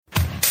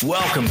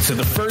Welcome to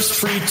the first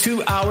free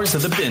 2 hours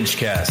of the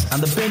BingeCast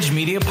on the Binge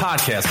Media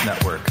Podcast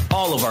Network.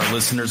 All of our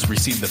listeners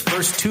receive the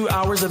first 2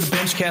 hours of the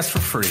BingeCast for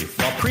free,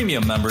 while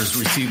premium members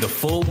receive the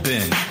full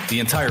binge. The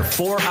entire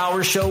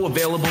 4-hour show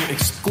available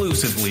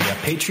exclusively at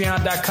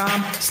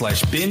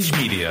patreon.com/binge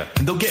media.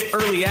 And they'll get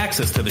early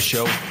access to the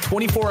show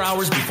 24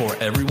 hours before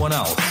everyone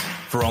else.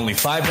 For only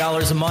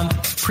 $5 a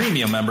month,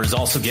 premium members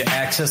also get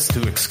access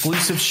to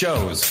exclusive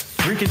shows,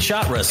 drink and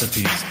shot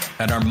recipes,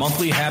 and our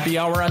monthly happy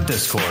hour on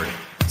Discord.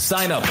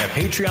 Sign up at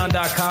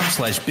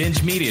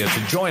patreon.com/binge media to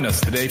join us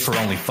today for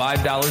only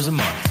 $5 a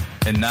month.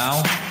 And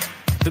now,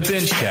 the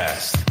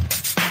BingeCast.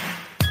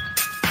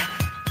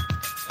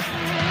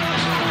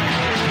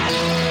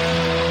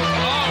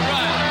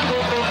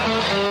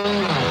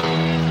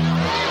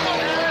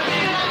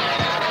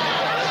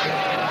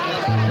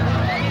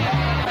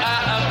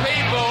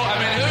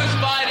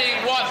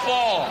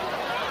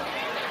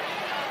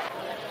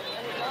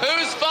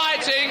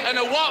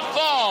 What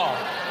for?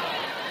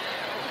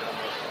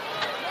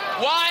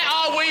 Why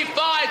are we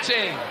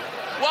fighting?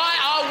 Why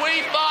are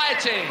we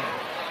fighting?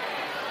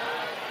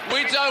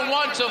 We don't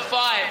want to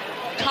fight.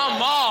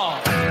 Come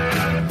on.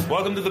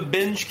 Welcome to the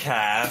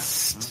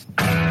BingeCast.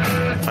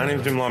 My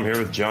name's Jim Law. I'm here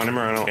with Johnny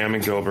Moreno,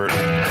 Ammon Gilbert.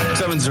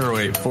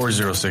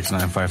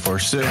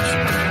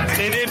 708-406-9546.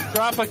 They did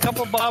drop a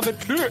couple Bob and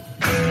Kurt.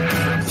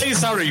 Hey,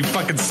 sorry, you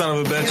fucking son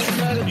of a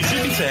bitch. You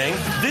should be saying,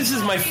 this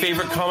is my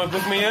favorite comic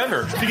book movie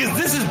ever. Because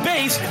this is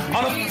based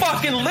on a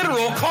fucking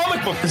literal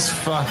comic book. This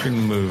fucking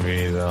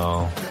movie,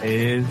 though,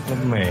 is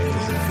amazing.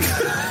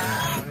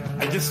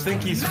 I just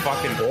think he's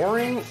fucking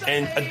boring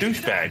and a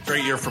douchebag.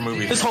 Great year for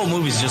movies. This whole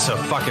movie's just a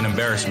fucking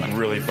embarrassment.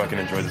 Really fucking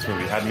enjoyed this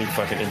movie. Had me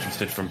fucking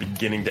interested from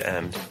beginning to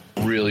end.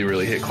 Really,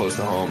 really hit close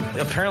to home.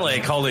 Apparently,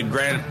 I called it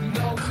Grand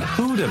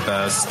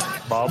Budapest.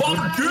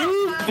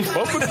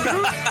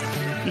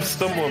 You're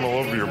stumbling all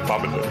over your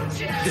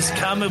Babadook. This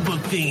comic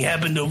book thing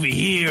happened over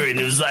here, and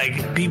it was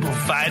like people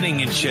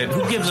fighting and shit.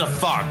 Who gives a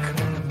fuck?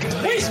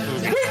 Wait,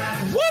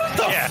 what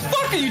the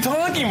fuck are you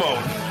talking about?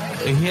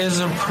 He has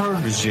a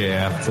protege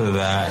after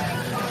that.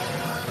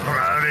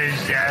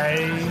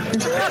 Protege?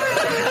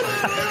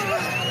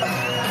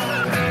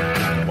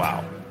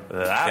 Wow.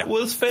 That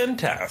was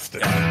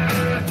fantastic.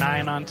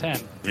 9 on 10.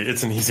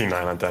 It's an easy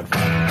 9 on 10.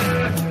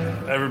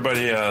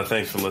 Everybody,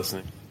 thanks for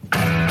listening.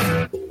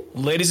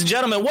 Ladies and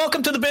gentlemen,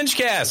 welcome to the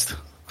BingeCast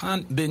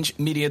on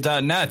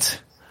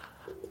BingeMedia.net.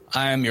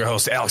 I am your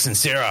host, Alex and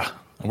Sarah.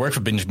 I work for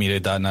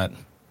BingeMedia.net.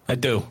 I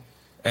do.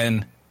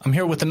 And I'm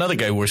here with another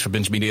guy who works for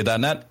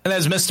BingeMedia.net, and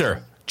that's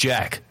Mr.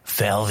 Jack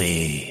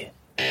Falvey.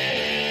 Oh,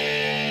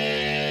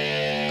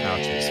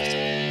 Jesus.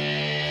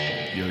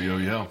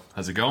 Yo.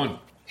 How's it going?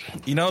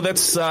 You know, that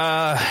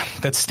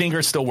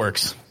stinger still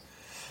works.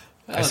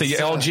 I say,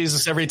 oh,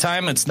 Jesus, every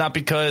time. It's not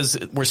because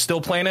we're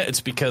still playing it. It's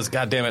because,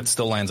 goddamn it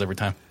still lands every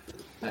time.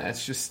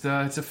 It's just,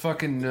 it's a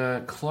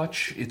fucking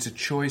clutch. It's a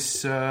choice,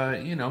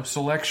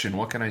 selection.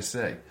 What can I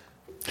say?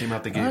 Came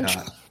out the gate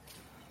hot.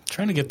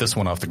 Trying to get this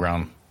one off the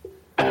ground.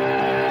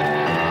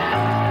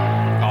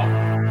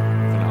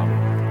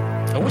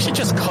 I wish it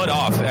just cut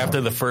off after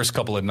the first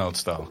couple of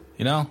notes, though.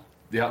 You know?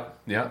 Yeah.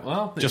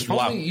 Well, just if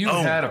only you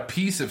had a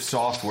piece of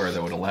software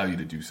that would allow you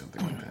to do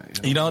something like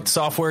that. You know what?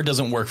 Software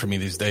doesn't work for me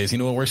these days. You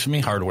know what works for me?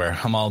 Hardware.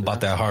 I'm all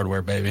about that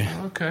hardware, baby.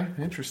 Okay,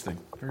 interesting.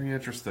 Very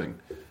interesting.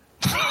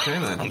 Okay,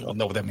 then. I don't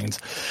know what that means.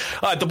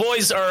 The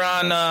boys are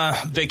on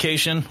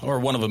vacation, or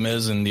one of them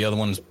is, and the other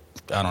one's,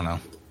 I don't know,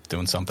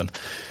 doing something.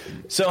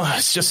 So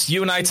it's just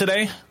you and I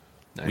today.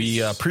 Nice.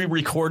 We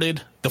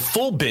pre-recorded the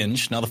full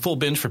binge. Now, the full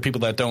binge, for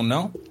people that don't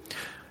know,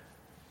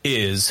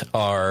 is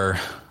our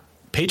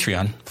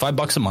Patreon,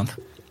 $5 a month,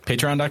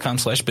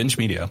 patreon.com/binge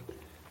media.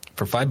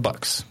 For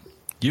 $5,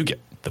 you get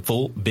the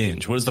full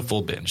binge. What is the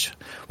full binge?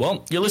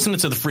 Well, you're listening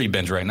to the free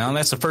binge right now, and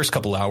that's the first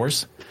couple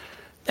hours.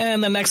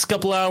 And the next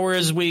couple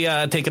hours, we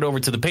take it over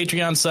to the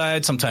Patreon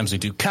side. Sometimes we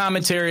do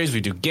commentaries, we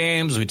do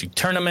games, we do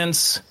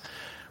tournaments,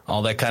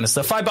 all that kind of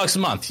stuff. $5 a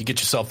month. You get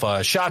yourself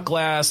a shot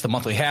glass, the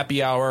monthly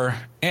happy hour,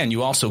 and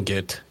you also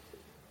get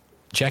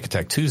Jack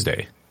Attack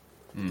Tuesday.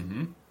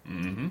 Kind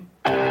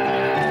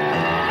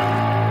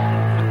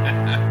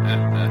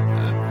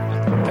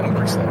of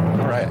works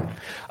there. All right.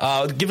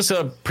 Give us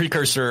a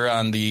precursor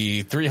on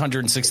the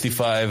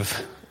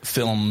 365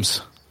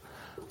 films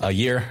a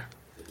year.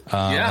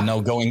 I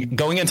know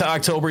going into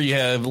October, you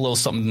have a little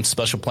something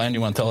special planned.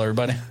 You want to tell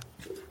everybody?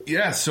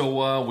 Yeah,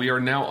 so we are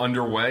now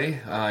underway.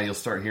 You'll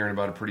start hearing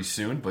about it pretty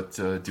soon, but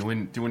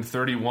doing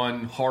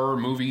 31 horror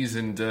movies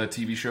and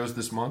TV shows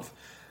this month.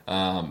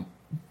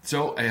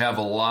 So I have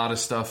a lot of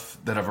stuff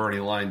that I've already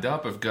lined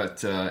up. I've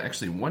got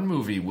actually one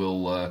movie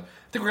I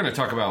think we're going to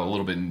talk about a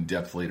little bit in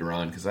depth later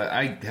on, because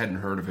I hadn't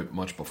heard of it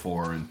much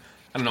before, and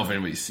I don't know if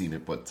anybody's seen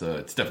it, but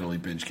it's definitely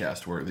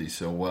BingeCast worthy.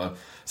 So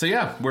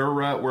yeah,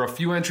 we're a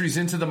few entries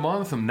into the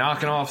month. I'm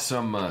knocking off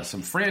some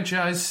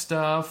franchise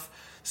stuff,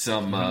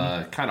 some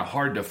kind of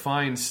hard to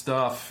find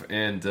stuff,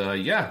 and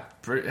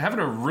having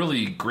a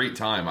really great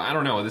time. I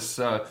don't know, this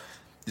the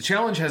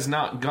challenge has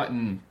not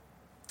gotten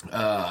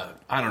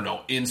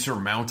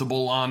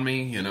insurmountable on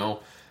me. You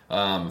know,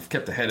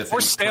 kept ahead of things.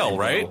 Or stale,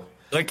 right? Well.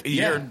 Like,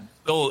 you're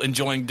still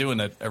enjoying doing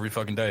it every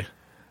fucking day.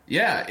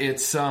 Yeah,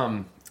 it's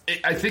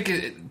I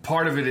think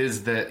part of it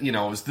is that,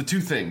 it's the two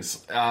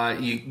things.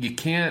 You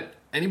can't,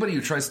 anybody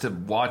who tries to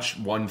watch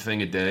one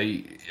thing a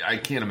day, I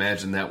can't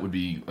imagine that would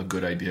be a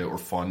good idea or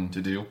fun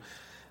to do.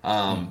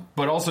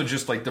 But also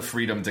just like the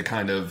freedom to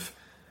kind of,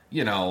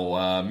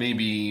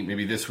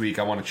 maybe this week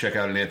I want to check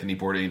out an Anthony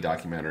Bourdain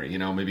documentary.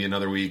 Maybe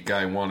another week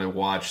I want to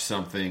watch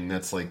something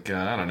that's like,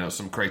 I don't know,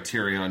 some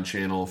Criterion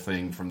Channel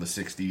thing from the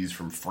 60s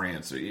from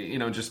France.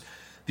 Just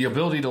the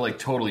ability to like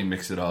totally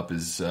mix it up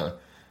has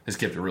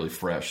kept it really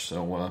fresh.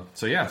 So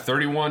yeah,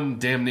 31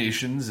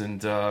 damnations,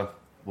 and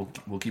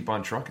we'll keep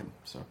on trucking.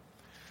 So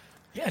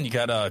yeah, and you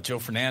got Joe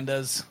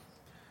Fernandez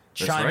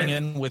chiming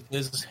in with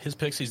his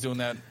picks. He's doing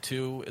that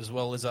too, as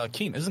well as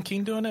Keen. Isn't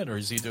Keen doing it, or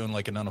is he doing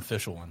like an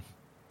unofficial one?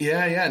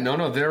 Yeah,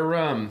 no,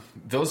 they're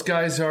those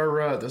guys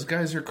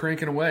are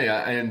cranking away,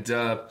 and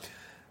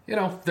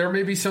there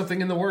may be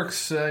something in the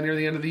works near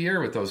the end of the year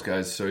with those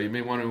guys. So you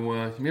may want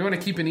to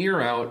keep an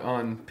ear out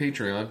on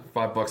Patreon,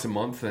 $5 a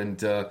month,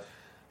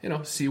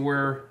 and see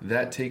where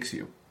that takes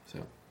you.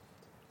 So,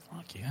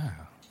 fuck yeah.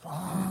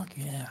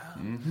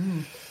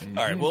 Mm-hmm.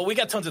 All right, well, we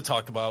got tons to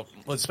talk about,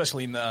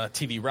 especially in the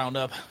TV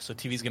roundup. So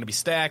TV's going to be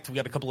stacked. We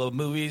got a couple of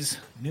new movies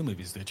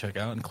to check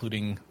out,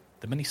 including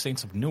The Many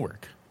Saints of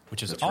Newark,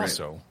 which is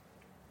also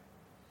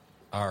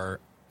our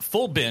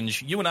full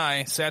binge. You and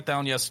I sat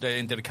down yesterday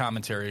and did a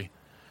commentary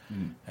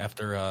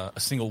after a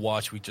single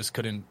watch. We just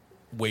couldn't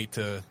wait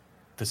to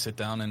sit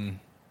down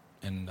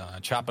and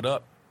chop it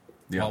up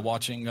while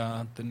watching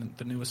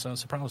the newest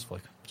Sopranos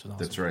flick, which is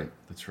awesome.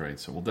 That's right.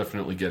 So we'll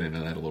definitely get into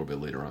that a little bit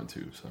later on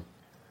too. So.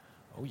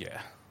 Oh yeah.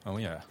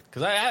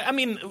 Because I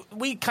mean,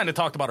 we kind of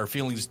talked about our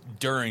feelings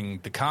during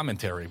the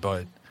commentary,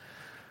 but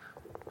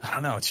I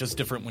don't know. It's just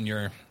different when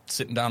you're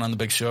sitting down on the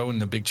big show in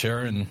the big chair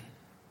and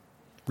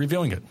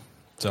reviewing it.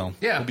 So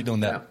we'll be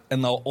doing that.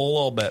 And they'll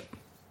all bet.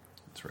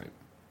 That's right.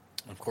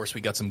 Of course, we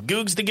got some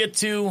Googs to get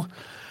to.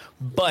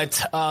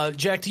 But,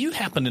 Jack, do you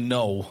happen to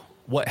know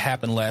what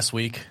happened last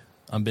week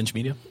on Binge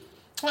Media?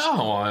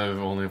 Oh,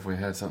 only if we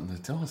had something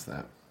to tell us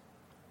that.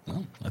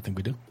 Well, I think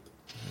we do.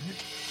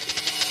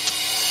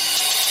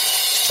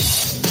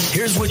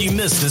 Here's what you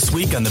missed this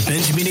week on the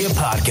Binge Media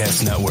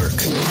Podcast Network.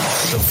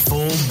 The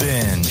full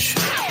binge.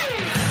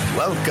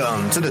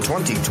 Welcome to the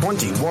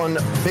 2021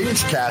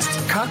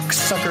 BingeCast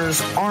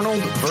Cocksuckers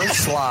Arnold vs.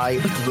 Sly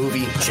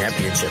Movie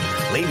Championship.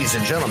 Ladies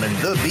and gentlemen,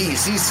 the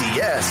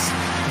BCCS.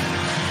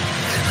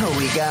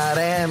 We got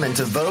Ammon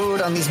to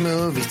vote on these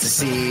movies to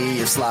see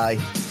if Sly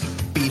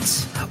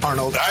beats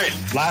Arnold. All right,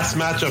 last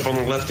matchup on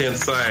the left-hand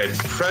side.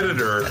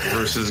 Predator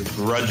versus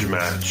Grudge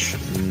match.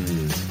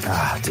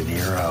 De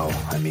Niro.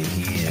 I mean,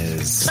 he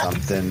is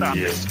something.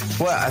 Yes.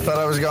 What? I thought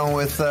I was going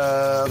with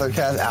other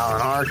cast.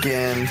 Alan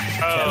Arkin,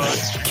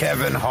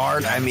 Kevin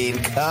Hart. I mean,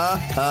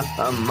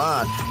 come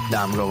on. No,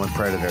 I'm going with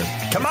Predator.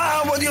 Come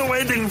on, what are you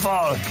waiting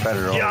for?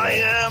 Predator. Yeah, I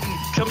am.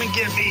 Come and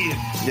get me.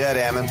 Yeah,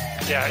 Damon.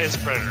 Yeah, it's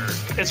Predator.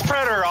 It's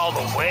Predator all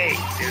the way,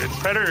 dude.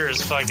 Predator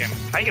is fucking.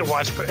 I can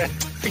watch Predator.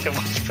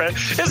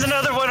 It's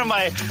another one of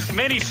my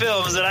many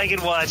films that I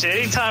can watch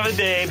any time of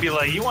day and be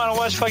like, you want to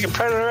watch fucking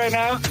Predator right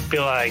now? Be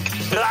like,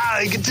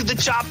 get to the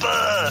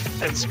chopper.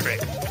 It's great.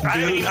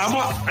 Dude,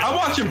 I'm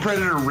watching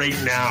Predator right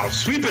now.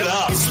 Sweep it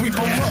up. Sweep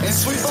them up and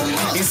sweep them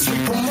up and sweep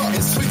them up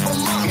and sweep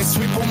them up and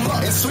sweep them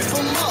up and sweep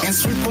them up and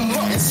sweep them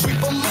up and sweep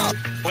them up.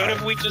 What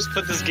if we just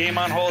put this game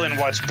on hold and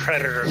watch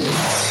Predator?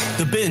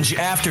 The Binge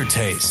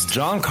Aftertaste.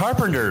 John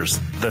Carpenter's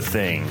The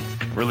Thing.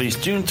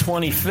 Released June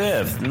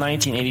 25th,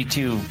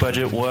 1982.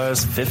 Budget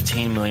was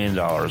 $15 million.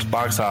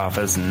 Box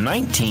office,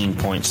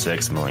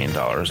 $19.6 million,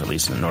 at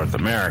least in North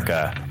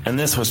America. And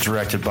this was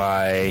directed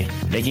by,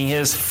 making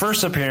his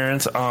first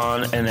appearance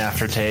on An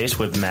Aftertaste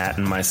with Matt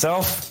and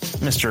myself,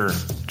 Mr.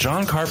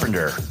 John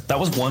Carpenter. That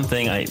was one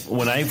thing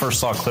when I first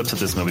saw clips of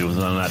this movie, was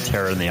on that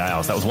Terror in the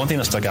Isles. That was one thing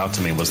that stuck out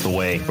to me, was the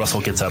way Russell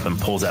gets up and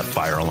pulls that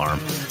fire alarm.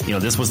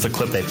 This was the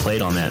clip they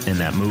played on that in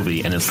that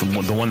movie, and it's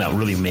the one that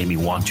really made me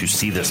want to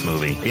see this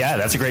movie. Yeah,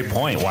 that's a great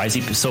point. Why is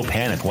he so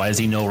panicked? Why does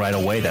he know right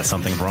away that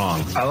something's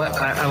wrong? I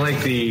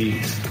like the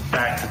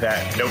fact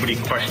that nobody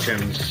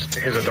questions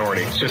his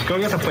authority. Just go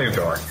get the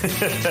flamethrower.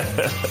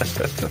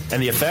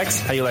 And the effects?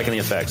 How you liking the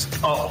effects?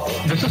 Oh,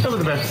 this is some of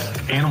the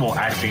best animal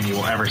acting you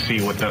will ever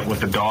see with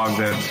the dog.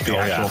 That's the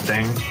actual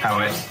thing. How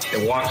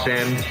it walks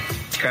in,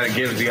 kind of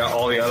gives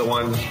all the other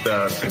ones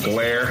the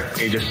glare.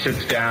 He just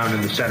sits down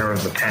in the center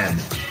of the pen.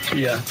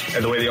 Yeah.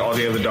 And the way all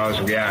the other dogs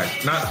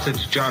react. Not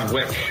since John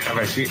Wick have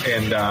I seen,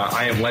 and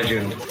I Am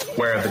Legend,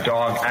 where the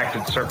dog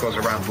acted circles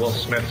around Will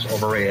Smith's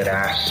overrated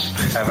ass,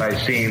 have I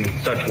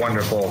seen such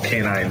wonderful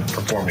canine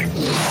performing.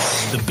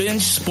 The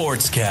Binge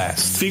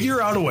Sportscast. Figure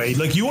out a way,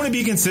 like you want to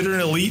be considered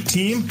an elite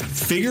team,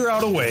 figure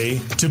out a way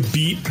to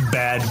beat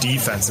bad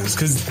defenses.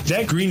 Because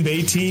that Green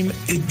Bay team,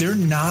 they're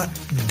not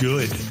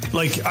good.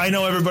 Like, I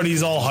know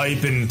everybody's all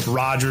hype and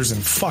Rodgers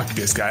and fuck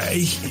this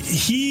guy.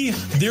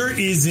 There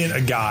isn't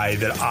a guy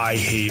that I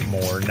hate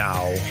more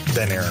now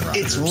than Aaron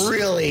Rodgers.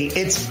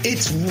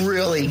 It's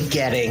really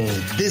getting,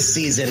 this this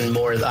season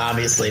more,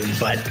 obviously,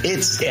 but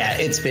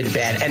it's been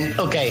bad. And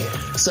okay,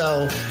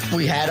 so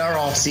we had our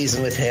off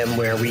season with him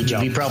where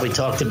we probably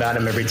talked about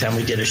him every time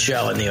we did a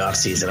show in the off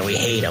season, and we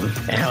hate him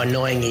and how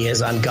annoying he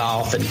is on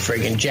golf and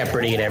friggin'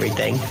 Jeopardy and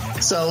everything.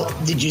 So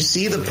did you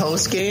see the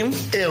post game?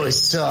 It was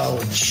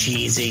so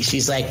cheesy.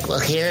 She's like,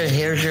 well,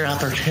 here's your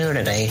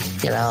opportunity.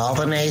 You know, all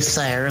the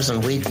naysayers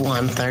in week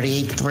 1,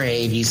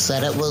 38-3, you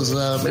said it was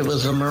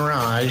a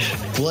mirage.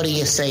 What do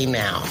you say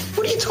now?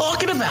 What are you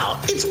talking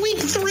about? It's week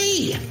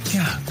 3.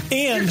 Yeah.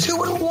 And you're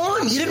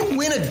 2-1. You didn't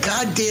win a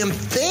goddamn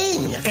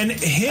thing. And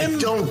him, I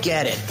don't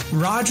get it.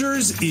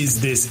 Rodgers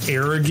is this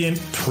arrogant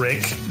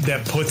prick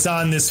that puts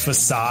on this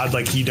facade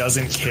like he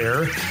doesn't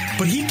care,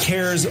 but he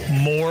cares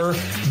more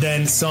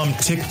than some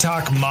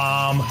TikTok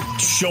mom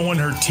showing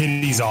her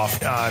titties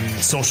off on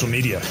social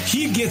media.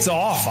 He gets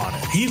off on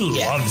it. He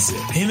loves it.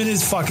 Him and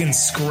his fucking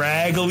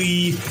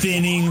scraggly,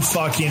 thinning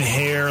fucking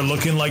hair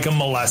looking like a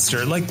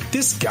molester. Like,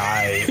 this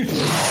guy.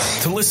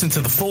 To listen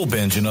to the full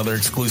Binge and other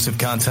exclusive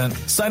content,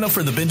 sign up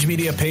for the Binge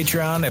Media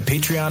Patreon at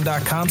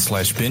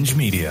patreon.com/Binge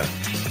Media.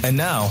 And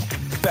now,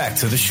 back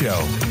to the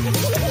show.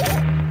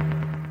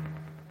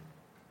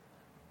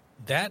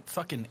 That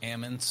fucking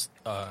Ammons,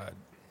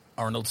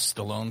 Arnold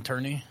Stallone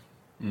tourney,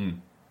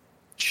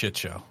 shit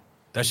show.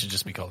 That should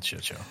just be called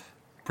shit show.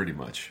 Pretty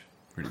much.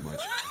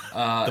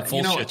 The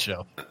full shit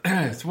show.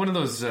 It's one of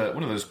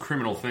those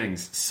criminal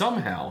things.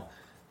 Somehow,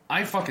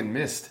 I fucking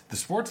missed the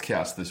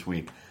Sportscast this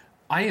week.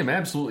 I am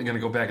absolutely going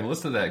to go back and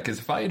listen to that, because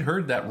if I had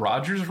heard that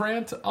Rodgers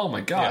rant, oh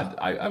my god,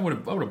 yeah. I would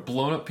have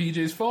blown up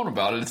PJ's phone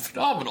about it. It's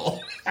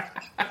phenomenal.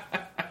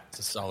 It's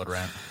a solid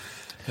rant.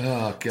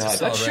 Oh god,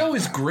 that show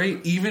is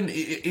great. Even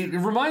it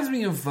reminds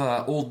me of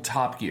old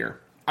Top Gear.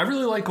 I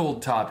really like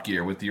old Top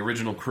Gear with the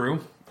original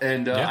crew,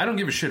 and I don't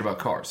give a shit about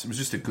cars. It was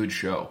just a good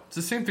show. It's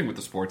the same thing with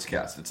the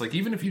Sportscast. It's like,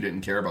 even if you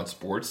didn't care about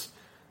sports,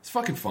 it's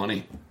fucking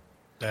funny.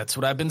 That's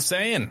what I've been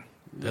saying.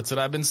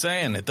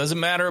 It doesn't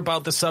matter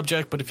about the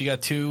subject, but if you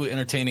got two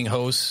entertaining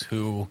hosts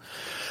who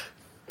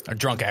are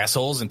drunk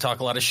assholes and talk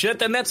a lot of shit,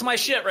 then that's my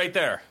shit right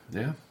there.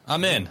 Yeah.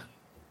 I'm in.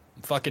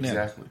 I'm fucking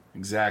in.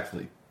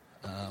 Exactly.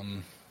 Yeah,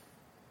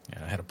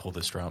 I had to pull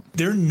this drop.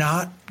 They're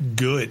not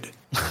good.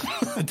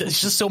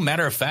 It's just so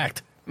matter of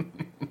fact.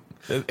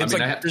 It's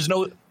there's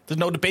no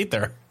debate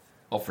there.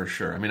 Oh, for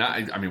sure. I mean,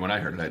 when I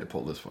heard it, I had to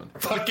pull this one.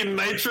 Fucking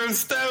nitro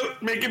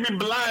stout making me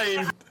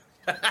blind.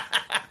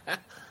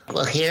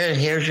 Well,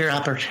 here's your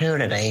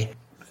opportunity.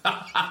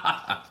 Fuck.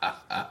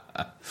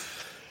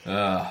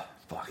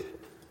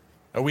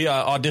 Are we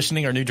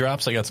auditioning our new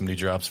drops? I got some new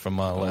drops from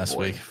last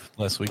week.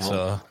 Last week's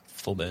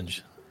full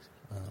binge.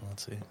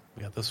 Let's see.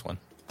 We got this one.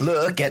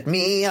 Look at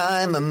me,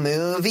 I'm a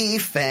movie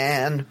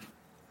fan.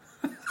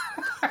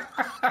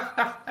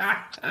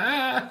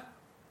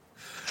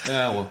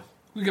 Well,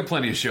 we got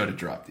plenty of show to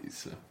drop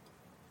these.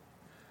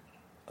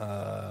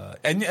 So.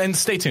 And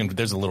stay tuned.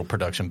 There's a little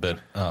production bit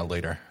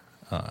later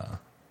that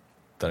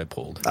I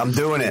pulled. I'm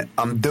doing it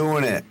well.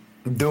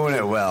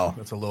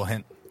 That's a little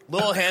hint.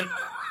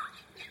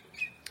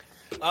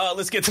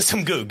 Let's get to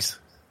some googs.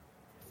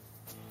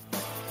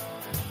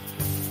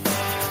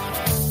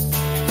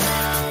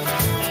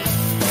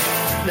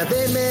 Now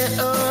they met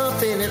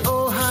up in an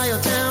Ohio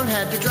town,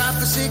 had to drive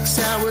for 6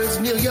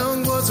 hours. Neil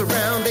Young was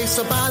around, they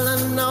saw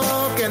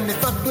Balanok and they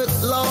fucked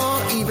with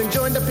law. Even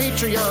joined a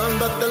Patreon,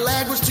 but the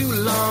lag was too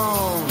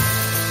long.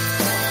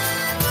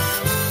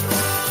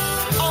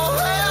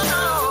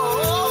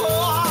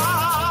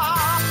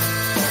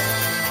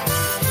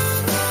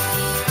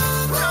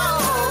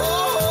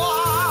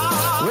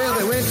 Well,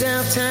 they went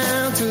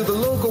downtown to the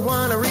local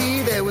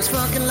winery. There was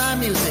fucking live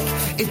music.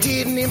 It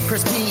didn't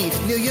impress Pete.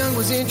 Neil Young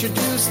was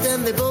introduced,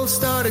 then they both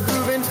started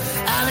grooving.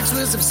 Alex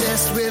was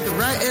obsessed with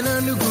writing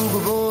a new Google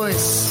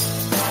Voice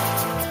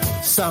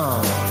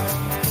song.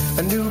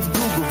 A new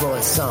Google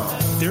Voice song.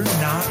 They're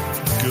not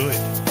good.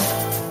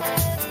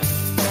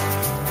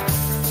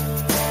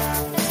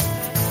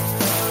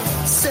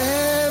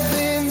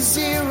 Seven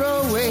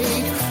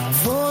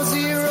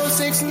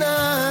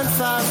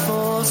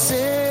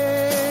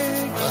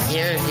 708-406-9546. Well,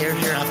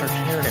 here's your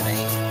opportunity.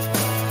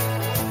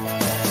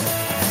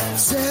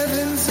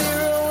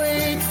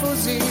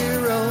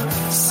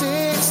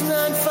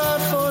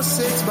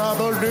 708-406-9546.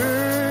 Baba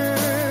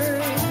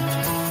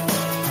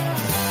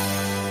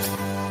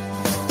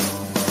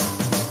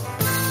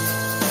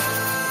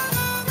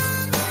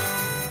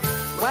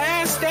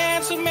Last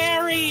dance of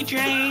Mary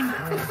Jane.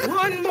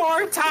 One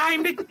more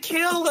time to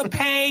kill the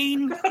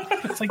pain.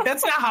 It's like,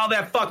 that's not how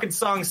that fucking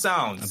song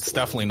sounds. It's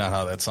definitely not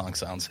how that song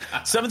sounds.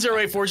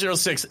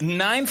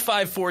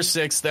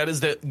 708-406-9546. That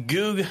is the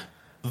Goog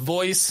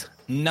Voice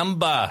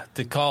number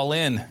to call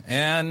in.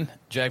 And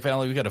Jack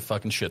Valley, we got a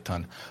fucking shit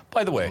ton.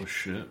 By the way, oh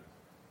shit,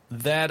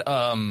 that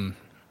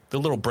the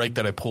little break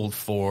that I pulled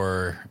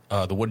for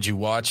the What Did You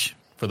Watch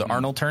for the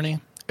Arnold tourney,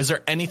 is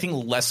there anything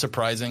less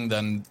surprising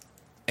than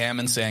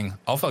Ammon saying,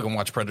 I'll fucking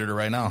watch Predator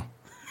right now?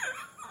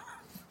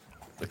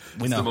 It's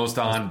the most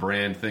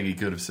on-brand thing he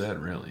could have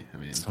said, really. I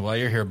mean, that's why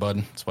you're here, bud.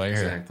 That's why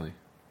you're exactly.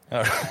 here. Exactly.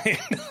 All right.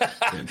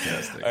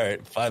 Fantastic. All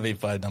right,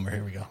 585 number.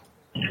 Here we go.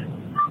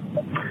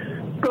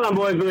 Come on,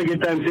 boys. Really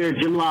good times here.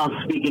 Jim Law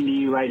speaking to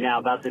you right now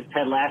about this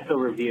Ted Lasso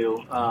review,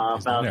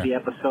 about the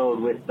episode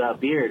with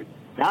Beard.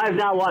 Now, I've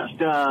not watched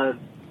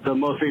the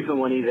most recent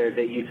one either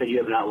that you said you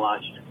have not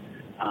watched.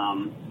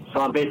 So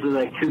I'm basically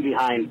like 2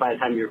 behind by the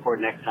time you record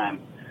next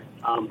time.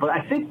 But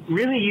I think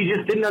really you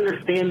just didn't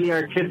understand the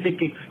artistic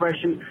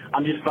expression.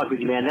 I'm just fucking with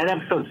you, man. That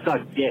episode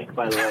sucked dick,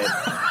 by the way.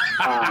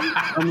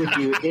 I'm with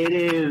you.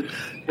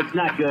 It's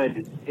not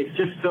good. It's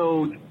just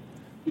so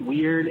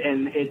weird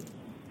and it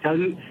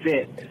doesn't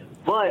fit.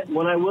 But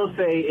what I will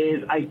say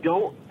is I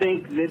don't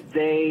think that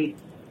they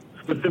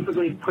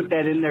specifically put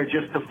that in there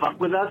just to fuck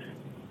with us.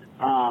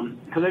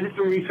 Because I did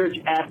some research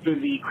after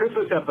the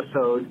Christmas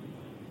episode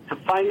to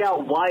find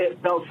out why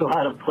it felt so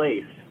out of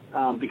place.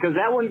 Because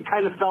that one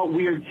kind of felt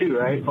weird too,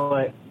 right?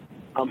 But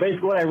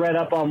basically what I read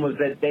up on was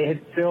that they had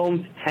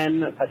filmed a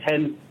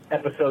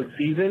 10-episode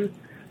season,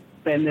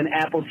 and then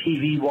Apple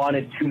TV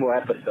wanted 2 more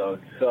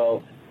episodes.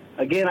 So,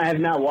 again, I have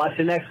not watched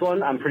the next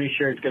one. I'm pretty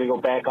sure it's going to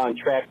go back on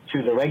track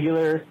to the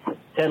regular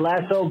Ted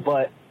Lasso,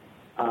 but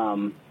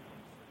I'm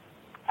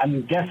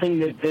guessing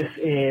that this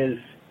is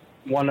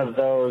one of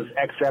those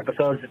extra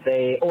episodes that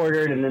they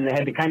ordered, and then they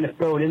had to kind of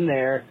throw it in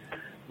there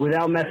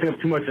without messing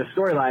up too much of the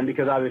storyline,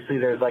 because obviously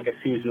there's like a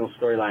seasonal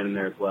storyline in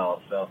there as well.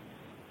 So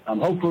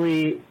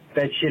hopefully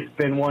that shit's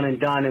been one and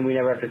done and we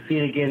never have to see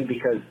it again,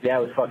 because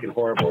that was fucking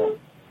horrible.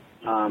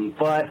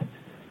 But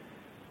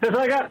that's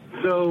all I got.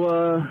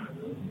 So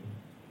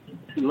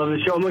love the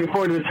show. I'm looking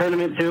forward to the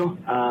tournament too.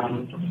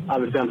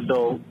 Obviously I'm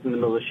still in the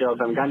middle of the show, so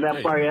I haven't gotten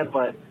that far yet,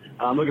 but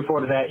I'm looking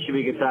forward to that. Should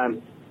be a good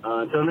time.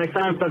 Until next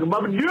time, talk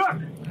about Newark. All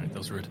right, that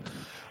was rude.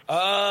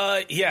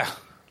 Yeah.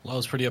 Well, I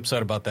was pretty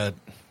upset about that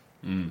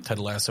Ted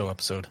Lasso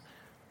episode.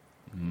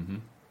 Mm-hmm.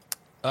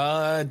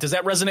 Does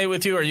that resonate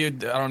with you? Or I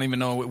don't even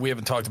know. We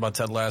haven't talked about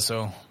Ted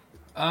Lasso.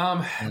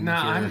 I don't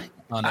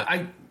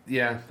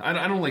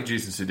like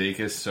Jason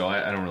Sudeikis, so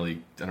I don't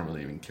really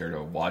even care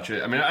to watch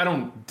it. I mean, I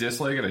don't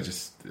dislike it.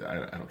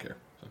 I don't care.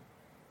 So.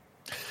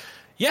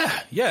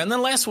 Yeah. And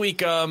then last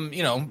week,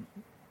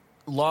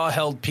 Law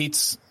held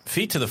Pete's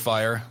feet to the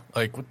fire.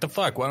 Like, what the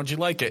fuck? Why don't you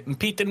like it? And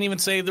Pete didn't even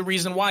say the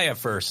reason why at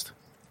first.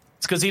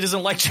 It's because he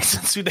doesn't like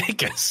Jason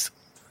Sudeikis.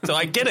 So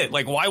I get it.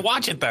 Like, why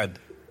watch it then?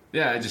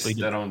 Yeah, I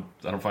don't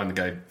find the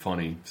guy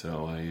funny.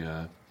 So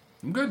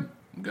I'm good.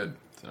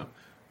 So,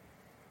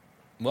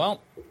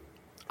 well,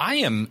 I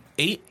am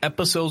 8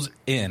 episodes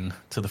in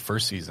to the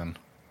first season.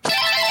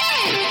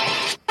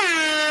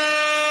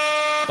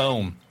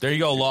 Boom. There you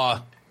go,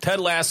 Law. Ted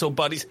Lasso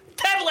buddies.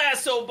 Ted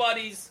Lasso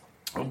buddies.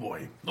 Oh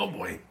boy.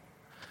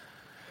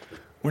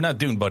 We're not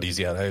Dune buddies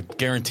yet. I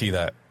guarantee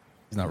that.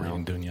 He's not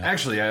reading Dune yet.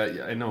 Actually,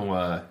 I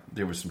know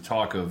there was some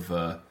talk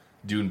of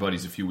Dune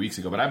buddies a few weeks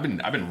ago, but I've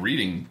been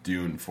reading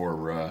Dune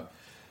for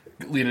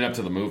leading up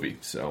to the movie,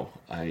 so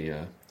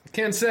I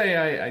can't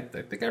say I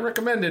think I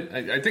recommend it.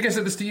 I think I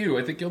said this to you.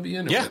 I think you'll be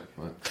into it.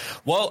 But.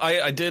 Well,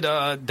 I did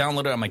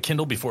download it on my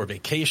Kindle before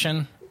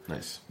vacation.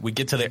 Nice. We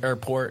get to the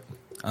airport.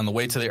 On the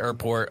way to the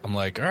airport, I'm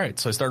like, all right.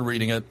 So I started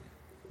reading it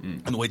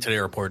on the way to the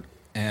airport,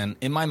 and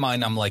in my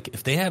mind, I'm like,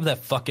 if they have that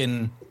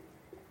fucking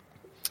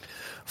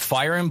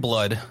Fire and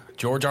Blood,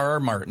 George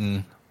R.R.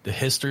 Martin, the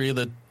history of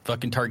the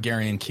fucking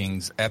Targaryen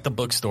kings at the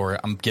bookstore,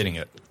 I'm getting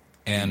it.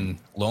 And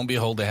lo and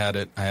behold, they had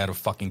it. I had to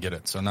fucking get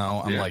it. So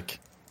now I'm like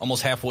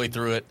almost halfway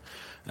through it,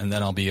 and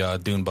then I'll be a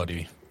Dune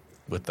buddy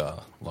with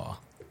Law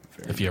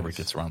if he ever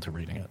gets around to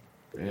reading it.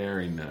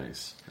 Very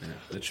nice.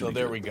 Yeah, so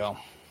there we go.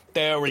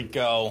 There we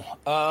go.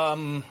 I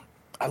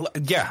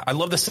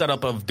love the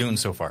setup of Dune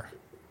so far.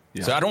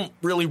 Yeah. So I don't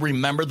really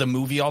remember the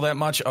movie all that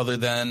much, other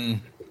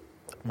than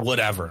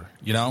whatever,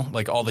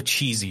 like all the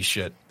cheesy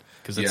shit,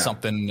 because it's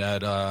something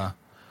that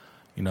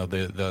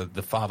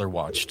the father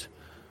watched,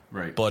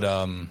 right? But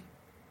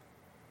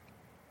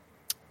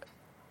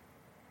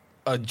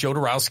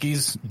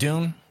Jodorowsky's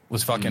Dune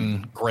was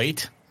fucking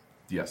great.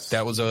 Yes,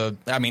 that was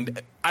I mean,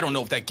 I don't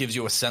know if that gives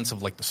you a sense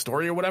of like the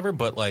story or whatever,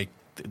 but like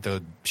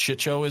the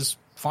shit show is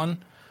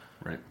fun,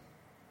 right?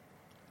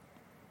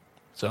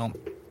 So,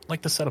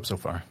 like the setup so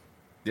far.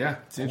 Yeah,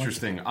 it's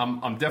interesting.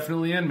 I'm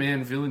definitely in,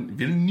 man.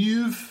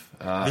 Villeneuve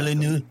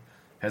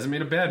hasn't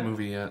made a bad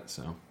movie yet,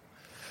 so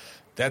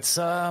that's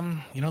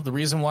the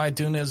reason why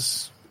Dune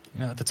is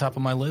at the top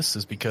of my list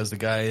is because the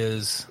guy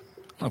is, I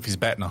don't know if he's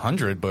batting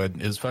 100, but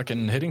his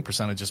fucking hitting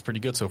percentage is pretty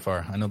good so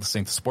far. I know this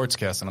ain't the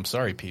Sportscast, and I'm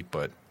sorry, Pete,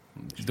 but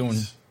he's doing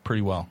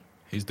pretty well.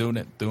 He's doing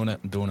it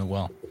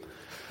well.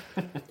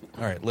 All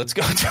right, let's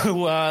go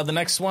to the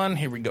next one.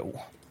 Here we go.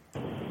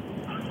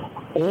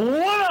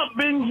 What up,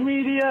 Binge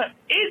Media?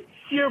 It's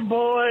your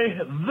boy,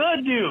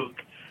 The Duke,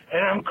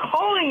 and I'm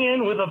calling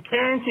in with a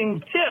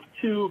parenting tip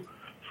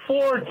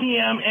for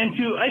TM and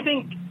to, I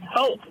think,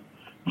 help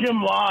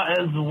Jim Law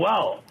as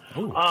well.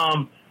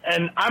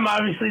 And I'm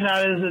obviously not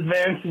as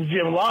advanced as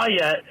Jim Law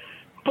yet,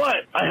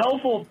 but a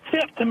helpful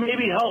tip to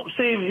maybe help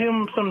save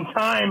him some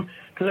time,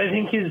 because I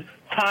think his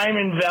time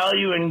and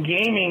value in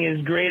gaming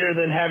is greater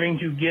than having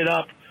to get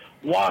up,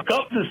 walk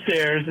up the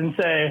stairs, and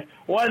say,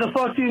 why the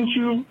fuck didn't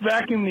you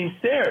vacuum these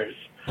stairs?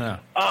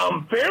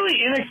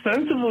 Fairly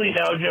inexpensively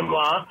now, Jim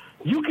Law,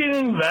 you can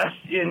invest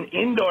in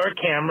indoor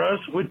cameras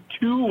with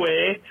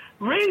two-way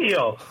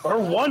radio, or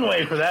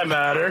one-way for that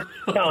matter.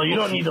 Hell, you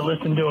don't need to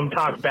listen to them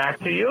talk back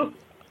to you.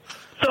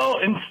 So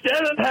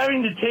instead of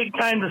having to take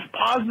time to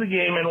pause the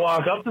game and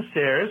walk up the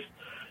stairs,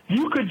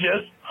 you could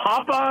just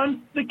hop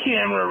on the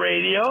camera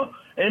radio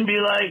and be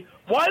like,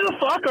 why the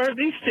fuck aren't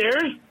these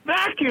stairs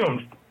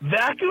vacuumed?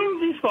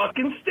 Vacuum these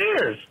fucking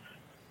stairs.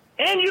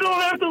 And you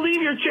don't have to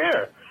leave your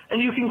chair.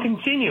 And you can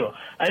continue.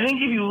 I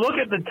think if you look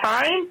at the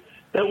time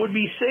that would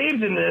be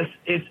saved in this,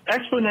 it's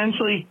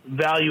exponentially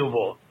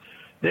valuable.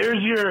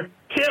 There's your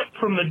tip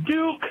from the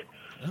Duke.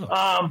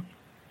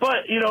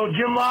 But,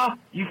 Jim Law,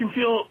 you can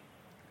feel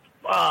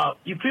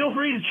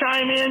free to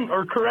chime in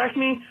or correct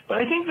me, but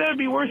I think that would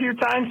be worth your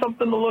time,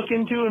 something to look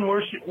into and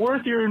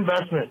worth your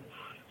investment.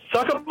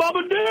 Suck a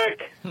bubba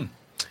dick!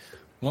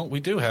 Well, we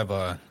do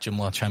have Jim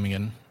Law chiming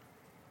in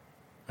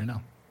right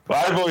now.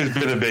 Well, I've always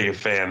been a big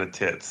fan of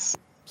tits.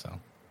 So,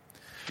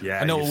 yeah,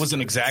 I know it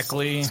wasn't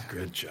exactly.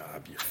 Good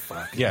job, you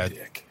fucking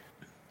dick.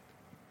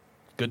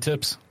 Good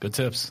tips. Good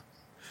tips.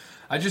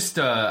 I just,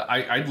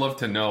 I'd love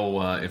to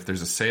know if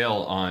there's a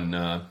sale on,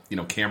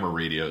 camera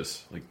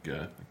radios, like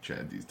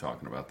Chad D's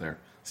talking about there.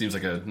 Seems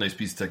like a nice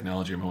piece of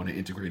technology I want to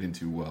integrate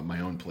into my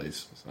own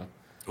place.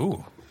 So.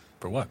 Ooh,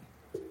 for what?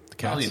 The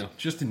cats? Well,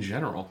 just in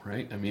general,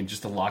 right? I mean,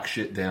 just to lock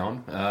shit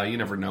down. You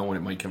never know when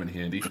it might come in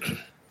handy.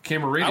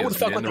 Camera radios,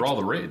 man, they're all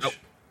the rage.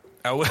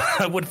 I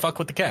would fuck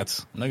with the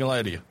cats. I'm not gonna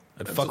lie to you.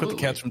 I'd fuck with the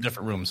cats from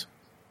different rooms.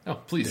 Oh,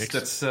 please.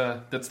 Dicks.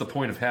 That's the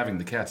point of having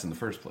the cats in the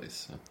first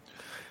place. So.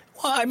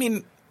 Well, I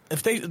mean,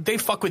 if they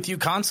fuck with you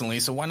constantly,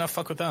 so why not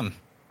fuck with them?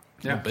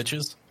 Yeah.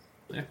 Bitches.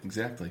 Yeah,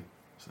 exactly.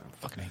 So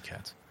fucking hate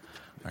cats.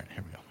 All right,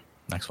 here we go.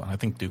 Next one. I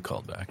think Duke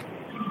called back.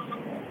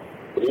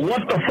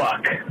 What the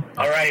fuck?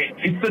 All right,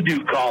 it's the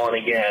Duke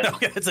calling again. No,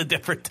 it's a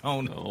different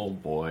tone. Oh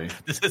boy,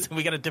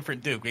 we got a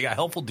different Duke. We got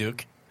helpful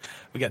Duke.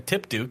 We got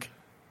tip Duke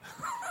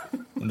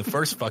in the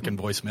first fucking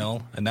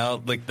voicemail, and now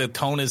the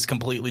tone is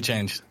completely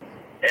changed.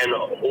 And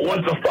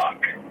what the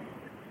fuck?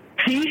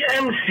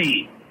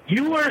 PMC,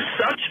 you are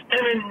such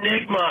an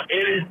enigma.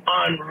 It is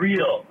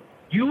unreal.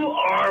 You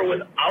are,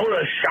 without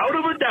a shout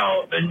of a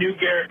doubt, the new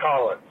Garrett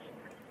Collins.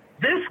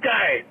 This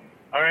guy,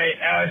 all right,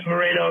 Alex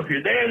Moreno, if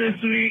you're there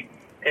this week,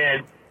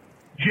 and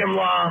Jim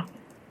Law,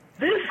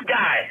 this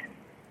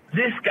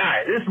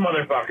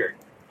motherfucker,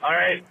 all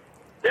right?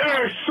 There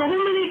are so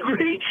many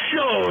great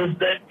shows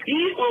that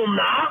Pete will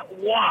not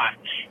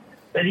watch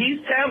that he's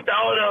tapped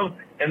out of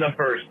in the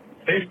first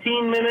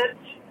 15 minutes,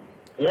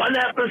 one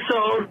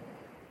episode,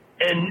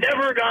 and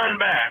never gone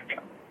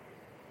back.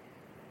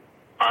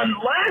 On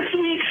last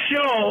week's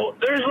show,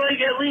 there's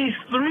at least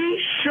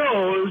 3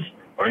 shows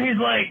where he's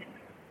like,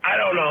 I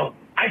don't know.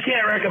 I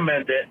can't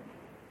recommend it.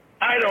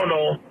 I don't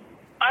know.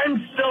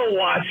 I'm still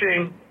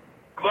watching,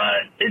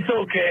 but it's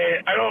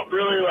okay. I don't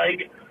really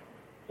like it.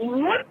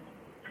 What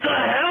the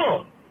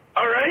hell?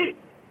 All right?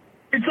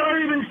 It's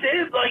already been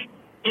stated,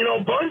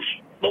 Bunch,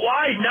 The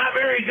Wide, not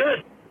very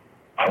good.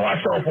 I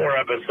watched all 4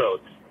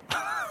 episodes.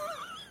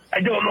 I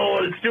don't know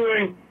what it's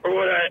doing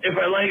or if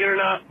I like it or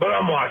not, but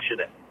I'm watching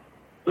it.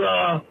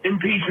 The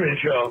impeachment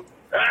show.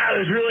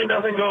 There's really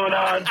nothing going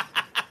on.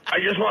 I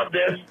just want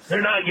this.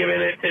 They're not giving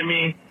it to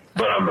me,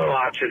 but I'm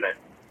watching it.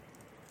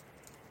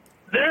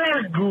 There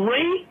are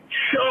great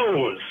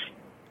shows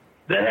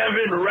that have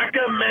been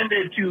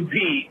recommended to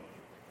Pete,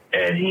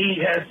 and he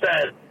has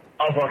said,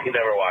 I'll fucking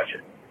never watch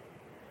it.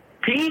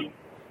 Pete,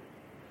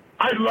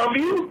 I love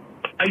you.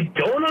 I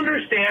don't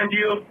understand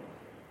you.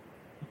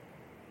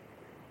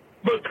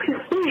 But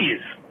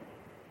please,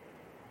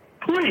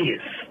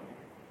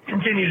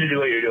 continue to do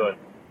what you're doing.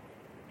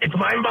 It's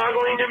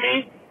mind-boggling to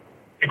me.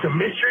 It's a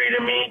mystery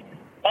to me.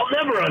 I'll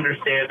never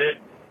understand it.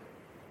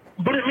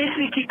 But it makes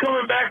me keep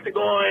coming back to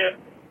go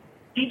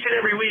each and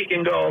every week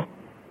and go,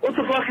 what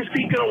the fuck is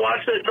Pete going to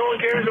watch that no one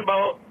cares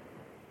about?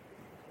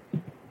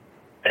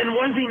 And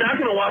when's he not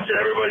going to watch that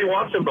everybody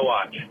wants him to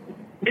watch?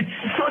 It's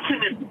such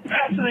a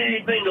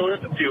fascinating thing to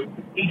listen to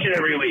each and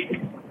every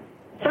week.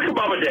 Suck a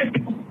Baba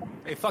Dick.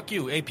 Hey, fuck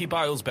you. AP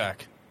Bio's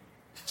back.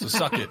 So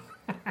suck it.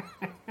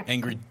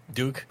 Angry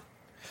Duke.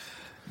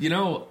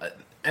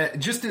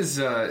 Just as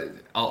a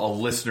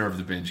listener of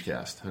the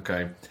BingeCast,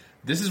 okay,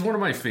 this is one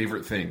of my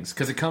favorite things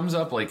because it comes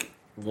up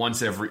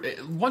once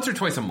or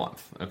twice a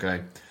month,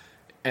 okay,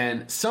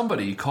 and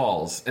somebody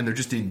calls and they're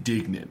just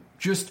indignant,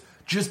 just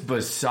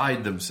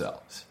beside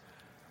themselves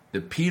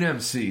that Pete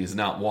MC is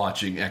not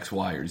watching X,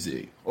 Y, or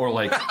Z,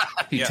 or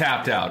he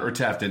tapped out or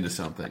tapped into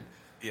something.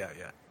 Yeah.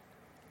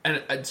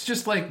 And it's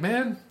just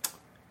man,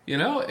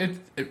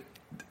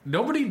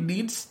 nobody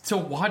needs to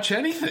watch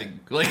anything.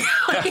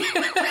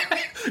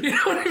 You know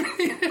what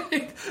I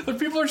mean? But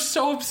people are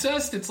so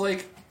obsessed. It's all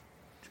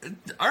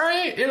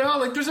right,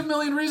 there's a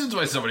million reasons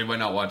why somebody might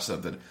not watch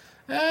something.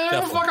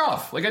 Fuck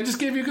off. I just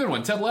gave you a good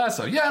one, Ted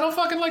Lasso. Yeah, I don't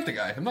fucking like the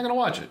guy. I'm not going to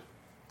watch it.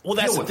 Well,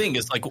 that's the thing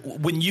is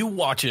when you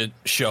watch a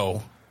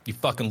show, you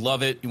fucking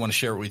love it. You want to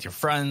share it with your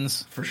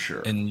friends. For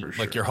sure. And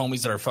your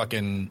homies that are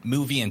fucking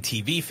movie and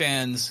TV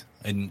fans,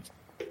 and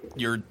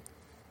you're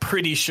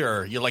pretty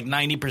sure, you're like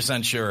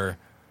 90% sure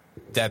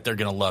that they're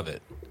going to love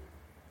it.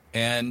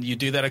 And you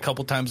do that a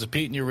couple times with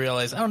Pete, and you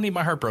realize, I don't need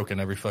my heart broken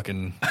every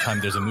fucking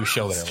time there's a new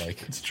show that I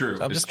like. It's true.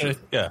 So I'm just going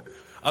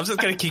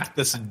to keep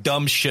this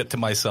dumb shit to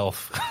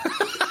myself.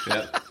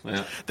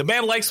 Yeah. The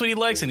man likes what he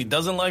likes, and he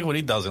doesn't like what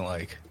he doesn't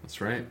like. That's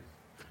right.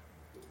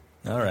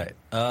 All right.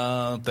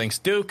 Thanks,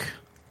 Duke.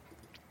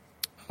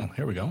 Oh,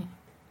 here we go.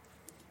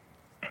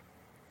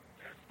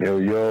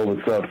 Yo,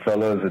 what's up,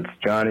 fellas? It's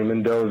Johnny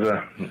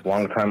Mendoza,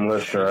 long-time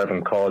listener. I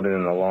haven't called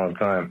in a long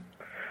time.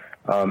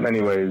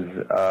 Anyways,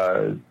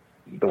 the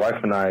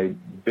wife and I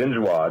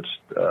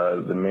binge-watched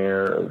The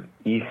Mayor of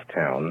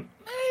Easttown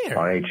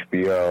on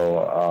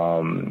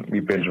HBO. We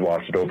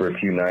binge-watched it over a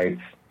few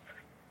nights,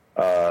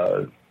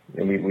 and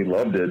we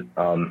loved it.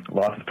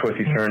 Lots of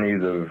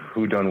twisty-turnies of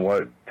who done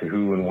what to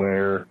who and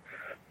where.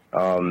 I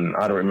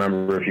don't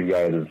remember if you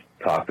guys have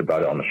talked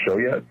about it on the show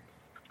yet.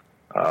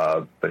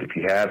 But if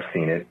you have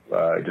seen it,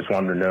 I just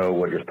wanted to know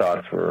what your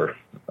thoughts were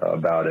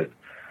about it.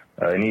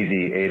 An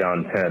easy 8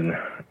 on 10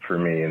 for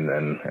me and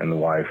the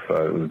wife.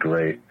 It was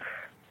great.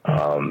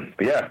 But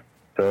yeah,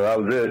 so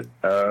that was it.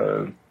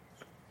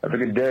 Have a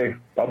good day.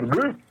 Bobby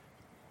Group.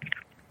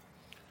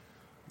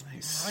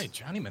 Nice. All right,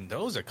 Johnny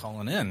Mendoza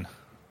calling in.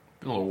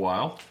 Been a little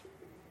while.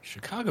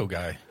 Chicago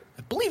guy.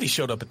 I believe he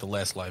showed up at the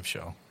last live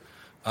show.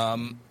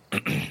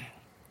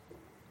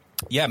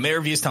 Yeah, Mayor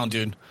of Easttown,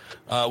 dude.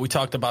 We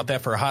talked about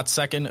that for a hot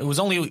second. It was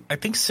only, I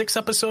think, 6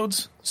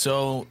 episodes,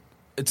 so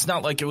it's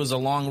not like it was a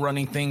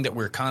long-running thing that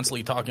we're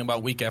constantly talking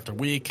about week after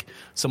week.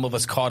 Some of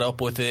us caught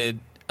up with it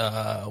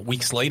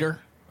weeks later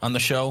on the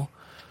show,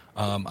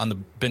 on the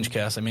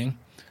BingeCast, I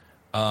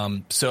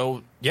mean.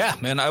 So, yeah,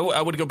 man,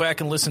 I would go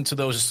back and listen to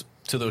those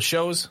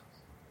shows,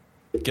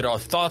 get our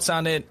thoughts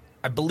on it.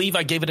 I believe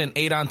I gave it an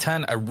 8 on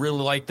 10. I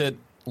really liked it.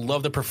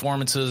 Love the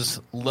performances.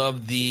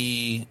 Love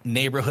the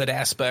neighborhood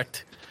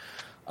aspect.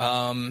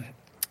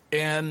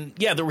 And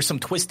yeah, there were some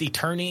twisty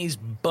turnies,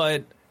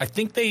 but I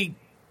think they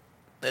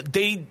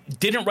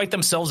didn't write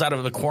themselves out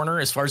of the corner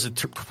as far as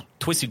the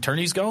twisty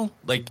turnies go.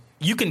 Like,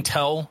 you can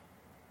tell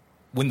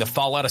when the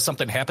fallout of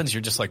something happens, you're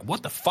just like,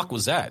 what the fuck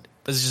was that?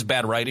 This is just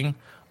bad writing.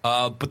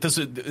 But this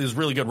is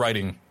really good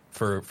writing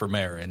for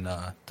Mayor, and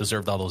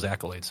deserved all those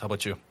accolades. How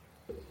about you?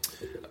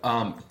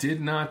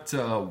 Did not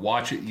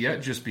watch it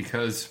yet, just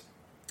because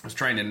I was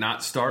trying to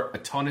not start a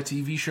ton of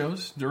TV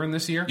shows during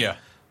this year. Yeah.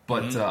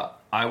 But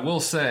I will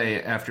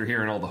say, after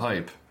hearing all the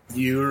hype,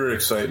 your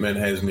excitement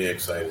has me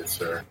excited,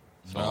 sir.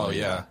 Oh,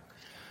 yeah.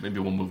 Maybe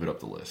we'll move it up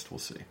the list. We'll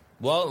see.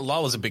 Well,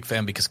 Law was a big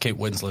fan because Kate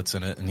Winslet's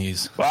in it, and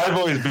he's... Well, I've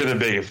always been a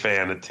big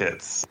fan of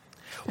tits.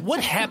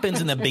 What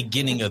happens in the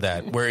beginning of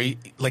that, where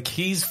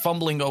he's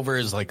fumbling over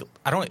his,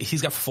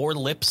 he's got 4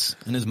 lips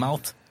in his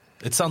mouth?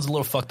 It sounds a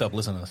little fucked up.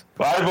 Listen to this.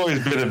 Well, I've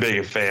always been a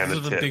big fan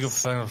of tits. Big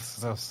fan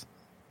of this.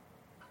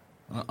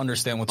 I don't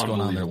understand what's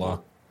going on there, Law.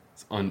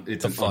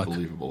 It's an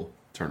unbelievable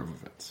turn of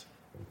events.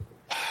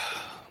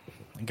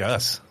 I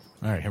guess.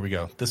 All right, here we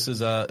go. This is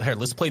here.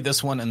 Let's play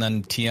this one, and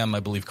then TM,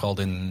 I believe,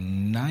 called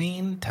in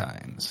 9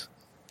 times.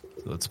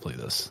 So let's play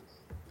this.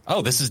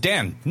 Oh, this is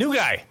Dan, new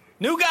guy.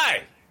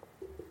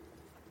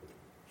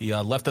 He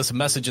left us a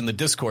message in the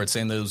Discord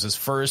saying that it was his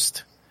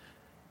first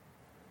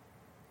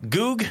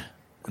goog,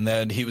 and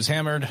that he was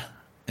hammered,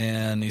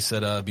 and he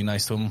said be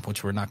nice to him,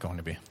 which we're not going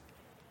to be.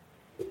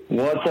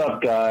 What's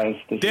up, guys?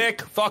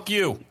 Dick, fuck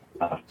you.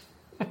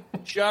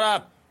 Shut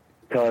up.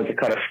 I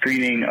caught a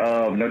screening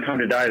of No Time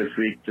to Die this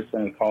week. Just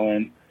wanted to call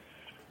in.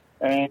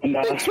 And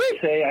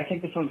say I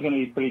think this one's going to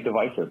be pretty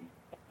divisive.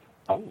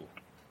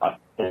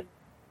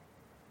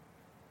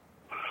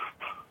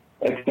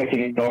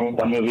 Expecting a normal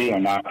one movie or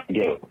not to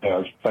get what I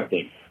was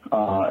expecting.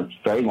 It's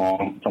very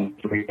long. It's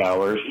almost 3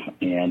 hours.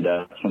 And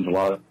spends a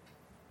lot of...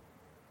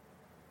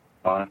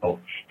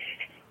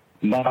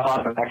 not a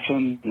lot of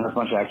action. Not as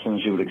much action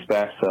as you would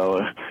expect.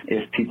 So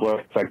if people are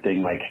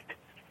expecting,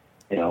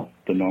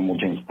 the normal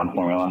James Bond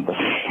formula, that's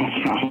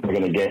not what we're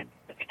going to get.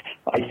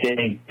 I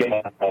think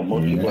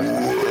most people,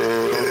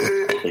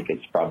 I think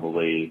it's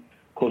probably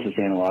closest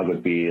analog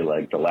would be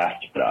like The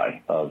Last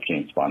Jedi of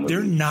James Bond.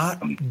 They're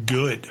not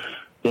good.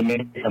 They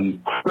made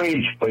some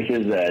crazy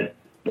choices that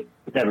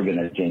never been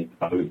a James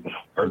Bond movie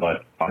before,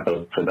 but I thought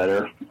it was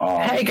better.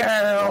 Hey,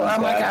 girl!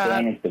 Oh my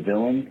God! It's the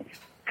villain,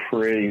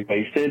 pretty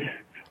wasted.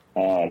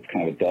 It's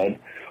kind of a dud.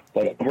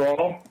 But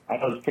overall, I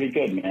thought it was pretty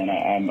good, man.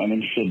 I'm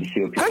interested to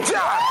see what people...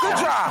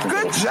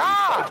 Good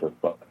job!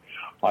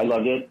 I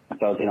loved it. I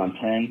thought it was 8 on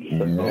 10.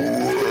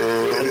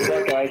 Thanks,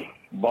 that, guys.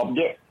 Bob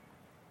Dick.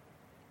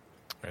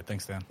 All right,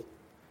 thanks, Dan.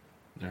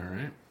 All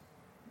right.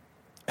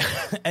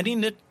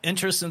 Any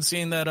interest in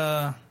seeing that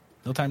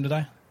No Time to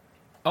Die?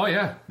 Oh,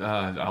 yeah.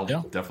 I'll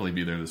definitely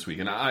be there this week.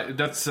 And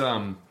that's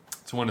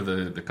it's one of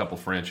the couple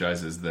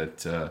franchises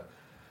that...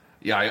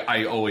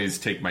 I always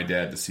take my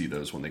dad to see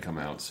those when they come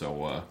out,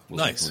 so we'll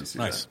definitely see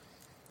that.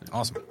 Yeah.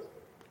 Awesome.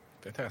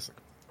 Fantastic.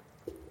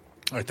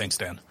 All right, thanks,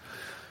 Dan.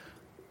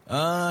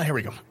 Here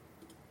we go.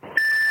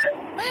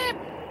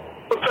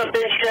 What's up,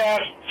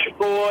 BingeCast? It's your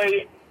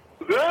boy,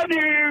 the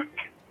Duke,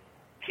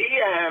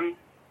 TM.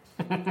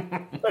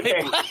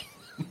 Okay,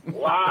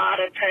 lot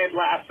of Ted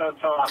Lasso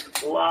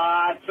talk.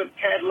 Lots of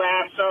Ted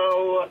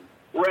Lasso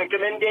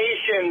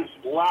recommendations.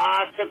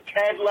 Lots of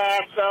Ted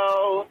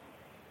Lasso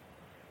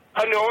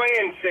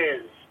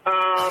annoyances.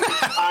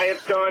 I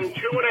have done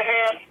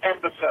 2.5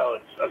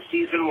 episodes of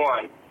season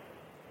 1.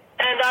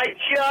 And I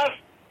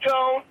just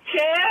don't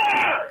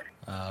care.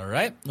 All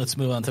right, let's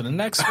move on to the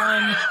next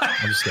one.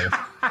 I'm just kidding.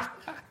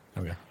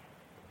 Okay.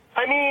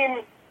 I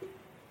mean,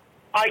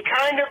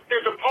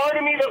 there's a part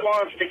of me that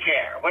wants to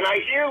care. When I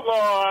hear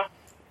Law,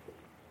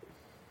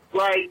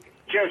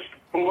 just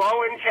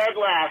blowing Ted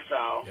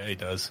Lasso. Yeah, he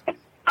does.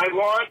 I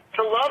want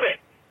to love it.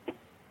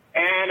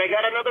 And I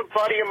got another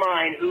buddy of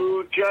mine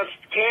who just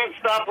can't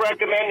stop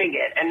recommending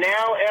it. And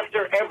now,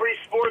 after every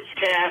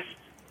sportscast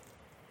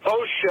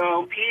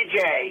post-show,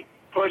 PJ,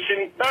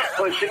 not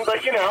pushing, but,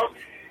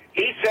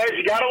 he says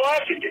you got to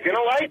watch it. You're going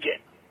to like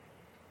it.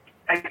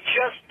 I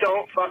just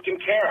don't fucking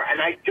care,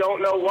 and I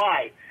don't know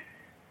why.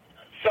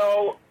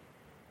 So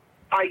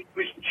I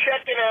was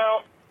checking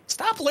out.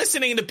 Stop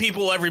listening to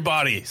people,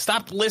 everybody.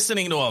 Stop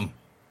listening to them.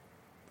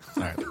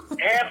 All right.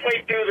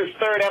 Halfway through this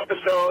 3rd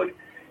episode,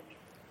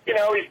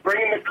 he's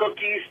bringing the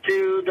cookies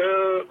to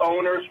the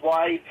owner's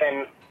wife,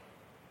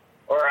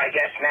 or I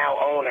guess now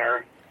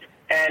owner.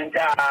 And,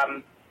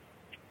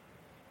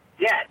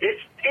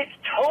 it's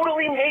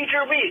totally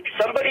Major League.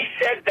 Somebody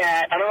said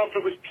that. I don't know if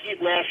it was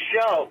Pete last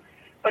show.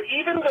 But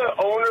even the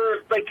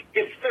owner,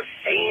 it's the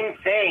same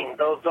thing.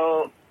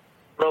 The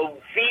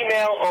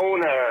female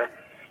owner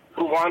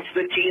who wants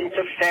the team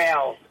to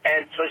fail,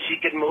 and so she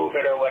can move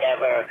it or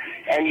whatever.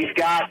 And you've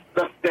got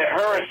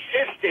her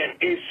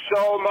assistant is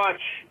so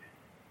much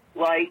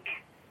like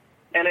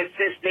an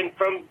assistant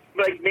from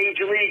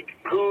Major League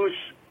who's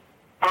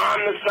on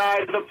the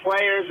side of the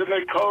players and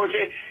the coach.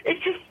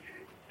 It's just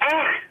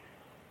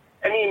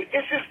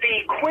this is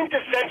the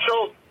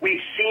quintessential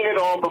we've seen it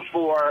all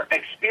before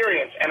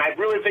experience, and I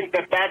really think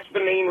that that's the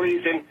main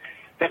reason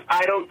that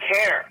I don't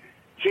care.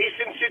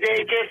 Jason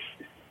Sudeikis,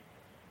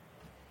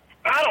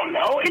 I don't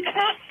know. It's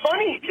not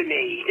funny to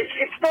me.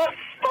 It's not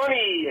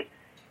funny,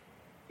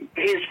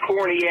 his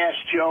corny-ass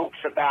jokes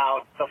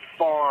about the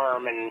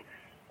farm and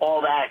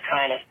all that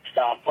kind of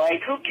stuff.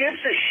 Who gives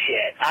a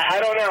shit? I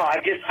don't know.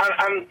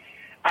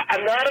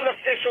 I'm not an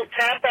official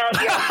tap out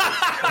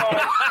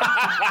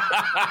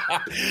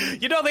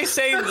yet. They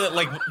say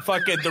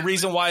that the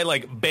reason why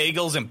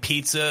bagels and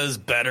pizza is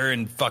better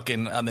in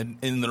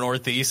in the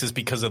Northeast is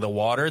because of the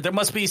water. There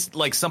must be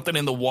something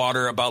in the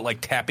water about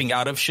tapping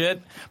out of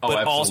shit,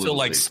 but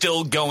also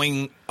still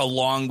going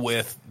along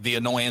with the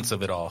annoyance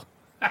of it all.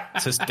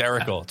 It's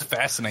hysterical. It's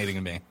fascinating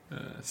to me.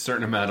 A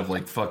certain amount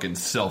of fucking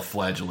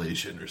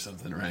self-flagellation or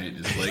something, right?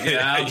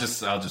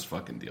 Just I'll just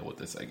fucking deal with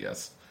this, I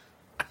guess.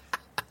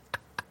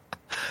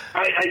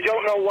 I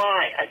don't know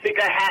why. I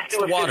think I have to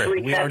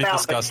officially tap out.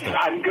 Discussed it.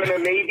 I'm going to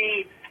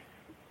maybe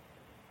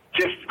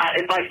just,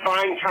 if I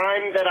find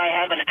time that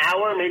I have an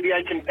hour, maybe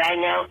I can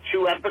bang out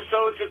 2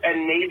 episodes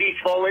and maybe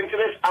fall into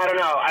this. I don't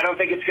know. I don't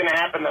think it's going to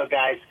happen, though,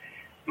 guys.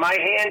 My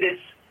hand is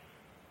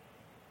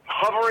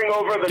hovering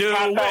over the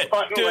tap out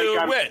button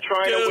I'm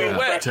trying to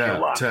win extra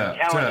luck. I'm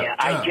telling you.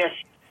 I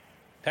just...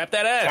 Tap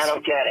that ass. I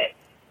don't get it.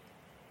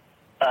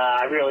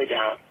 I really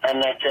don't.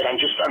 And that's it. I'm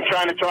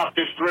trying to talk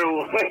this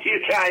through with you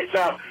guys.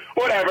 So,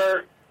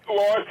 whatever.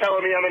 Law's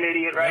telling me I'm an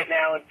idiot right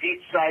now, and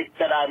Pete's site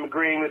that I'm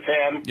agreeing with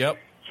him. Yep.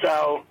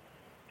 So,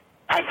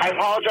 I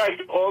apologize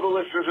to all the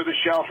listeners of the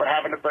show for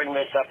having to bring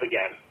this up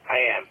again. I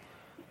am.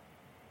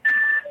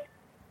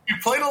 You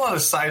played a lot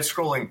of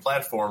side-scrolling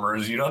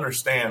platformers. You'd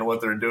understand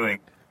what they're doing.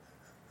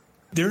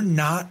 They're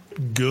not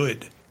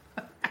good.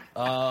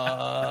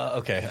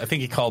 Okay. I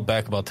think he called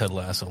back about Ted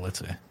Lasso. Let's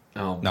see.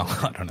 Oh, no,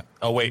 I don't know.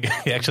 Oh, wait.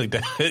 He actually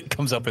did. It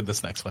comes up in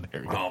this next one.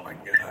 Here we go. Oh, my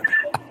God.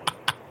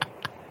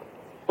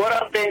 What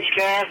up,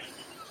 BingeCast?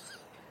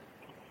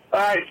 All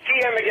right, it's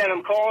TM again.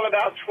 I'm calling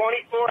about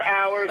 24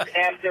 hours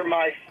after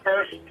my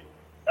first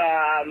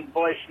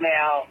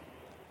voicemail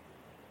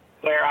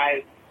where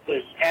I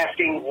was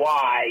asking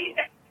why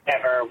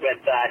ever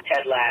with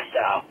Ted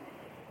Lasso.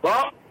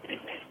 Well,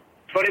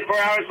 24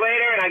 hours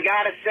later, and I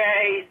got to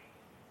say,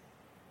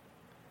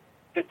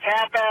 the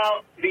tap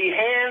out, the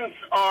hands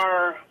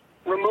are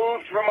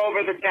removed from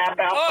over the tap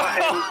out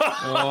button.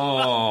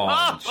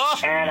 Oh,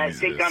 and I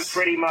think I'm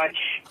pretty much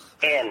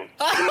in.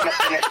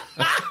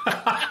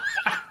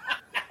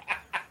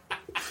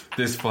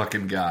 This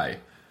fucking guy.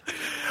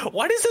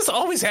 Why does this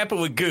always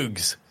happen with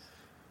Googs?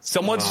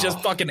 Someone's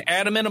just fucking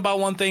adamant about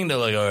one thing. They're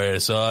like, all right, I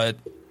saw it.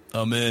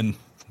 I'm in.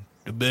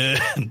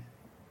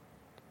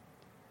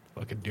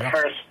 Fucking yeah.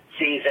 First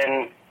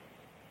season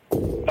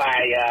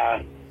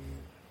by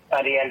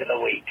the end of the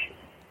week.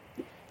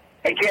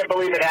 I can't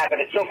believe it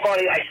happened. It's so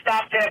funny. I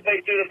stopped halfway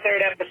through the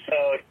 3rd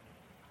episode,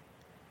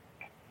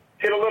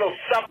 did a little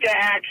sucka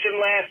action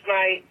last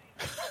night,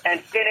 and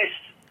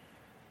finished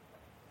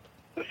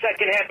the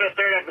second half of the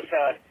 3rd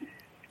episode.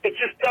 It's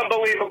just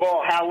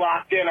unbelievable how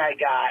locked in I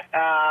got.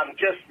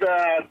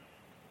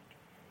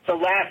 So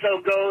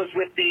Lasso goes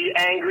with the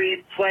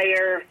angry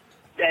player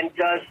and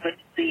does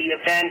the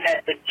event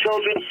at the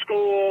children's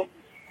school.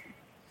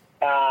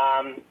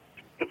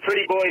 The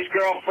pretty boy's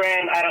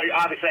girlfriend,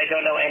 obviously I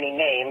don't know any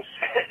names.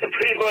 The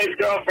pretty boy's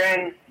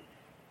girlfriend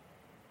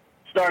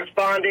starts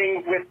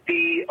bonding with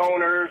the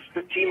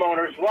team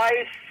owner's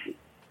wife,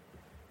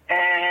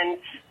 and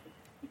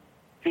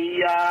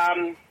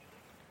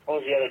what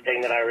was the other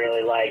thing that I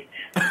really liked?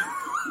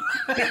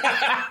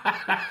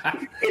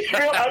 It's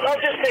real. I'll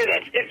just say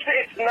this: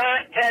 it's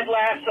not Ted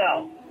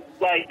Lasso.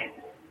 Like,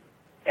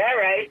 all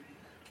right.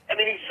 I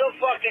mean, he's so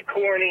fucking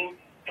corny.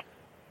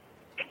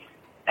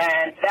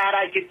 And that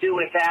I could do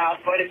without,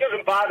 but it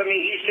doesn't bother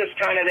me. He's just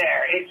kind of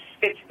there.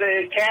 It's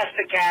the cast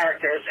of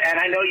characters, and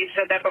I know you've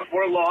said that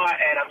before, Law,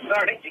 and I'm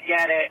starting to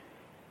get it.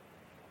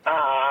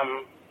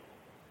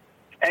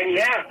 And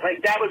yeah,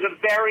 like that was a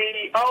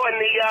very and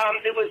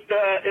it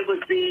was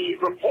the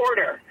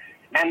reporter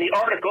and the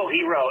article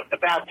he wrote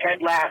about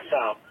Ted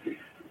Lasso.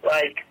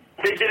 Like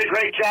they did a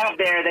great job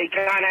there. They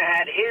kind of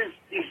had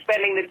he's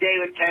spending the day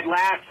with Ted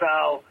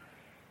Lasso.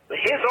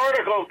 His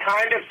article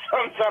kind of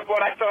sums up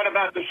what I thought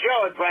about the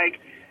show. It's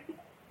like,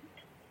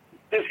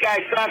 this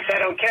guy sucks. I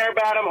don't care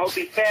about him. Hope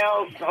he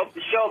fails. Hope the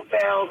show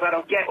fails. I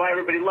don't get why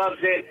everybody loves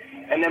it.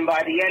 And then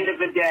by the end of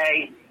the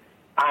day,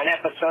 on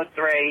episode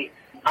 3,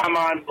 I'm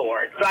on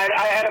board. So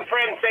I had a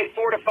friend say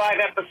 4 to 5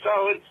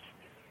 episodes.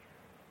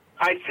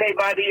 I'd say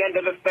by the end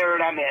of the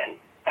 3rd, I'm in.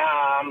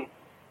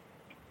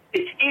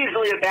 It's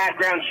easily a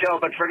background show,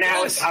 but for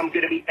now, I'm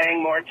going to be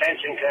paying more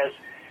attention because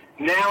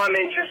now I'm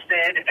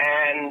interested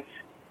and...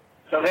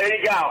 So there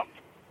you go.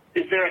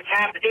 Is there a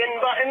tap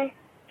in button?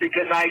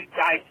 Because I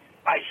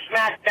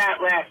smacked that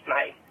last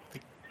night.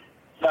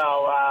 So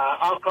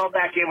I'll call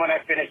back in when I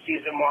finish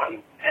season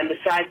 1. And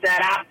besides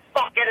that, I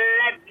fucking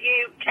love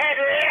you, Ted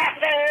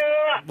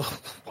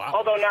Lasso. Wow.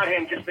 Although not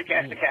him, just the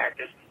cast of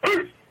characters.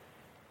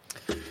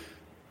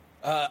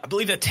 I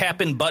believe that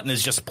tap in button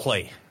is just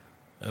play.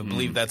 I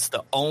believe that's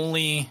the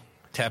only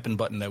tap in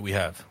button that we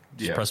have.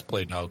 Just press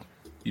play now.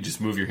 You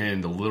just move your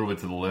hand a little bit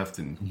to the left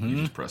and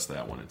you just press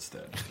that one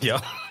instead.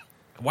 Yeah.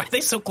 Why are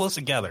they so close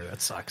together? That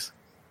sucks.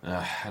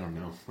 I don't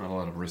know. Not a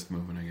lot of wrist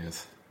movement,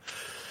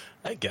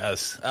 I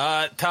guess.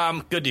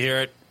 Tom, good to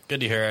hear it.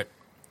 Good to hear it.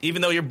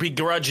 Even though you're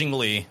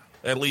begrudgingly,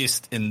 at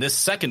least in this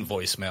second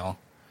voicemail,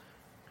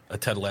 a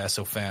Ted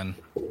Lasso fan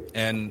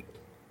and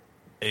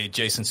a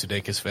Jason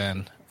Sudeikis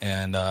fan,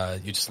 and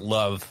you just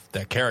love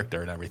that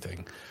character and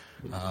everything.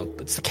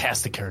 But it's the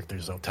cast of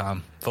characters, though,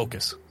 Tom.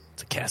 Focus.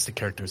 It's the cast of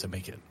characters that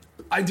make it.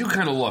 I do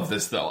kind of love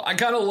this, though. I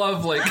kind of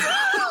love, like,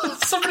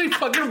 somebody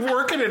fucking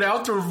working it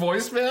out through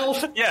voicemail.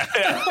 Yeah.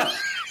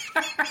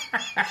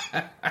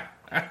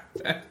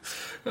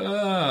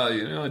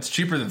 It's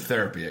cheaper than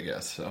therapy, I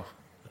guess, so.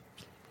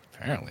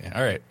 Apparently.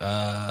 All right.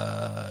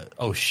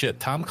 Oh,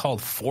 shit. Tom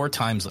called 4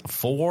 times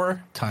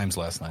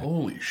last night.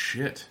 Holy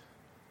shit.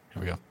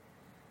 Here we go.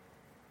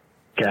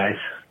 Guys.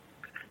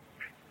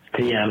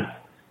 TM.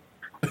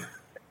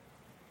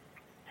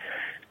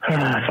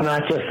 It's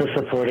not just the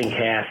supporting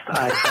cast.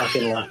 I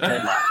fucking love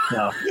Ted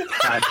Lasso.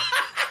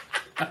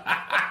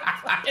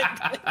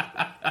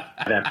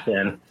 That's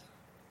in.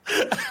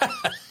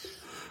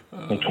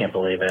 I can't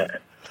believe it.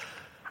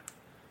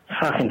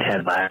 Fucking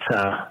Ted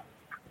Lasso.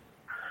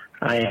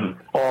 I am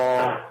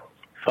all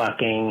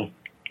fucking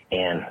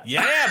in.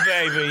 Yeah,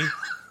 baby.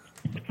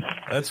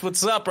 That's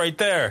what's up right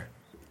there.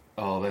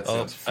 Oh, that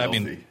sounds filthy. I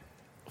mean,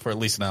 for at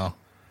least now.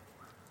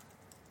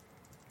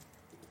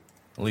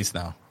 At least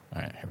now.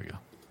 All right, here we go.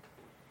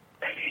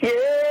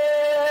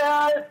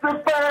 Yeah, it's the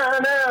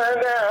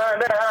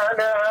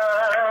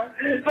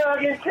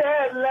fucking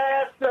Ted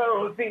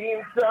Lasso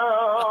theme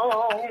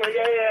song.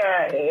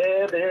 Yeah,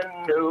 heaven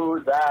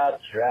knows I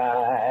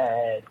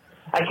tried.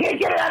 I can't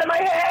get it out of my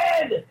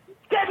head.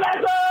 Ted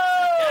Lasso.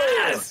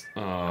 Yes.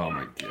 Oh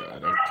my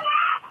god. Okay.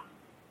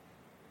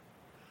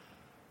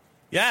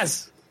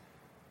 Yes.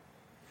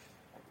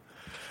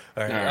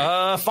 All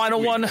right.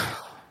 Final one.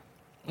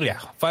 Yeah,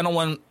 final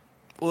one.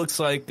 Looks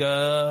like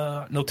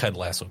no Ted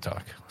Lasso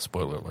talk.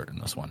 Spoiler alert in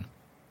this one.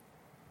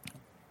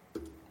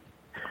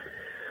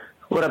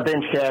 What up,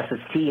 BingeCast?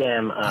 It's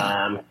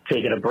TM.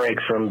 Taking a break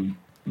from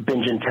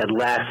binging Ted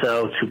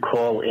Lasso to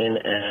call in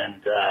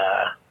and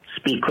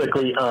speak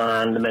quickly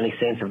on the Many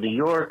Saints of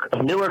Newark.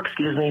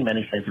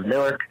 Many Saints of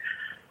Newark.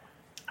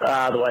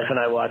 The wife and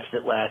I watched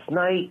it last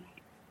night.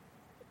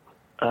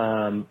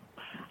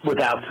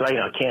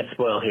 Can't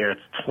spoil here.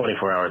 It's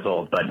 24 hours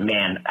old, but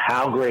man,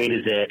 how great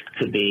is it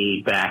to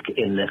be back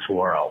in this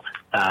world?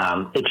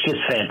 It's just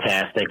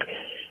fantastic.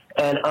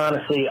 And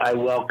honestly, I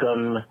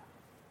welcome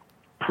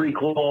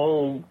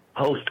prequel,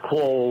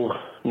 post-quel,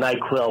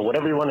 NyQuil,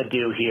 whatever you want to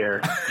do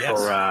here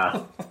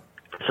for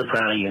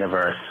Soprano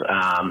Universe.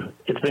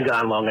 It's been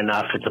gone long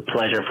enough. It's a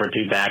pleasure for it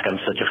to be back on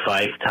such a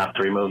Fife top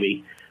 3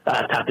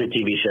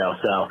 TV show.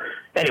 So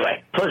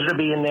anyway, pleasure to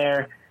be in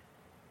there.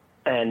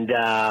 And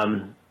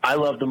I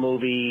love the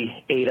movie,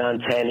 8 on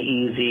 10,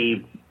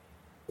 easy.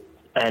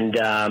 And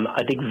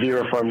I think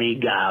Vera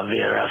Farmiga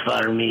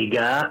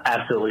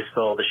absolutely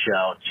stole the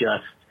show.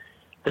 Just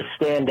the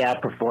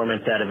standout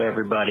performance out of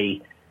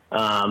everybody.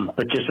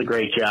 But just a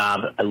great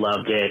job. I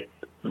loved it.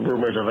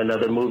 Rumors of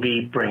another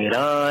movie, bring it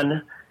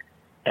on.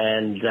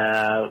 And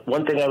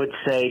one thing I would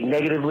say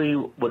negatively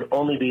would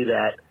only be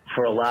that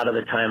for a lot of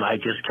the time I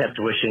just kept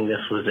wishing this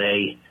was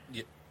a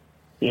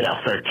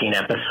 13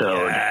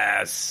 episode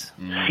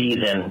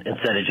season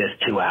instead of just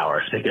 2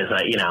 hours, because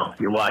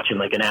you're watching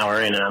like an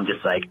hour in and I'm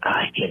just like,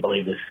 I can't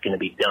believe this is going to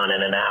be done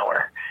in an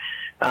hour.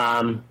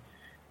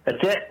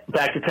 That's it.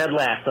 Back to Ted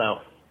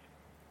Lasso.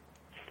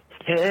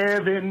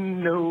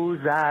 Heaven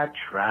knows I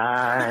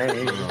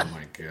tried. Oh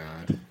my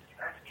God.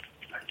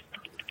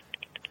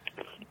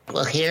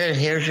 Well,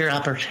 here's your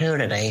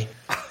opportunity.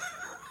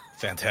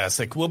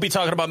 Fantastic. We'll be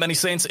talking about Many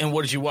Saints and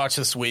what did you watch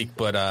this week,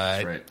 but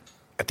right.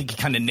 I think you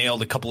kind of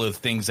nailed a couple of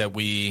things that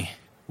we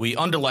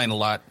underline a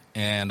lot,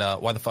 and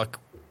why the fuck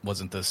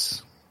wasn't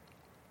this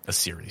a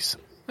series?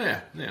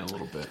 Yeah, a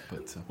little bit,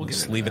 but we'll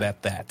just leave it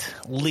at that.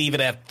 Leave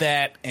it at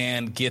that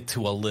and get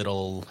to a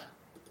little...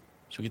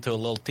 Should we get to a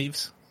little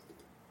thieves?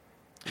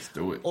 Let's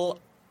do it. A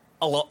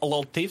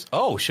little thieves?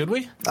 Oh, should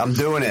we? I'm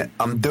doing it.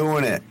 I'm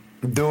doing it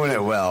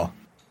well.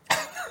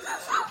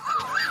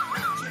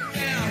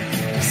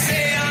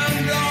 Say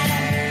I'm wrong.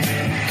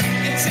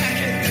 It's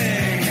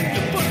everything.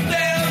 You put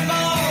them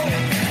all.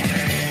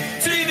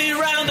 TV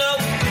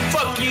Roundup.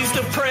 Fuck you's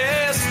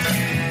depressed.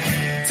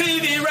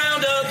 TV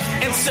Roundup.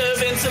 And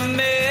servants a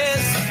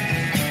mess.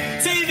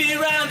 TV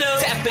Roundup.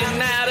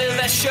 Tapping out of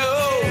that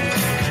show.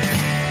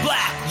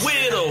 Black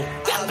Widow.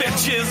 That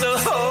bitch is a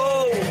hoe.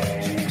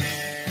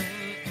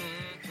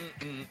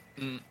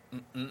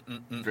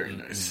 Very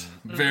nice.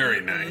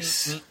 Very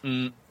nice.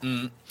 All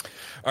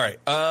right.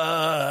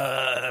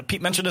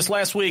 Pete mentioned this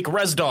last week.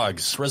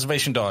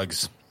 Reservation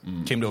Dogs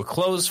came to a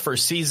close for a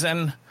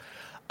season.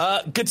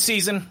 Good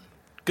season.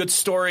 Good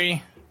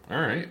story. All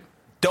right.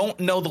 Don't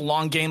know the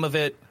long game of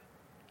it,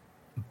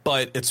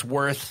 but it's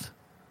worth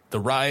the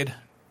ride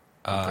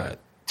to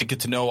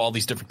get to know all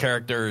these different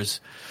characters.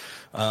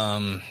 You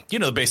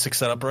know the basic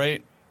setup,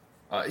 right?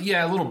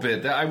 Yeah, a little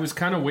bit. I was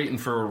kind of waiting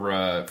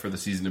for the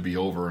season to be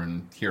over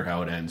and hear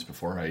how it ends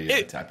before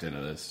I tapped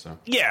into this. So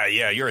yeah,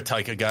 you're a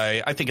Taika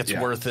guy. I think it's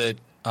worth it.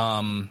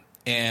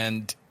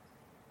 And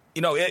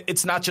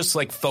it's not just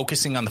like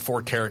focusing on the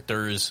 4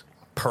 characters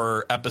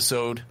per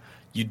episode.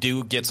 You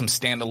do get some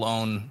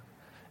standalone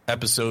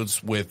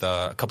episodes with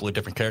a couple of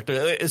different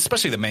characters,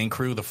 especially the main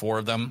crew, the 4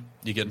 of them.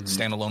 You get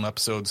standalone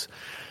episodes.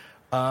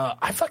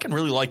 I fucking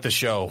really like the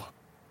show.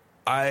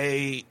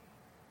 Their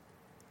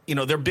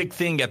big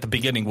thing at the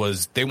beginning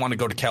was they want to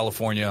go to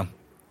California.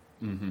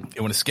 They want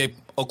to escape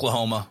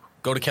Oklahoma,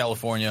 go to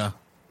California,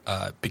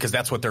 because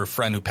that's what their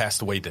friend who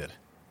passed away did.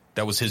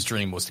 That was his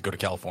dream, was to go to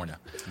California.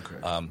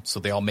 Okay. So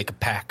they all make a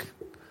pact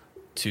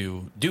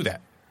to do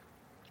that.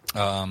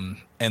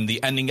 And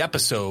the ending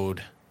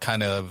episode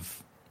kind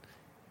of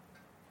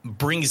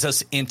brings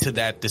us into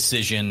that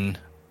decision.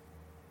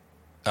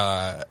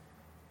 Well,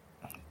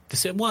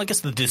 I guess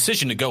the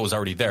decision to go is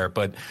already there,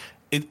 but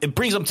it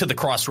brings them to the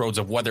crossroads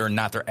of whether or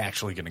not they're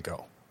actually going to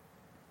go.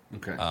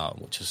 Okay.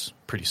 Which is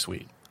pretty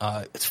sweet.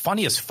 It's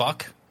funny as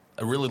fuck.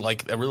 I really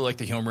like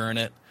the humor in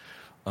it.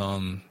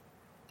 And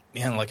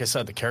like I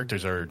said, the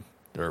characters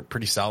they're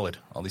pretty solid.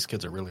 All these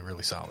kids are really,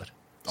 really solid.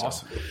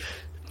 Awesome.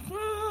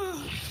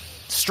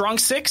 Strong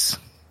 6.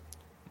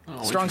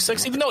 Oh, Strong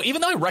 6. Even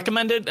though I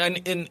recommend it,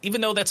 and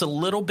even though that's a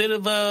little bit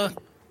of a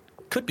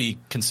could be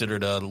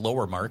considered a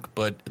lower mark,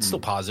 but it's still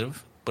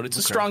positive. But it's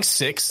a strong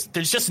 6.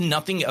 There's just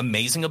nothing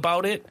amazing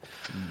about it.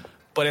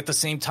 But at the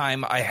same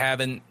time,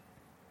 I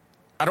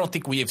don't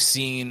think we have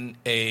seen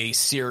a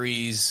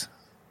series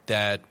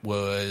that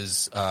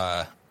was, it's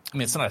not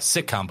a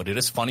sitcom, but it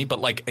is funny, but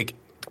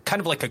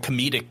kind of like a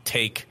comedic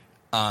take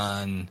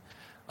on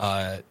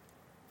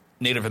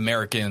Native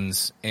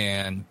Americans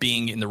and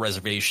being in the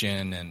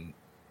reservation and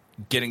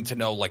getting to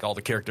know like all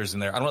the characters in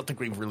there. I don't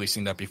think we've really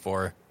seen that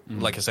before.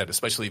 Like I said,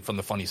 especially from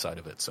the funny side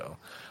of it. So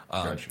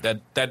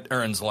that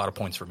earns a lot of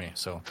points for me.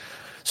 So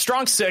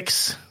strong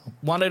 6.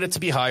 Wanted it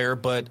to be higher,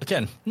 but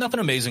again, nothing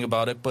amazing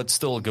about it, but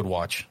still a good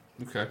watch.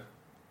 Okay.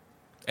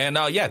 And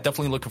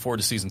definitely looking forward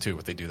to season 2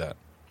 if they do that.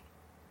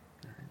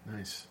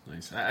 Nice.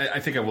 I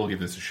think I will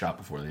give this a shot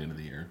before the end of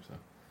the year. So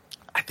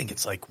I think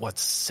it's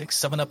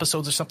 6-7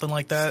 episodes or something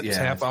like that. It's a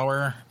half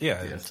hour.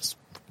 Yeah. Just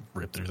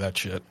rip through that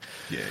shit.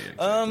 Yeah.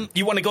 Exactly.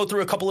 You want to go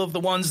through a couple of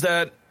the ones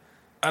that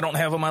I don't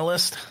have on my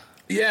list?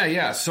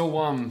 Yeah.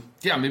 So,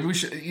 maybe we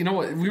should. You know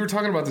what? We were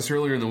talking about this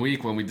earlier in the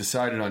week when we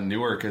decided on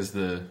Newark as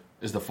the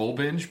full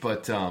binge,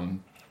 but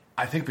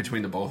I think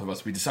between the both of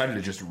us, we decided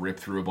to just rip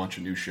through a bunch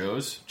of new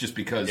shows, just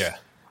because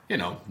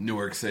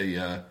Newark's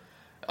a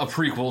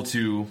prequel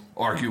to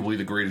arguably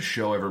the greatest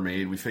show ever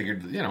made. We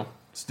figured,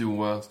 let's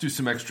do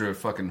some extra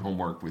fucking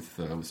homework with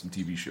some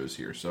TV shows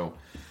here. So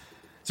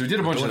we did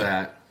a bunch of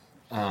that.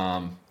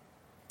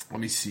 Let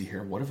me see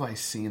here. What have I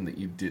seen that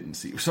you didn't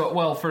see? So,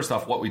 well, first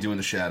off, What We Do in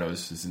the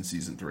Shadows is in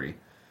season 3.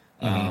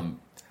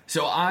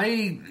 So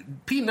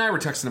Pete and I were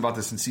texting about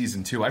this in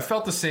season 2. I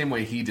felt the same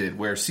way he did,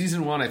 where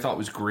season 1 I thought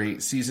was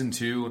great. Season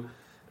 2,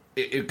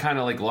 it kind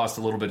of lost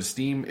a little bit of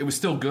steam. It was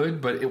still good,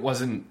 but it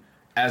wasn't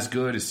as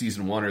good as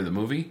season 1 or the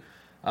movie.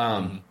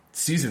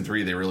 Season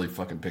 3, they really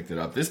fucking picked it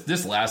up.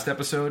 This last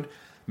episode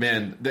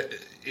man,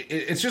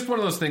 it's just one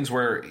of those things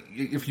where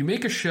if you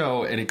make a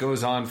show and it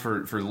goes on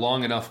for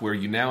long enough where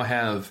you now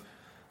have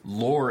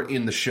lore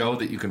in the show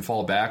that you can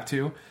fall back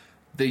to,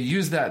 they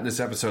use that in this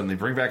episode and they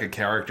bring back a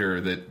character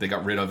that they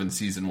got rid of in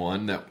season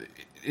 1. That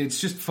it's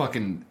just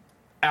fucking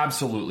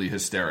absolutely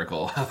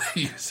hysterical how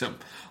they use him.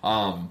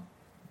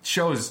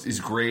 Show is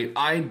great.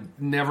 I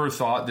never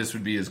thought this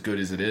would be as good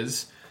as it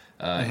is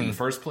in the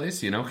first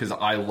place, you know, because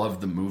I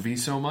love the movie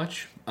so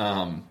much.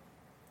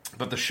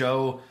 But the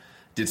show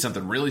did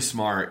something really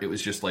smart. It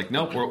was just like,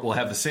 nope, we'll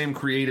have the same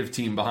creative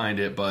team behind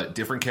it, but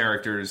different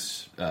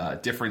characters,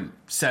 different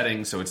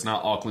settings. So it's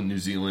not Auckland, New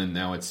Zealand.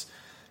 Now it's,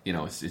 you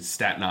know, it's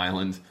Staten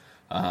Island.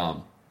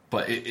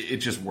 But it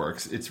just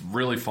works. It's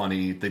really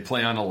funny. They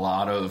play on a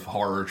lot of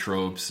horror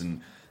tropes,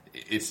 and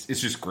it's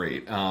just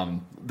great.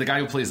 The guy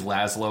who plays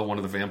Laszlo, one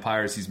of the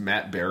vampires, he's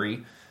Matt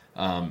Berry.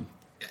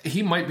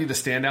 He might be the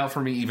standout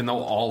for me, even though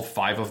all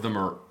 5 of them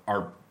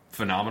are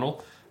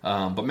phenomenal.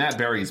 But Matt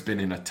Berry's been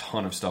in a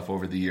ton of stuff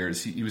over the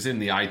years. He was in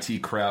the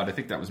IT Crowd. I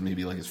think that was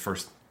maybe like his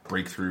first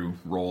breakthrough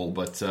role,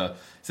 but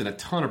he's in a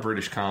ton of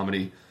British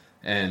comedy.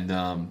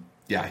 And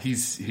yeah,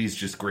 he's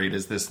just great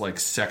as this like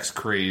sex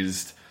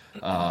crazed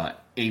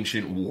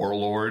ancient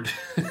warlord.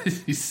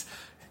 he's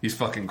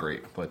fucking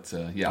great. But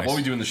yeah, Nice. What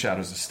We Do in the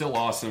Shadows is still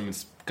awesome.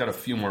 It's got a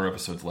few more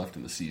episodes left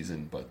in the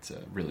season, but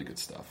really good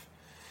stuff.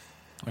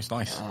 That's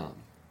nice.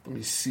 Let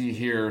me see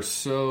here.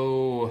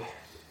 So,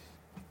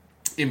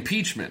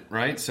 impeachment,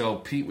 right? So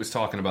Pete was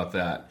talking about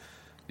that,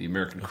 the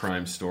American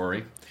Crime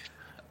Story.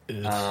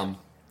 I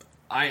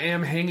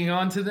am hanging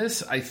on to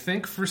this, I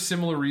think, for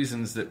similar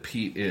reasons that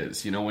Pete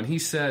is. You know, when he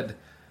said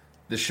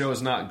the show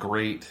is not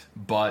great,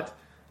 but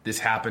this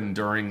happened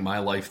during my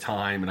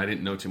lifetime and I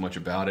didn't know too much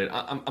about it,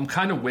 I'm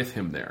kind of with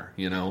him there,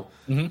 you know?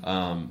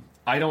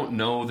 I don't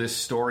know this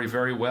story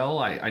very well.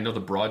 I know the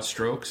broad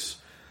strokes,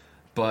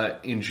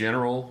 but in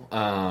general,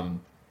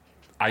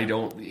 I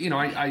don't, you know,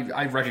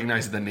 I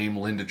recognize the name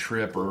Linda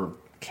Tripp or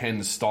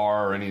Ken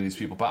Starr or any of these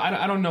people, but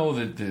I don't know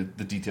the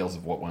details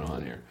of what went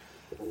on here.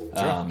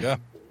 Yeah.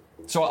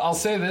 So I'll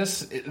say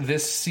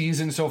this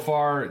season so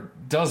far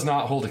does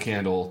not hold a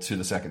candle to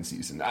the second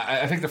season.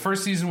 I think the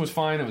first season was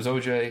fine. It was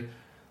OJ.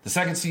 The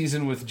second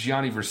season with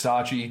Gianni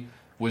Versace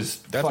was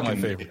fucking my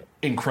favorite.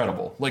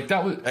 Incredible. Like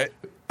that was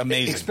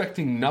amazing.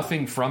 Expecting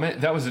nothing from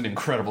it. That was an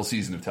incredible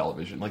season of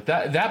television. Like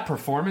that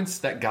performance,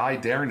 that guy,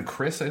 Darren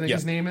Criss, I think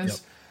his name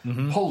is.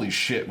 Holy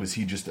shit, was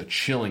he just a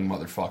chilling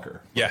motherfucker.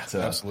 Yeah,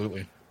 But,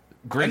 absolutely.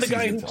 Great. And the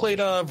guy season who of played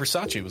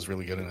Versace was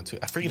really good in it too.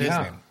 I forget his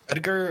name.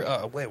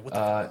 Edgar. Wait, what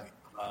the?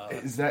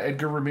 Is that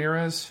Edgar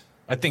Ramirez?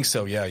 I think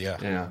so. Yeah.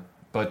 Yeah.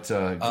 But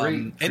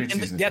great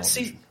season.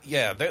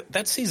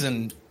 That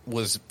season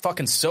was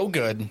fucking so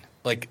good.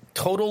 Like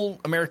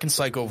total American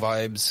Psycho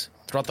vibes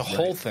throughout the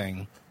whole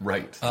thing.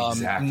 Right.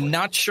 Exactly.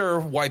 Not sure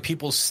why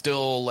people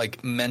still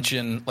like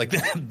mention like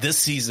this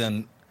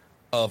season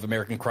of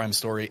American Crime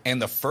Story and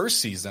the first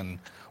season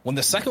when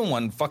the second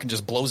one fucking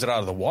just blows it out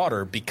of the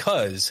water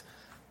because,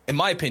 in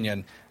my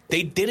opinion,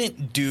 they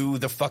didn't do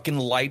the fucking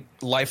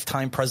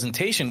lifetime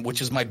presentation,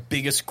 which is my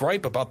biggest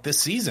gripe about this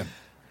season.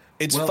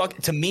 It's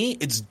to me,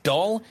 it's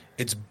dull,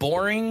 it's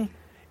boring,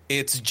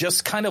 it's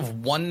just kind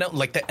of one note.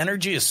 Like the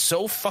energy is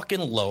so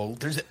fucking low.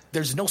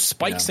 There's no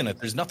spikes in it.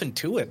 There's nothing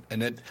to it,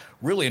 and it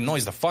really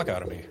annoys the fuck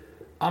out of me.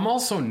 I'm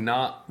also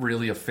not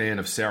really a fan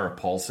of Sarah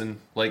Paulson.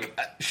 Like,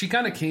 she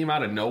kind of came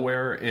out of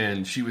nowhere,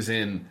 and she was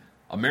in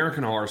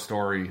American Horror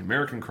Story,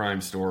 American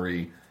Crime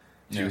Story.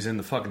 She was in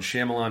the fucking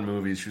Shyamalan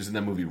movies. She was in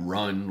that movie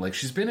Run. Like,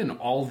 she's been in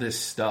all this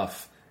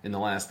stuff in the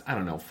last, I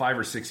don't know, 5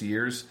 or 6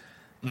 years.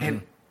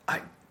 And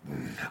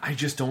I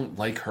just don't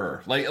like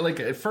her. Like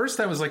at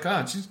first I was like,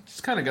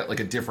 she's kind of got like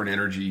a different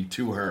energy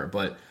to her.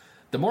 But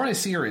the more I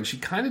see her, and she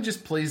kind of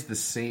just plays the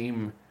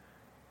same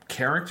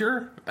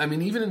character. I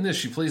mean, even in this,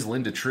 she plays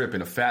Linda Tripp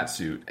in a fat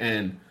suit,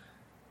 and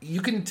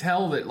you can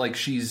tell that like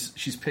she's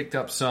picked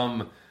up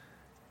some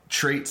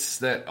traits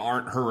that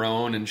aren't her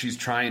own, and she's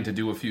trying to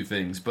do a few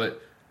things,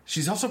 but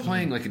she's also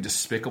playing like a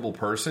despicable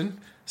person,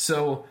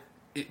 so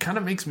it kind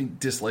of makes me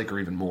dislike her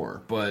even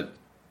more. But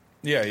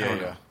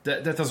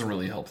that doesn't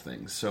really help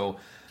things. So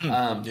but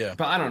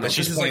I don't know. But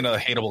she's playing a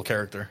hateable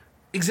character.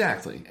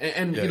 Exactly.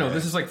 And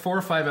this is like 4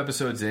 or 5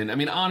 episodes in. I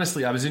mean,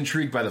 honestly, I was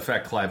intrigued by the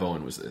fact Clive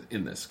Owen was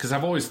in this, because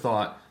I've always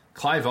thought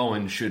Clive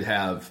Owen should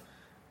have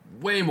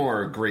way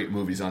more great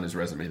movies on his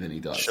resume than he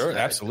does. Sure,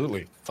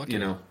 absolutely. You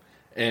know,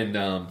 and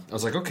I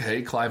was like,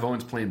 okay, Clive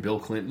Owen's playing Bill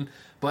Clinton,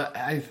 but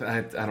I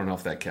don't know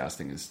if that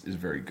casting is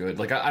very good.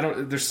 Like, I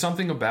don't. There's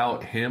something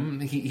about him.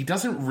 He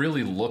doesn't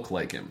really look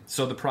like him,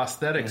 so the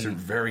prosthetics are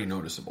very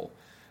noticeable,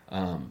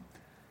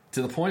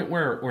 to the point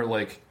where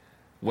like,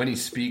 when he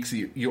speaks,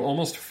 you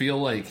almost feel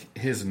like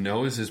his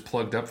nose is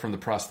plugged up from the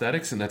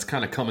prosthetics, and that's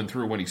kind of coming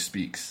through when he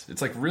speaks.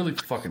 It's like really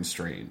fucking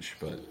strange.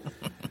 But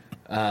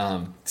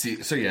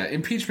so yeah,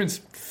 impeachment's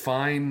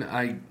fine.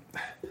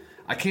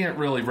 I can't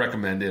really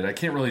recommend it. I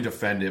can't really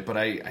defend it, but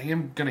I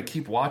am going to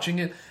keep watching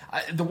it.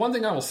 The one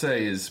thing I will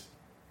say is,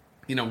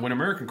 when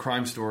American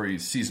Crime Story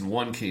season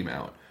 1 came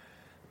out,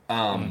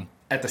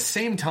 at the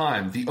same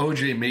time, the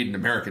O.J. Made in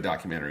America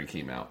documentary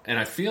came out. And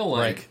I feel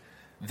like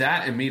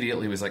that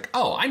immediately was like,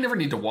 oh, I never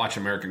need to watch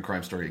American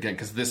Crime Story again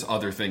because this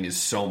other thing is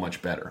so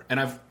much better. And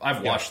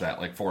I've watched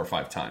that like 4 or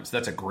 5 times.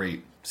 That's a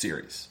great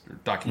series or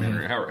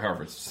documentary,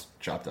 however it's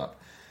chopped up.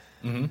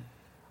 Mm-hmm.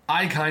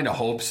 I kind of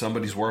hope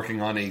somebody's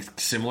working on a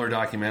similar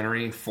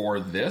documentary for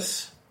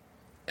this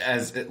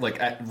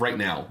right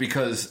now,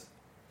 because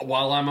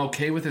while I'm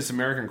okay with this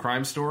American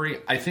Crime Story,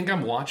 I think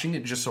I'm watching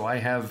it just so I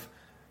have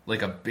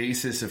like a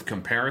basis of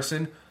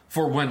comparison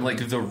for when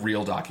like the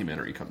real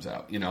documentary comes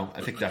out. You know,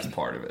 I think that's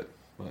part of it.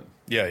 But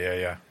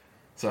yeah.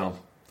 So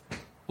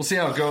we'll see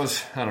how it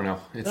goes. I don't know.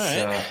 It's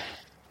right.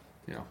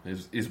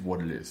 Is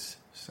what it is.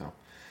 So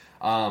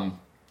all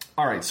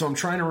right. So I'm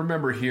trying to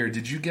remember here.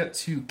 Did you get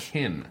to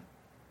Kin?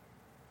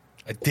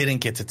 I didn't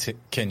get to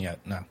Kin yet.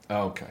 No.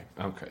 Okay.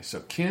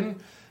 So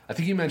Kin, I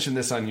think you mentioned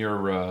this on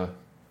your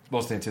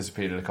most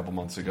anticipated a couple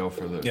months ago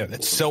for the. Yeah,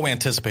 it's so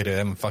anticipated. I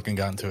haven't fucking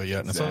gotten to it yet,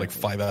 and Exactly. it's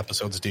like 5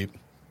 episodes deep.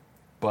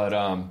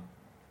 But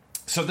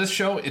so this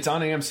show, it's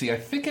on AMC. I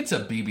think it's a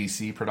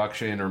BBC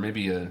production or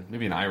maybe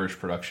an Irish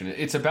production.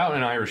 It's about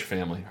an Irish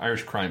family,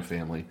 Irish crime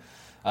family.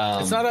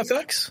 It's not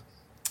FX?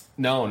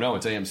 No,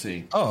 it's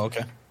AMC. Oh,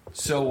 okay.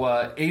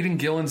 So Aidan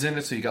Gillen's in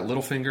it. So you got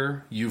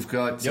Littlefinger. You've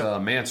got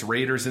Mance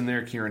Rader's in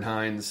there. Kieran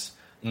Hines.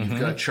 You've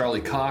got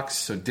Charlie Cox.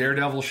 So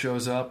Daredevil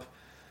shows up.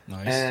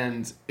 Nice.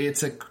 And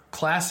it's a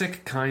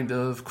classic kind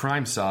of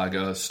crime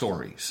saga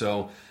story.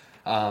 So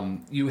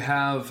you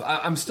have...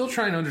 I'm still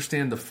trying to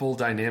understand the full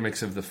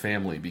dynamics of the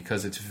family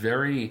because it's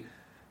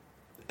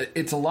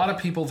a lot of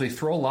people. They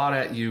throw a lot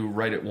at you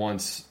right at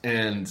once.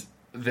 And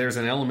there's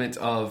an element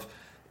of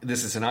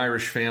this is an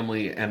Irish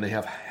family and they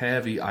have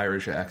heavy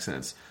Irish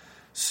accents.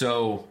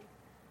 So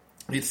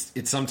it's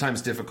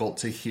sometimes difficult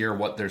to hear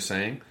what they're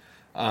saying.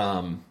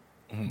 But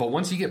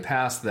once you get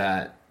past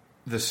that,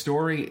 the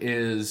story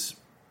is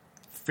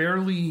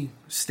fairly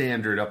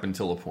standard up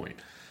until a point.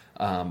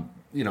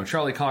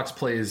 Charlie Cox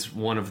plays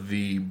one of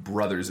the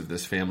brothers of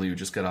this family who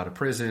just got out of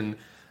prison.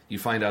 You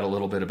find out a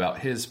little bit about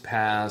his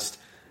past.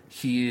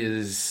 He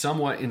is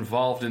somewhat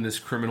involved in this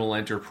criminal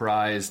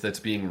enterprise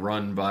that's being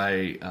run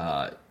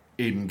by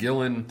Aidan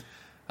Gillen.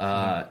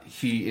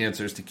 He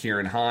answers to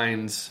Kieran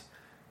Hines.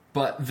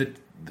 But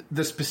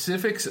the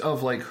specifics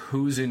of like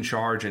who's in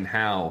charge and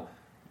how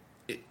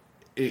it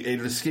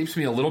escapes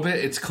me a little bit.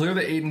 It's clear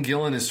that Aidan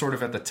Gillen is sort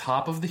of at the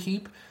top of the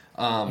heap.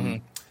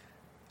 One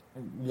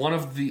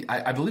of the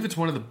I believe it's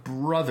one of the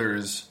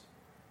brothers.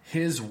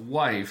 His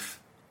wife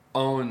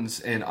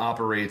owns and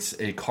operates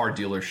a car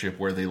dealership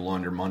where they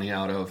launder money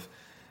out of.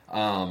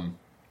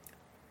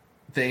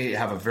 They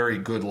have a very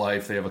good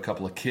life. They have a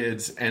couple of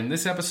kids, and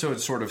this episode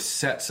sort of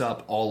sets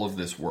up all of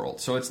this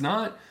world. So it's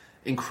not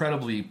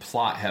incredibly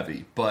plot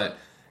heavy, but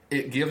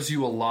it gives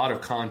you a lot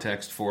of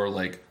context for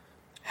like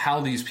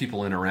how these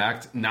people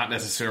interact, not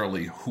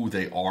necessarily who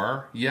they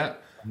are yet.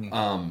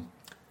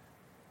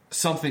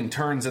 Something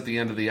turns at the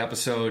end of the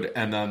episode,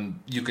 and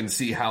then you can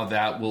see how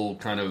that will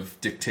kind of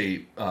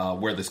dictate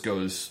where this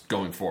goes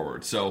going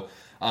forward. So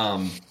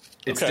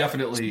it's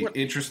definitely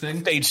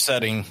interesting. Stage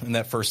setting in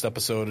that first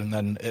episode, and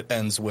then it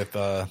ends with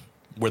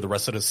where the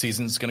rest of the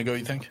season is going to go,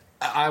 you think?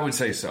 I would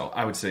say so.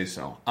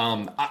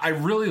 I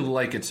really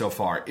like it so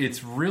far.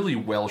 It's really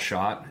well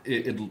shot.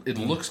 It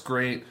looks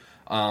great.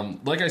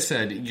 Like I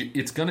said,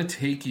 it's going to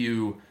take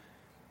you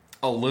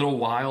a little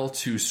while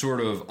to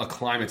sort of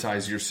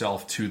acclimatize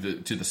yourself to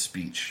the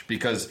speech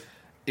because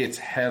it's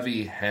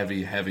heavy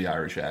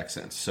Irish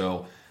accents.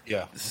 So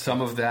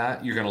some of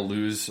that you're going to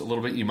lose a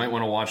little bit. You might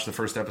want to watch the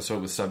first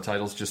episode with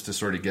subtitles just to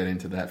sort of get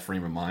into that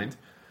frame of mind.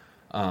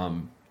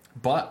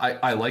 But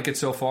I like it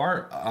so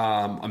far.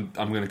 I'm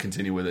going to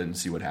continue with it and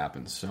see what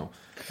happens. So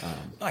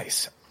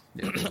nice.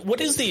 Yeah. What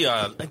is the?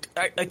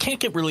 I can't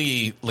get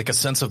really like a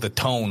sense of the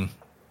tone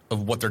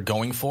of what they're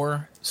going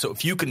for. So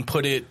if you can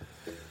put it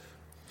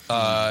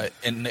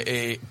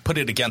put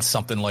it against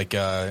something like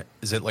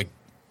is it like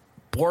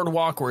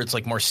Boardwalk where it's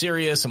like more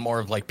serious and more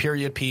of like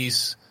period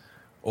piece,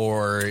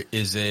 or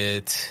is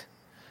it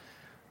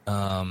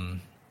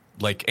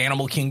like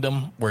Animal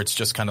Kingdom where it's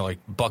just kind of like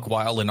buck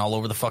wild and all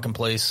over the fucking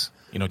place?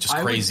 You know, just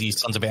crazy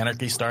Sons of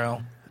Anarchy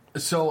style.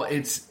 So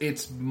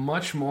it's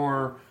much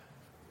more,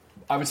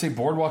 I would say,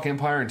 Boardwalk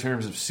Empire in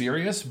terms of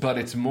serious, but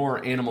it's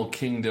more Animal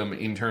Kingdom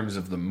in terms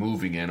of the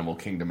moving Animal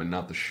Kingdom and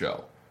not the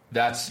show.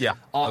 That's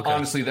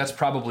honestly, that's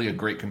probably a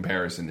great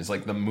comparison. Is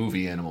like the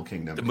movie Animal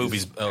Kingdom. The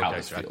movie's how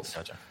this feels.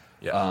 Gotcha.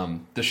 Yeah.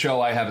 The show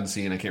I haven't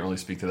seen. I can't really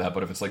speak to that.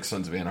 But if it's like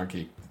Sons of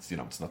Anarchy, it's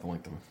nothing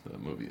like the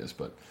movie is.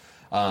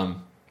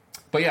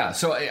 But yeah,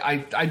 so I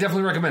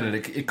definitely recommend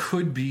it. It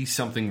could be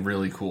something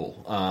really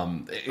cool.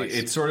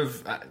 It's sort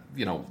of,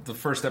 the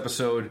first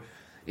episode,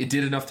 it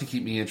did enough to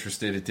keep me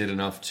interested. It did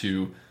enough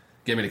to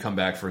get me to come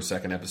back for a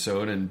second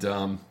episode. And,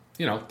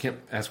 can't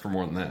ask for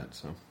more than that.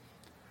 So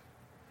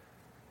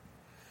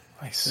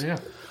nice. So, yeah.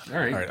 All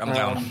right, I'm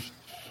down.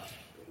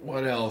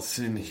 What else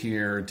in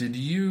here? Did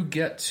you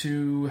get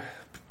to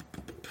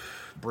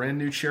brand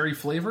new cherry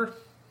flavor?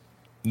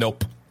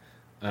 Nope.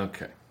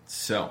 Okay.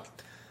 So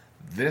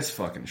this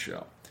fucking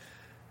show.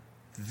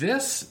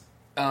 This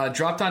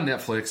dropped on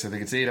Netflix. I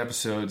think it's 8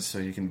 episodes, so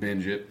you can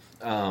binge it.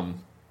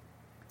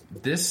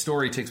 This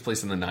story takes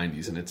place in the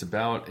 90s, and it's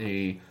about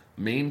a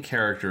main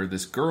character,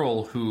 this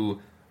girl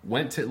who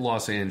went to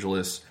Los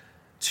Angeles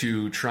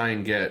to try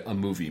and get a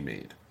movie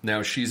made.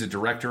 Now, she's a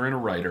director and a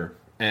writer,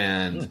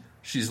 and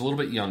she's a little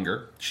bit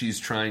younger. She's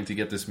trying to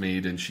get this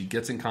made, and she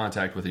gets in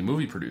contact with a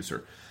movie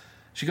producer.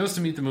 She goes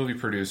to meet the movie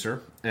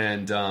producer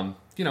and,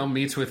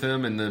 meets with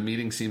him, and the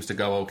meeting seems to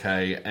go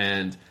okay.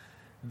 And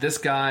this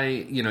guy,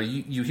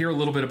 you hear a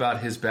little bit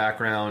about his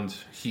background.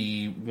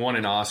 He won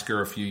an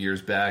Oscar a few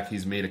years back.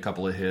 He's made a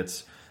couple of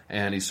hits,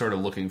 and he's sort of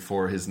looking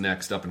for his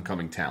next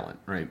up-and-coming talent,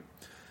 right?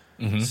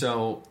 Mm-hmm.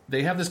 So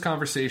they have this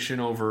conversation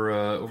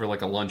over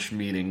like a lunch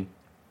meeting,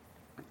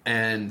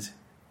 and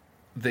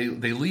they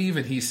leave,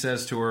 and he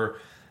says to her,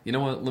 "You know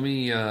what? Let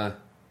me. I'm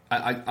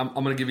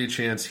going to give you a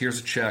chance.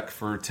 Here's a check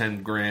for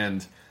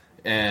 $10,000,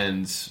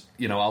 and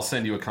I'll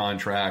send you a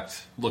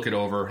contract. Look it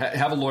over.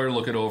 Have a lawyer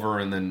look it over,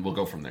 and then we'll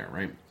go from there."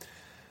 Right.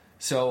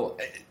 So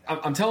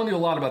I'm telling you a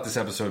lot about this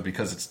episode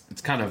because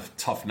it's kind of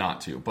tough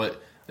not to.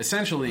 But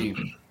essentially,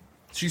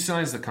 she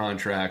signs the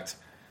contract.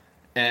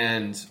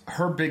 And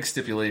her big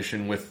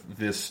stipulation with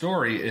this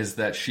story is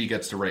that she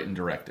gets to write and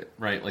direct it,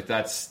 right? Like,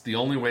 that's the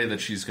only way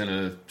that she's going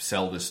to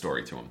sell this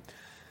story to him.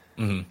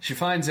 Mm-hmm. She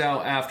finds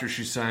out after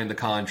she signed the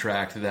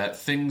contract that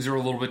things are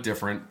a little bit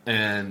different,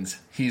 and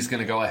he's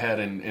going to go ahead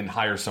and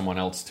hire someone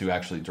else to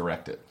actually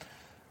direct it.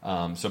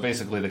 So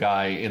basically, the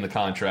guy in the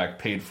contract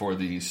paid for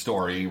the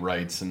story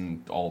rights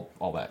and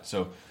all that.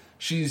 So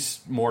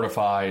she's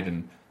mortified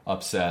and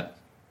upset.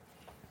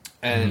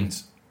 And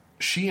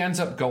she ends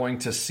up going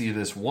to see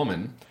this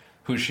woman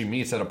who she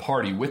meets at a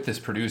party with this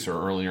producer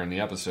earlier in the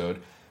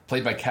episode,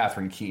 played by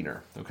Catherine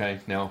Keener. Okay,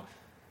 now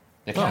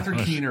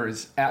Catherine Keener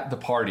is at the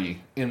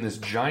party in this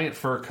giant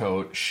fur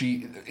coat.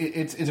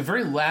 It's a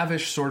very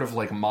lavish, sort of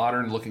like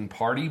modern looking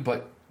party,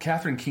 but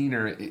Catherine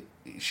Keener,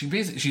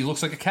 she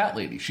looks like a cat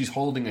lady. She's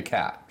holding a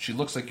cat. She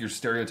looks like your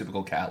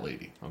stereotypical cat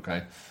lady.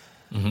 Okay,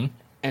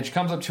 and she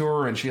comes up to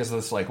her and she has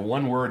this like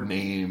one word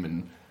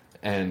name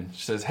and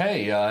she says,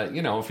 "Hey,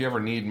 if you ever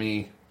need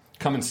me,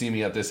 come and see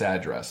me at this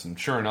address." And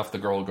sure enough, the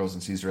girl goes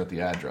and sees her at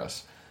the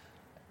address.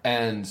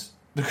 And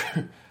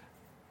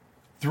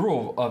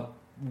through a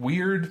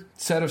weird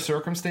set of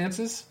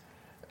circumstances,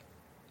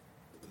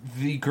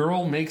 the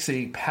girl makes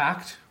a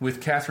pact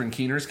with Catherine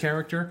Keener's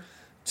character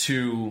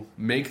to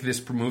make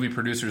this movie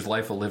producer's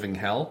life a living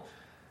hell.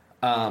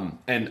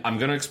 And I'm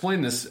going to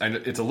explain this. And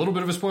it's a little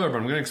bit of a spoiler, but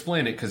I'm going to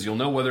explain it because you'll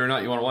know whether or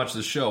not you want to watch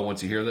this show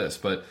once you hear this.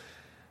 But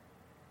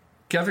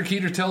Catherine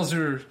Keener tells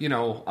her,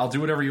 "I'll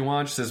do whatever you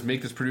want." She says,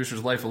 "Make this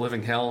producer's life a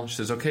living hell." She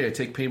says, "Okay, I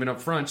take payment up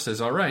front." She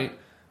says, "All right."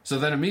 So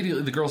then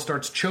immediately the girl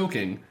starts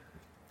choking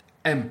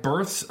and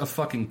births a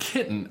fucking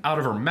kitten out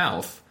of her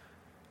mouth.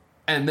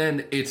 And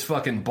then it's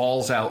fucking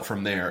balls out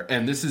from there.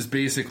 And this is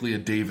basically a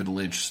David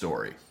Lynch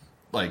story,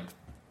 like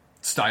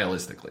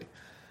stylistically.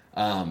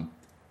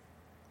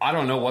 I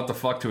don't know what the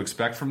fuck to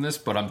expect from this,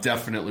 but I'm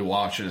definitely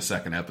watching a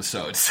second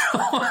episode. So,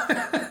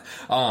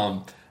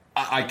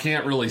 I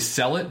can't really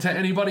sell it to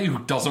anybody who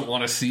doesn't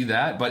want to see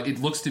that, but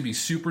it looks to be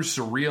super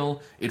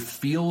surreal. It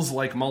feels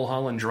like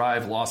Mulholland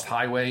Drive, Lost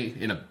Highway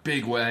in a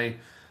big way.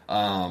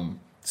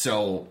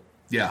 So,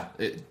 yeah,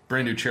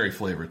 brand new cherry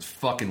flavor. It's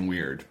fucking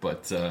weird,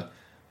 but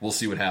we'll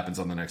see what happens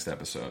on the next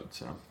episode.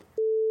 So,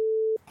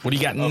 what do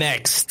you got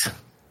next?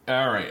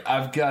 All right,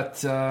 I've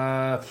got,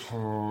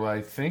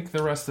 I think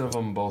the rest of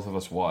them both of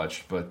us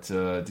watched, but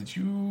did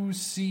you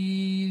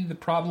see The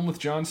Problem with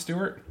Jon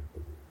Stewart?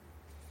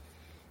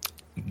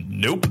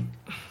 Nope.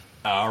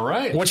 All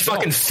right. Watched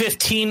fucking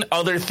 15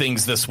 other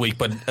things this week,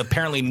 but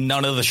apparently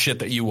none of the shit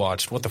that you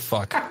watched. What the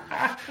fuck?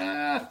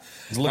 I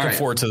was looking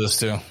forward to this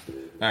too. All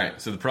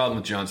right, so The Problem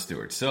with Jon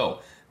Stewart.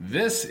 So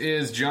this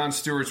is Jon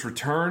Stewart's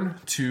return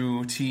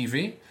to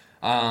TV.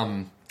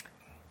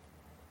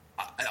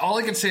 All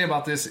I can say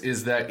about this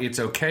is that it's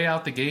okay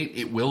out the gate.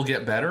 It will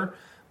get better,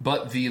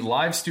 but the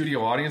live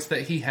studio audience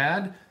that he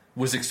had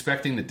was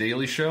expecting The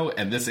Daily Show,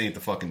 and this ain't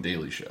the fucking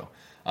Daily Show.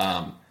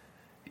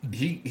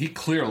 He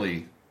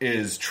clearly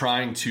is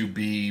trying to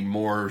be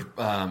more,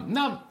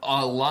 not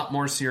a lot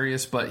more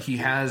serious, but he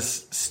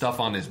has stuff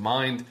on his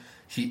mind.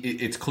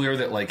 It's clear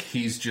that like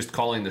he's just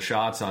calling the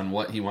shots on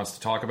what he wants to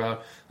talk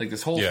about. Like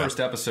this whole first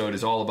episode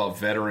is all about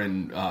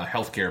veteran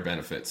healthcare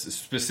benefits,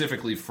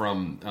 specifically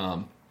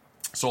from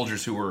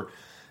soldiers who were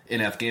in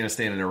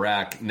Afghanistan and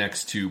Iraq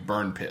next to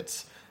burn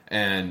pits.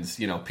 And,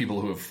 people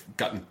who have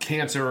gotten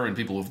cancer and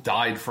people who've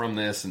died from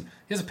this. And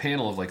he has a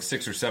panel of like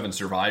 6 or 7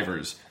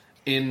 survivors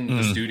in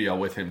the studio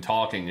with him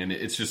talking, and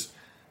it's just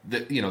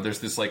that there's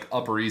this like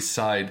Upper East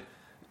Side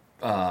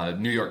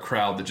New York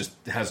crowd that just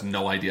has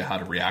no idea how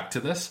to react to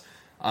this.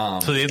 So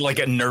they like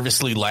get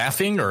nervously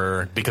laughing,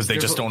 or because they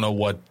just don't know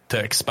what to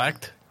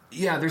expect.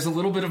 Yeah, there's a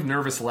little bit of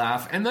nervous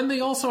laugh, and then they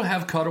also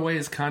have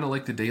cutaways, kind of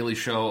like The Daily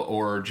Show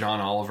or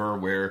John Oliver,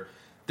 where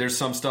there's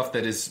some stuff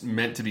that is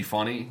meant to be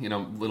funny,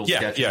 little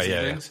sketches and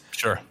things.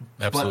 Sure,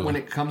 absolutely. But when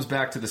it comes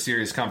back to the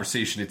serious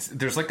conversation,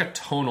 there's like a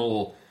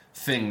tonal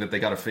thing that they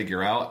got to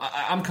figure out.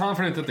 I'm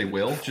confident that they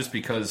will, just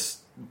because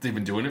they've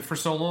been doing it for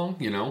so long,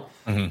 you know.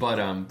 Mm-hmm. But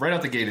right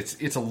out the gate,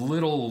 it's a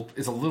little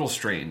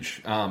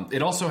strange.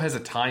 It also has a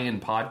tie-in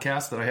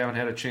podcast that I haven't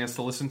had a chance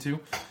to listen to,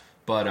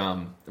 but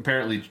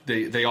apparently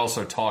they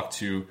also talk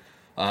to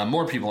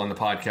more people on the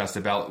podcast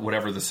about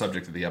whatever the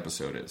subject of the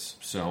episode is.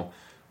 So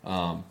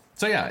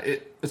yeah,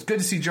 it's good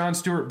to see Jon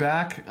Stewart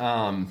back.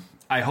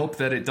 I hope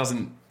that it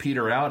doesn't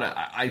peter out.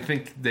 I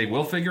think they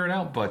will figure it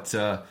out, but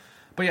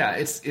yeah,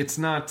 it's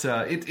not.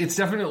 It's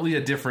definitely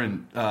a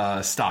different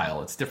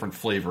style. It's a different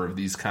flavor of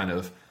these kind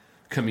of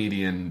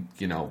comedian,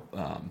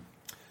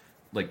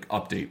 like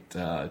update,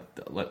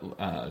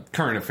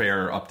 current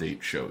affair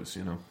update shows.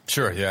 You know.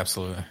 Sure. Yeah.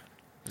 Absolutely.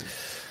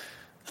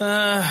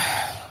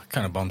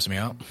 Kind of bums me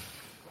out.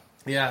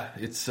 Yeah,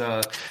 it's.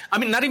 I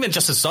mean, not even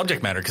just the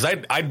subject matter, because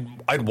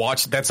I'd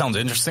watch. That sounds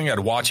interesting. I'd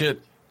watch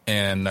it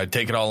and I'd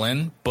take it all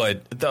in.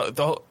 But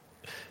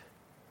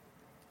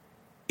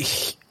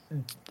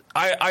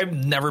I've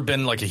never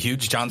been like a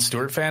huge Jon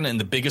Stewart fan, and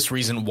the biggest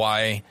reason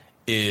why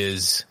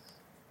is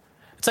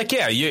it's like,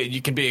 yeah,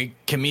 you can be a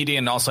comedian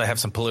and also have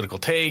some political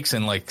takes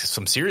and like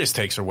some serious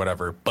takes or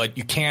whatever, but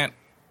you can't,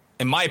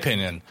 in my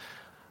opinion,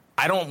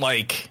 I don't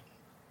like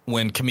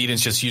when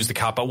comedians just use the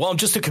cop-out, well, I'm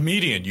just a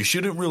comedian, you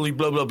shouldn't really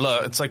blah, blah, blah.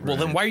 It's like, well,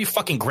 then why are you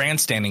fucking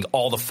grandstanding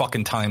all the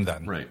fucking time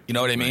then? Right. You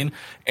know what I mean?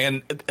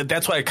 And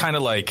that's why I kind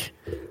of like,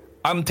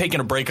 I'm taking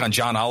a break on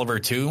John Oliver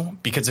too,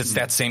 because it's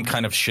that same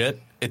kind of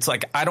shit. It's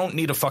like, I don't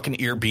need a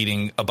fucking ear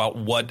beating about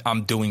what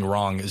I'm doing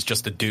wrong as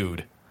just a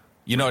dude.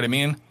 You know what I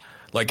mean?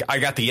 Like, I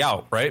got the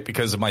out, right?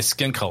 Because of my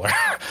skin color.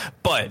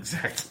 But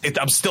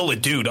I'm still a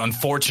dude,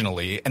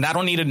 unfortunately. And I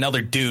don't need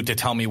another dude to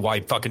tell me why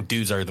fucking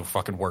dudes are the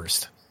fucking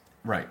worst.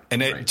 Right.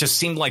 And it just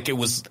seemed like it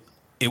was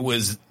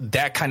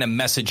that kind of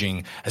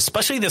messaging,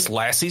 especially this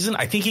last season.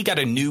 I think he got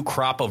a new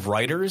crop of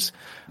writers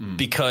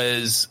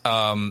because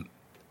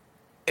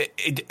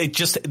it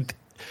just,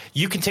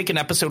 you can take an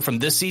episode from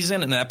this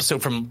season and an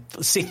episode from,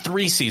 say,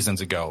 3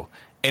 seasons ago,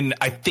 and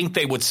I think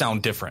they would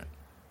sound different.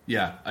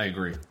 Yeah, I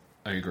agree.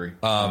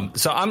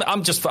 So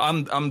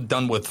I'm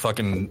done with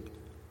fucking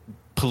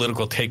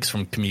political takes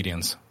from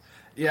comedians.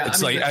 Yeah,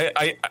 it's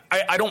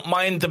I don't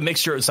mind the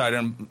mixture. Sorry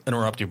to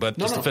interrupt you, but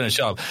to finish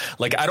up,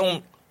 like, I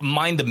don't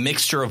mind the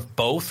mixture of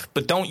both,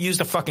 but don't use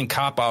the fucking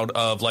cop out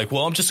of like,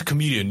 well, I'm just a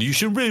comedian, you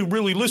should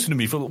really listen to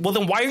me. Well,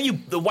 then why'd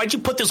you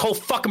put this whole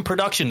fucking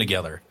production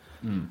together?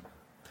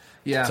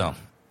 Yeah. So,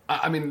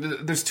 I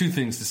mean, there's 2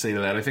 things to say to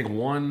that. I think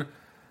one,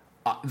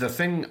 the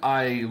thing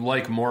I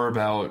like more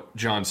about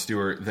Jon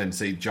Stewart than,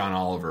 say, John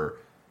Oliver,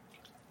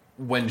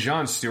 when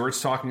Jon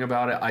Stewart's talking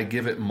about it, I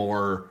give it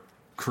more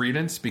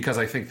credence because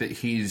I think that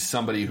he's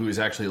somebody who is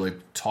actually like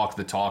talk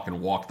the talk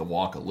and walk the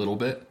walk a little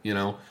bit, you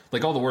know,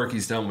 like all the work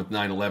he's done with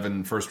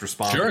 9/11, first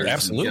responders, sure,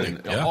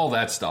 absolutely, all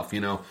that stuff, you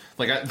know,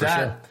 like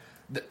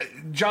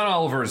John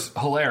Oliver's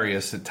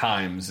hilarious at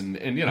times and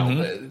you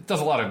know, does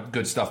a lot of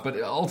good stuff,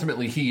 but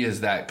ultimately he is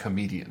that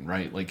comedian,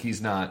 right? Like,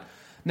 he's not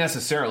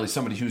necessarily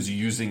somebody who's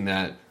using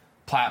that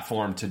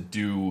platform to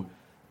do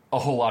a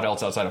whole lot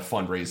else outside of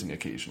fundraising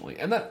occasionally,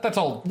 and that's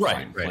all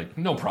fine, like,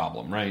 no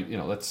problem, right? You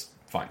know, that's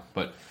fine,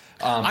 but.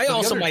 I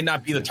also might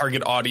not be the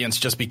target audience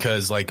just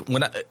because, like,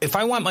 if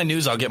I want my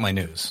news, I'll get my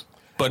news.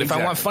 But if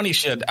I want funny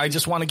shit, I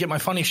just want to get my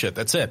funny shit.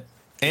 That's it.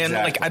 And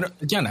like, I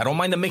don't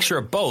mind the mixture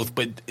of both.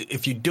 But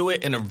if you do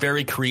it in a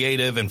very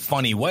creative and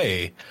funny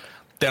way,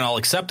 then I'll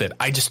accept it.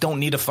 I just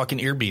don't need a fucking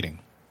ear beating.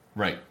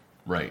 Right.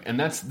 And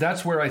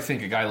that's where I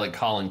think a guy like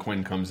Colin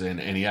Quinn comes in,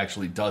 and he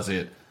actually does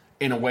it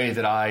in a way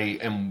that I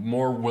am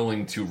more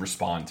willing to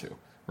respond to.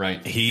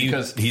 Right,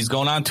 he's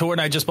going on tour, and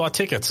I just bought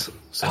tickets.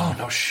 So. Oh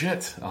no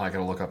shit! Oh, I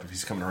gotta look up if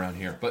he's coming around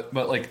here. But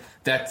like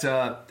that,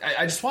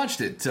 I just watched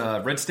it.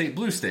 Red State,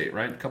 Blue State,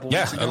 right? A couple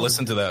weeks ago. I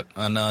listened to that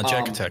on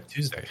Jack Attack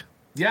Tuesday.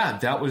 Yeah,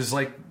 that was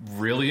like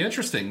really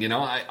interesting. You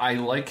know, I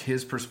like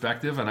his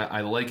perspective, and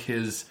I like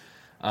his,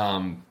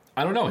 I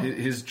don't know,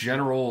 his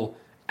general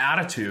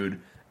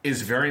attitude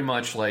is very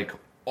much like,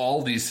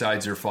 all these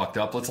sides are fucked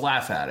up. Let's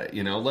laugh at it.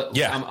 You know,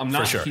 I'm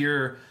not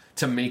here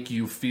to make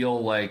you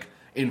feel like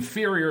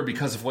inferior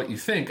because of what you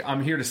think.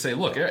 I'm here to say,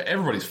 look,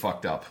 everybody's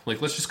fucked up.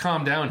 Like, let's just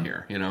calm down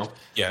here, you know?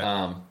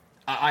 Yeah.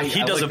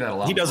 He does that a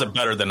lot. He does it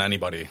better than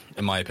anybody,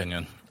 in my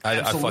opinion.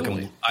 I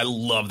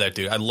love that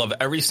dude. I love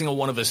every single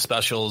one of his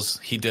specials.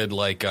 He did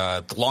like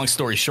Long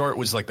Story Short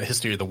was like the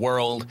history of the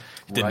world.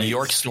 He did New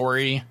York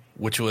Story,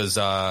 which was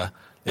the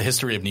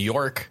history of New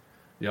York.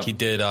 Yep. He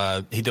did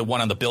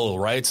one on the Bill of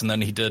Rights, and then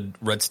he did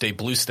Red State,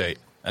 Blue State.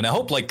 And I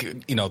hope,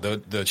 like, you know,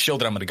 the show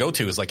that I'm going to go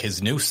to is like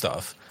his new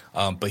stuff.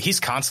 But he's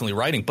constantly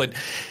writing. But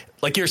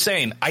like you're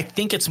saying, I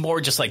think it's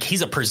more just like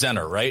he's a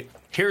presenter, right?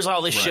 Here's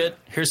all this shit.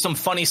 Here's some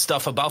funny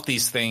stuff about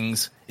these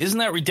things. Isn't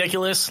that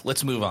ridiculous?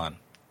 Let's move on.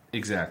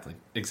 Exactly.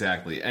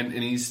 And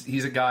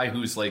he's a guy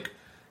who's like,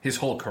 his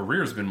whole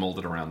career has been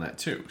molded around that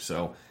too.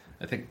 So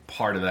I think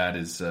part of that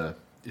is a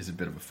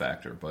bit of a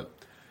factor. But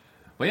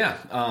yeah.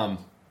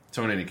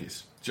 So in any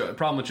case,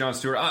 problem with Jon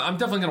Stewart. I'm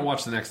definitely going to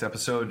watch the next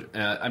episode.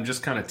 I'm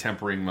just kind of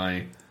tempering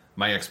my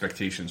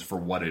expectations for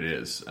what it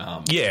is.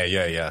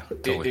 Yeah.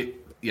 Totally.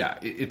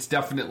 it's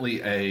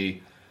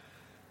definitely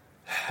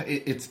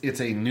it's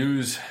a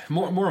news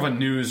more of a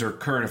news or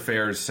current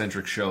affairs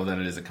centric show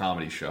than it is a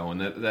comedy show,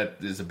 and that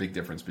is a big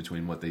difference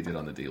between what they did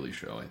on the Daily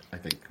Show, I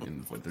think,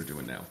 and what they're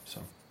doing now.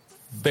 So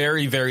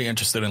very, very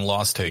interested in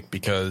Lost Take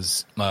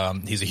because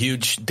he's a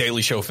huge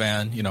Daily Show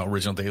fan,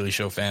 original Daily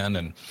Show fan,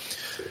 and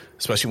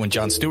especially when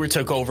Jon Stewart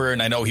took over,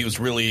 and I know he was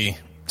really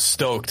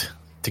stoked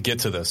to get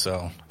to this,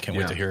 so can't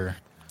wait to hear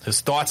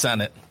his thoughts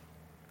on it.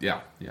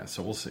 Yeah,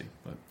 so we'll see.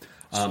 But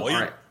all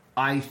right,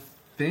 I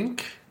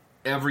think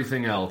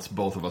everything else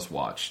both of us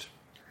watched.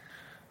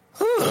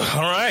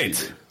 All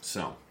right.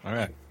 So, all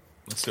right.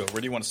 Let's do it.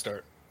 Where do you want to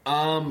start?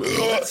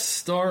 Let's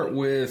start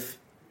with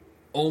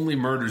Only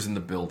Murders in the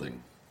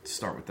Building. Let's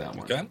start with that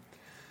one. Okay.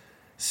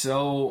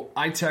 So,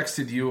 I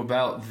texted you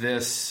about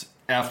this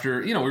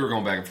after, we were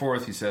going back and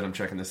forth. You said, I'm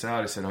checking this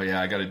out. I said, oh, yeah,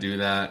 I got to do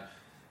that.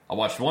 I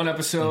watched one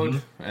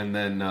episode, and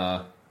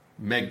then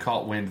Meg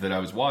caught wind that I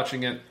was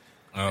watching it,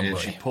 and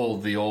she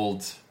pulled the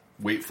old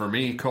Wait For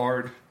Me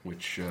card,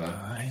 which...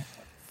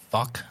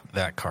 Fuck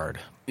that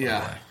card.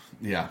 Yeah.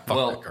 Fuck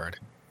that card.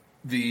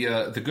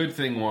 The good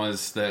thing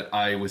was that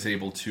I was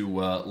able to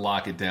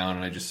lock it down,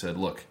 and I just said,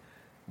 look,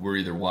 we're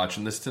either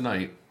watching this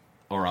tonight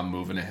or I'm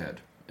moving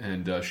ahead.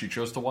 And she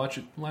chose to watch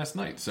it last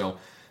night. So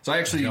I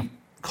actually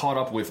caught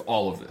up with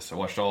all of this. I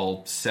watched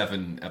all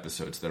 7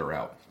 episodes that are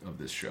out of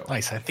this show.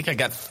 Nice. I think I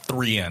got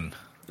 3 in.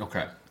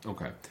 Okay.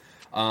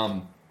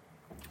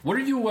 What are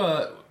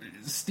you,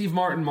 Steve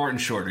Martin, Martin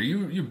Short? Are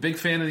you a big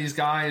fan of these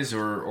guys,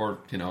 or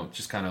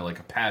just kind of like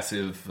a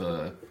passive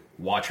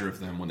watcher of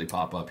them when they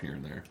pop up here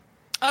and there?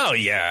 Oh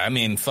yeah, I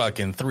mean,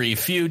 fucking 3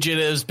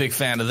 Fugitives. Big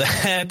fan of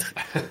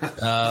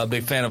that.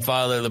 Big fan of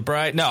Father of the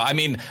Bride. No, I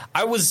mean,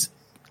 I was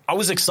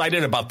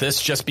excited about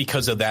this just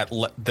because of that.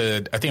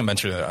 I think I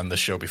mentioned it on this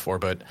show before,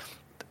 but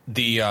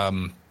the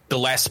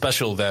last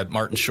special that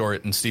Martin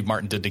Short and Steve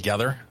Martin did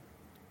together.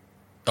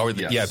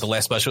 The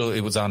last special.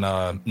 It was on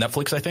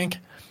Netflix, I think.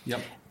 Yep.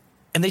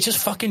 And they just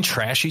fucking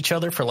trash each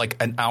other for like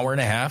an hour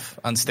and a half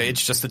on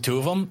stage, just the two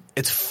of them.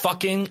 It's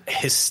fucking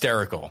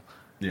hysterical.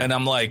 Yeah. And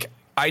I'm like,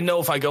 I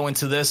know if I go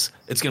into this,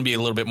 it's going to be a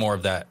little bit more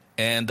of that.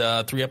 And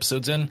 3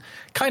 episodes in,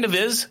 kind of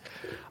is.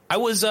 I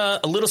was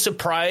a little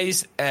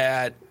surprised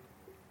at...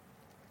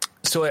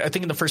 So I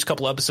think in the first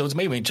couple episodes,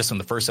 maybe just in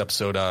the first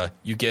episode,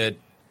 you get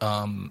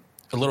a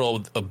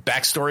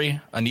backstory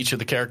on each of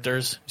the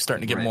characters. You're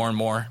starting to get more and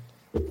more.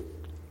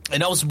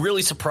 And I was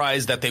really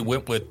surprised that they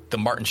went with the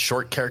Martin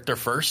Short character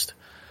first,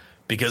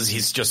 because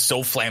he's just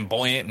so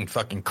flamboyant and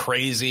fucking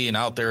crazy and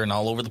out there and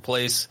all over the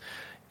place.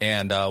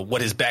 And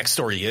what his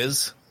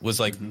backstory was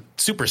like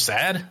super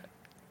sad.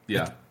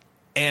 Yeah.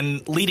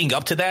 And leading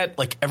up to that,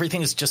 like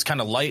everything is just kind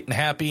of light and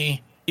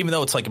happy, even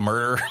though it's like a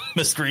murder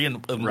mystery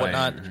and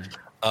whatnot.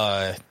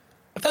 I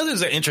thought it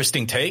was an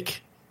interesting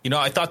take.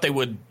 I thought they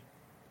would.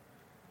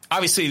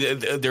 Obviously,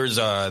 there's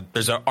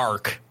an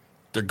arc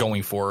they're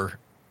going for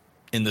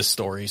in this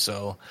story,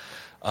 so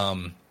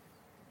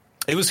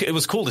it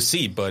was cool to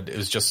see, but it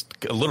was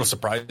just a little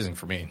surprising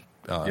for me.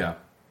 At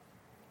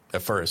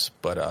first,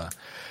 but I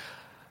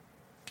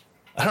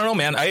don't know,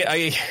 man.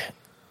 I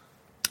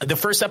the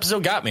first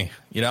episode got me.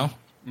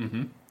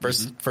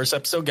 First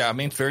episode got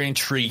me. It's very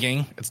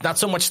intriguing. It's not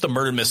so much the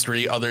murder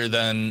mystery, other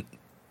than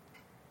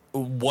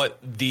what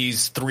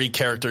these 3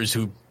 characters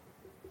who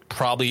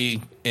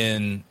probably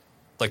in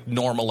like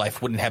normal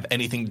life wouldn't have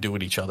anything to do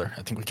with each other.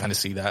 I think we kind of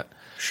see that.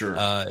 Sure.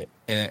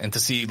 And to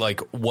see like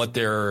what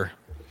their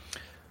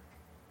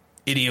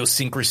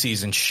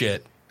idiosyncrasies and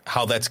shit,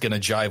 how that's going to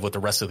jive with the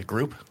rest of the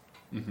group,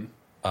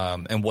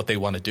 and what they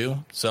want to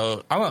do.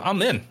 So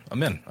I'm in.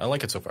 I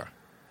like it so far.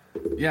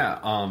 Yeah.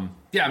 I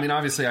mean,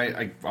 obviously,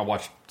 I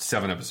watched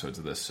 7 episodes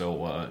of this,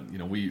 so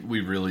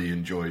we really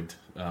enjoyed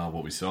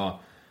what we saw.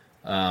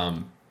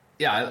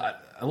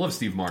 I love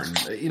Steve Martin.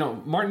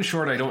 Martin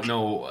Short, I don't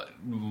know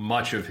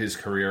much of his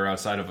career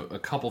outside of a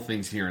couple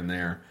things here and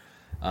there.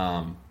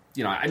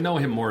 I know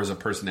him more as a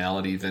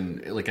personality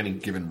than like any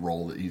given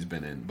role that he's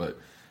been in. But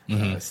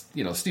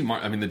Steve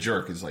Martin, I mean, The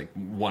Jerk is like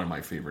one of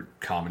my favorite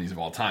comedies of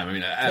all time. I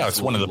mean,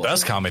 it's one of the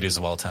best comedies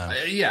of all time.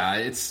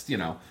 It's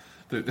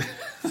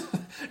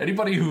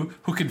anybody who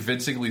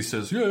convincingly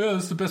says, yeah,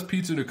 it's the best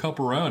pizza in a cup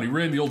around. He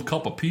ran the old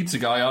cup of pizza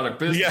guy out of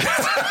business.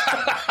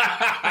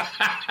 Yeah.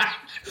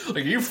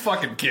 Like, are you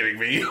fucking kidding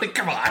me? Like,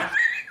 come on.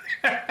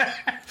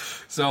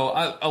 So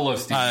I love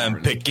Steve I'm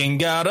Martin.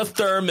 Picking out a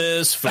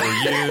thermos for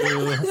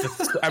you.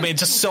 I mean,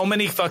 just so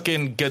many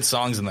fucking good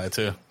songs in that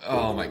too.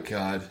 Oh my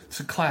god, it's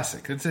a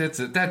classic. Maybe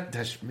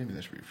that should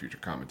be a future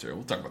commentary.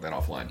 We'll talk about that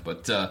offline.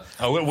 But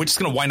we're just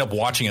gonna wind up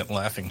watching it and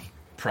laughing.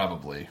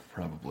 Probably.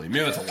 Maybe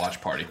that's a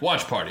watch party. We'll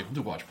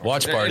do watch party.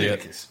 Watch party. In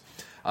any case.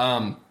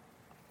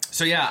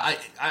 So yeah,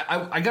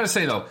 I gotta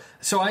say though.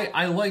 So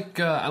I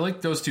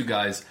like those 2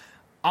 guys.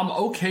 I'm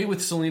okay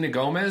with Selena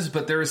Gomez,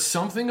 but there is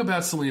something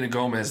about Selena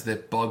Gomez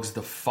that bugs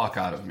the fuck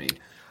out of me.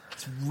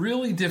 It's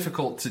really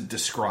difficult to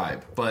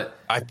describe, but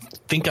I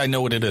think I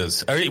know what it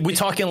is. Are we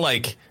talking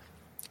like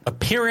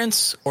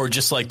appearance, or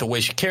just like the way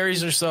she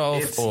carries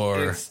herself,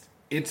 or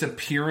its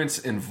appearance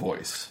and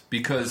voice,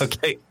 because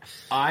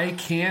I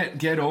can't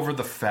get over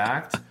the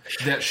fact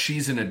that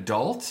she's an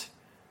adult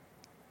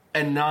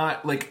and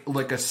not like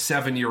a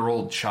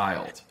 7-year-old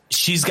child.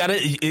 She's got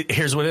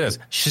here's what it is.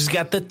 She's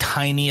got the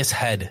tiniest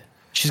head.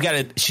 She's got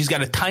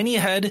a tiny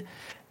head,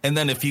 and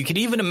then if you could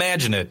even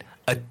imagine it,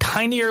 a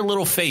tinier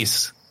little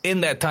face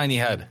in that tiny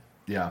head.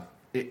 Yeah,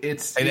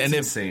 it's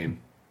insane.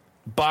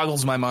 It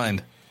boggles my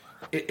mind.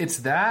 It's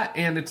that,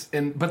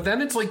 but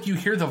then it's like you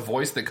hear the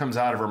voice that comes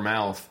out of her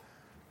mouth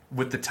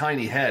with the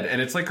tiny head,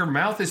 and it's like her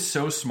mouth is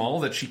so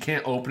small that she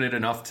can't open it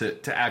enough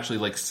to actually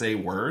like say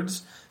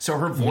words. So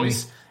her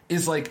voice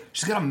is like,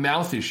 she's got a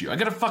mouth issue. I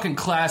got a fucking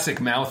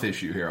classic mouth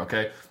issue here,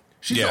 okay?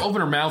 She's to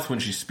open her mouth when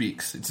she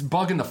speaks. It's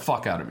bugging the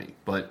fuck out of me,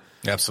 but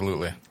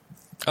absolutely.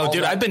 Oh,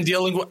 dude, I've been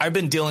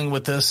dealing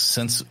with this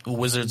since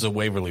Wizards of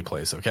Waverly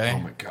Place, okay? Oh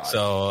my god.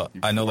 So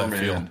I know that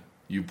feel.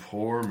 You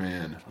poor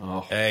man.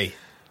 Oh. Hey.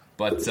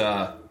 But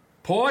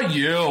poor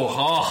you.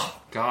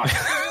 Oh god.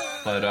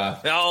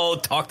 But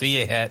talk to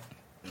your head.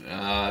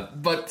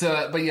 But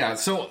yeah,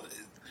 so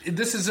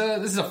this is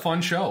a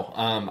fun show.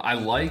 I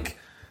like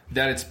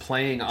that it's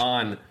playing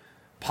on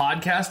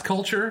podcast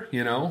culture,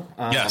 you know?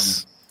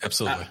 Yes,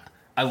 absolutely.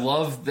 I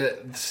love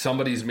that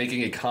somebody's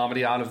making a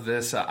comedy out of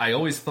this. I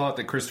always thought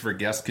that Christopher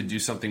Guest could do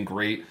something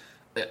great.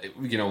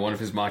 You know, one of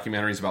his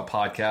mockumentaries about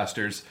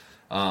podcasters.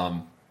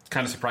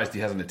 Kind of surprised he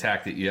hasn't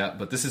attacked it yet,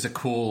 but this is a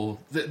cool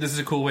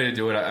way to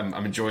do it.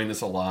 I'm enjoying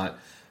this a lot.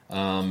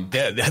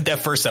 That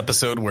first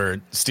episode where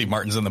Steve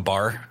Martin's in the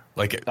bar,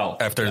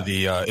 after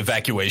the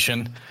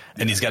evacuation,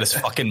 and he's got his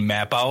fucking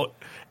map out,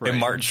 and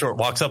Martin Short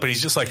walks up and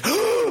he's just like,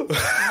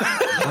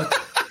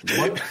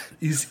 what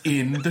is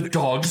in the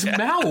dog's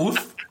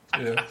mouth?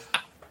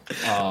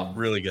 Yeah.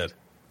 Really good.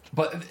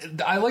 But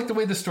I like the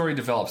way the story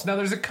develops. Now,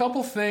 there's a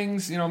couple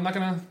things, you know, we're not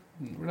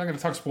gonna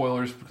talk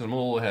spoilers because I'm a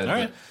little ahead. All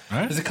right.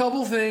 There's a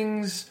couple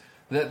things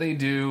that they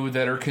do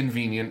that are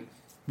convenient,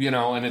 you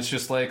know, and it's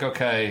just like,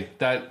 okay,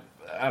 that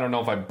I don't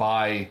know if I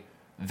buy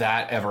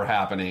that ever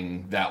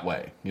happening that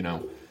way, you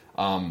know.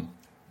 Gotcha.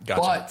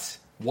 But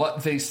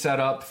what they set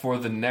up for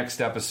the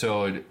next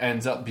episode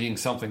ends up being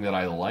something that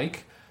I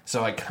like,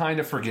 so I kind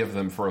of forgive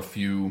them for a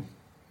few,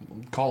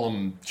 call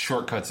them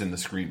shortcuts in the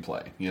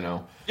screenplay, you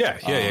know.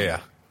 Yeah.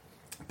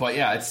 But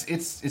yeah,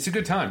 it's a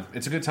good time.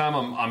 It's a good time.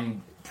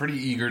 I'm pretty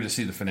eager to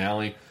see the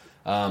finale.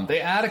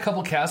 They add a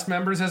couple cast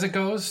members as it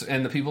goes,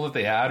 and the people that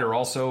they add are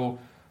also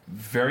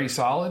very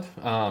solid.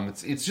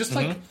 It's just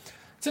like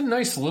it's a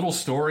nice little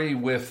story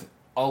with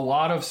a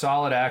lot of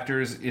solid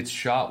actors. It's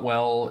shot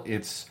well.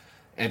 It's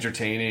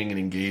entertaining and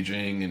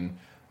engaging.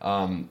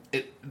 And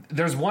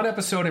there's one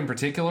episode in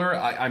particular.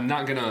 I'm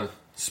not gonna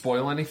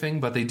spoil anything,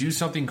 but they do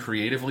something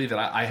creatively that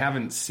I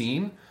haven't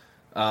seen.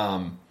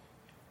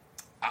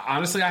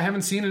 Honestly, I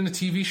haven't seen in a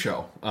TV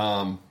show.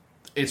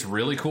 It's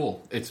really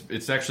cool.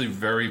 It's actually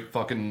very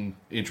fucking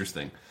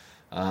interesting.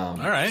 All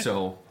right.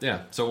 So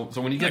yeah. So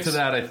when you get to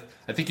that,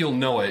 I think you'll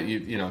know it.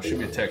 You know, shoot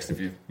me a text if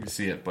you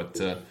see it. But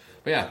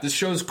yeah, this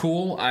show's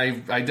cool. I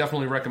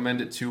definitely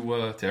recommend it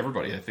to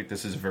everybody. I think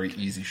this is a very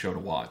easy show to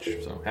watch.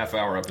 So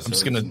half-hour episodes.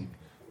 I'm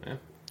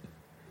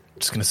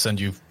just gonna send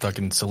you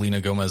fucking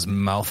Selena Gomez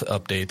mouth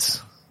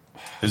updates.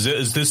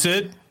 Is this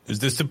it? Is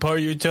this the part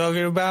you're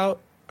talking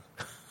about?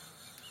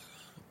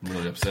 I'm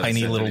really upset.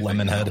 Tiny little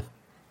lemon head.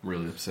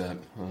 Really upset.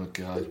 Oh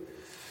god.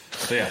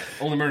 So yeah,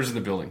 Only Murders in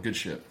the Building. Good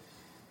shit.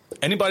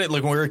 Anybody,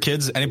 like when we were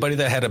kids, anybody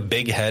that had a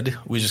big head,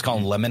 we just call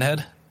them lemon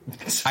head.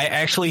 I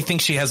actually think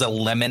she has a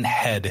lemon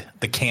head,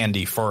 the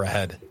candy for a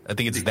head. I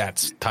think it's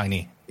that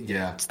tiny.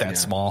 Yeah. It's that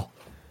small.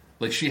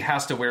 Like she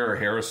has to wear her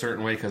hair a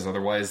certain way because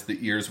otherwise the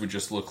ears would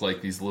just look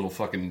like these little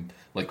fucking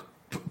like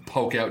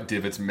poke out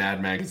divots,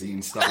 Mad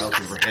Magazine style,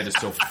 because her head is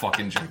so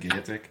fucking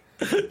gigantic.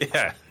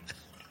 Yeah.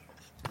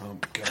 Oh my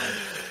god.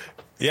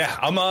 Yeah,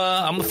 I'm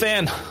a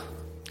fan.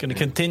 Gonna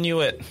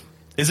continue it.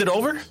 Is it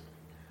over?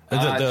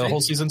 The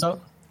whole season's out?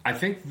 I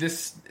think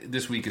this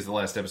week is the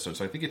last episode,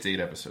 so I think it's 8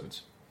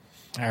 episodes.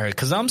 All right,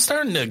 because I'm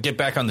starting to get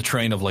back on the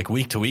train of like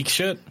week to week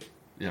shit.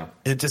 Yeah,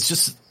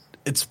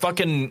 it's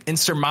fucking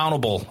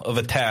insurmountable of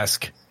a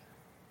task.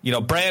 You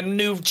know, brand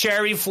new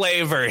cherry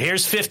flavor.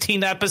 Here's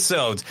 15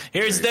 episodes.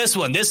 Here's this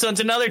one. This one's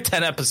another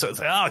 10 episodes.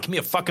 Oh, give me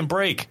a fucking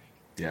break.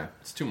 Yeah,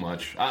 it's too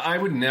much. I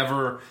would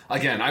never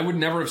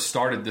have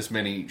started this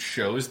many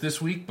shows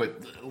this week,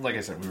 but like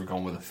I said, we were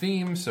going with a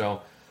theme,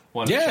 so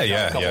wanted to check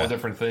out a couple of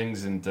different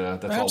things, and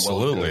that's all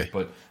well and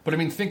good. But I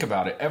mean, think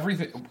about it.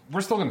 Everything,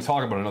 we're still going to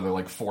talk about another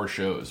like 4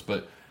 shows,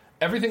 but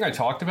everything I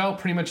talked about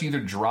pretty much either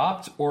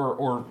dropped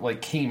or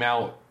like came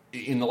out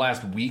in the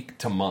last week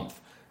to month.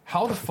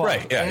 How the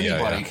fuck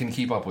anybody can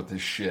keep up with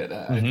this shit?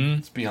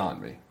 It's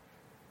beyond me.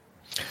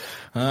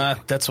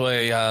 That's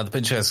why the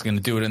BingeCast is going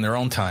to do it in their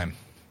own time.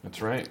 That's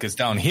right. Because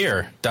down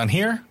here,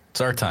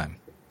 it's our time.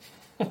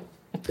 What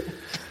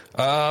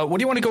do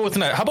you want to go with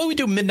tonight? How about we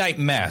do Midnight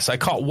Mass? I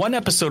caught one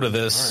episode of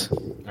this.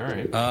 All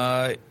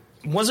right.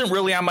 Wasn't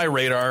really on my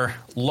radar.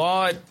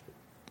 Law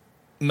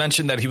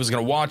mentioned that he was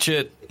going to watch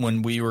it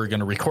when we were going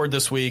to record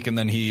this week, and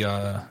then he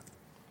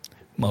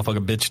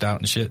Motherfucker bitched out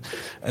and shit.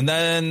 And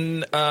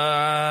then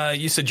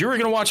you said you were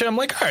going to watch it. I'm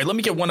like, all right, let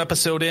me get one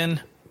episode in.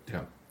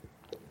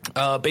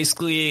 Yeah.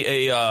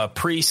 Basically, a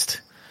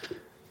priest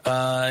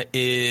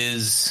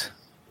is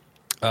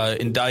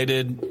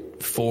indicted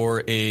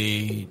for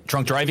a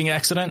drunk driving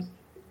accident.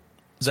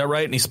 Is that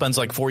right? And he spends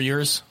like 4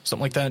 years,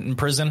 something like that, in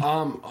prison.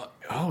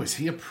 Oh, is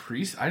he a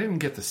priest? I didn't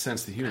get the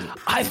sense that he was a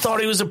priest. I thought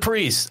he was a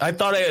priest. I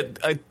thought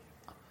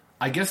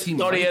I guess he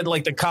thought he had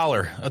like the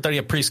collar. I thought he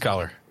had priest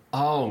collar.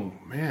 Oh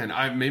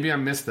man, maybe I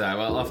missed that.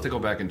 Well, I'll have to go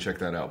back and check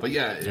that out. But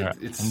yeah,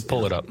 it's. I'm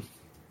pull it up.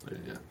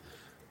 Yeah.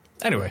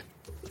 Anyway,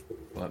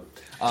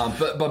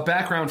 but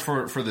background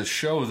for the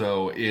show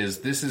though is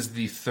this is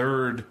the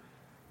third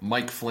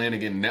Mike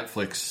Flanagan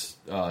Netflix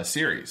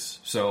series.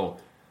 So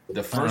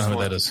the first I don't know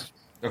one who that is.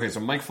 Okay, so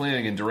Mike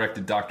Flanagan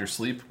directed Dr.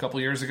 Sleep a couple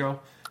years ago.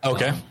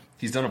 Okay.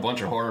 He's done a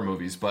bunch of horror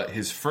movies, but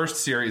his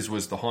first series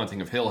was The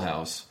Haunting of Hill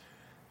House.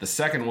 The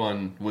second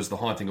one was The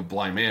Haunting of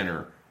Bly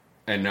Manor,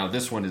 and now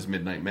this one is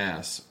Midnight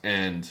Mass.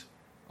 And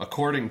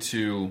according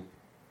to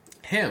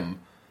him,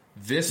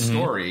 this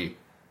story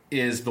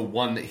is the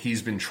one that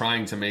he's been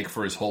trying to make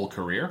for his whole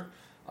career.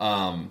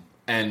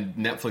 And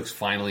Netflix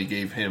finally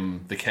gave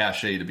him the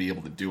cachet to be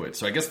able to do it.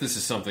 So I guess this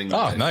is something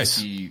that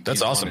nice.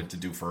 That's awesome. Wanted to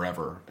do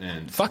forever.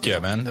 And fuck yeah,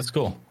 man. That's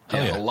cool.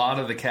 Hell yeah. A lot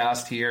of the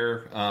cast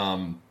here,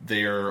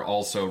 they are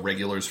also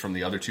regulars from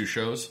the other two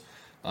shows.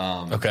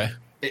 Okay.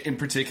 In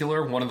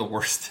particular, one of the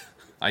worst,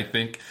 I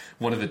think,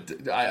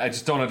 I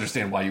just don't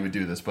understand why you would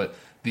do this, but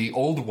the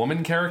old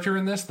woman character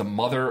in this, the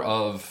mother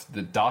of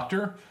the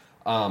doctor,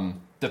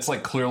 that's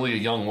like clearly a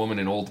young woman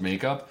in old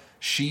makeup,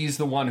 she's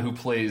the one who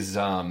plays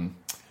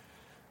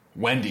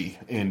Wendy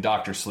in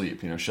Dr.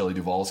 Sleep, Shelley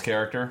Duvall's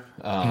character.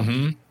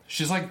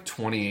 She's like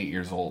 28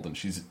 years old, and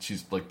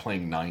she's like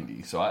playing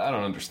 90. So I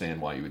don't understand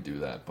why you would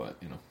do that, but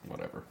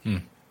whatever.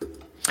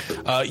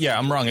 Yeah,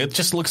 I'm wrong. It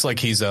just looks like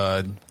he's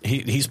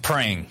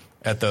praying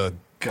at the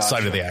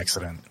site of the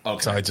accident.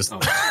 Okay. So I just,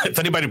 if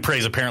anybody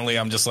prays, apparently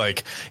I'm just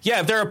like, yeah,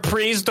 if they're a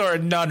priest or a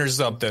nun or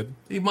something.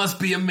 He must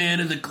be a man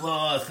of the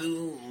cloth.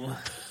 Ooh.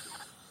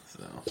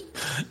 So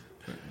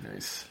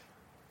nice.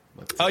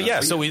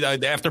 So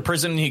after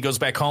prison, he goes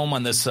back home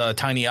on this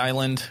tiny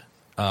island.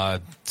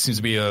 Seems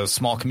to be a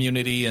small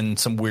community, and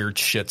some weird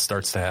shit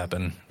starts to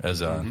happen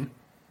as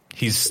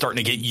he's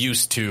starting to get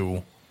used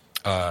to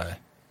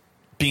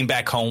being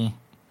back home.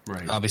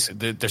 Right.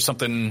 Obviously, there's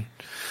something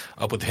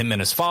up with him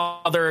and his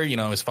father.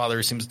 His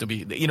father seems to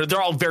be,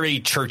 they're all very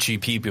churchy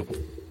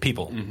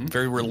people,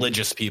 very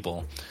religious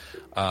people.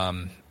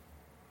 So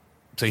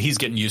he's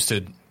getting used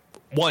to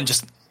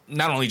just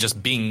not only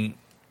just being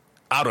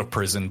out of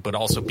prison, but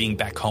also being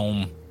back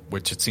home,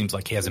 which it seems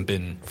like he hasn't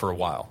been for a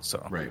while.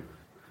 So right.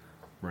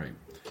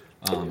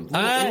 A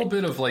little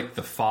bit of like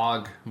the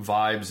Fog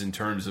vibes in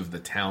terms of the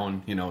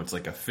town. It's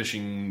like a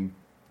fishing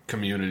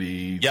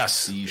community,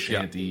 sea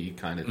shanty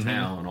kind of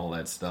town, all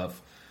that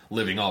stuff.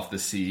 Living off the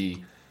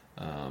sea.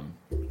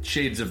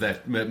 Shades of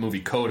that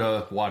movie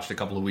Coda, watched a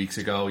couple of weeks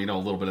ago. A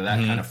little bit of that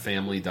kind of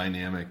family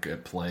dynamic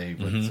at play.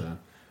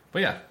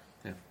 But yeah.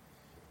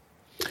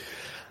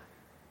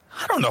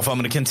 I don't know if I'm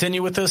going to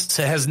continue with this.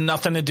 It has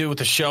nothing to do with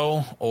the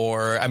show,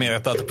 I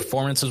thought the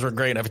performances were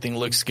great. Everything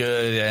looks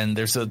good, and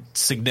there's a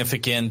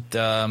significant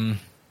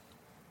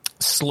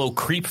slow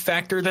creep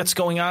factor that's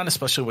going on,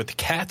 especially with the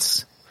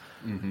cats.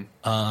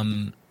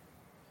 But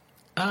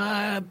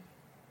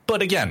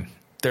again,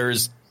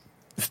 there's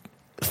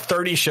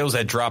 30 shows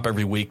that drop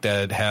every week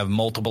that have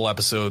multiple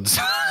episodes.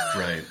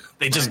 Right.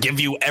 They just give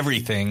you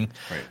everything.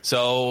 Right.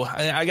 So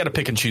I got to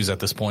pick and choose at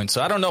this point.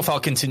 So I don't know if I'll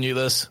continue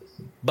this,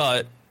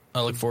 but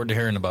I look forward to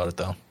hearing about it,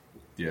 though.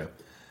 Yeah.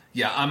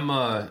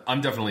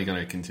 I'm definitely going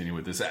to continue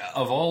with this.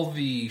 Of all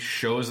the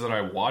shows that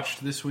I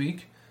watched this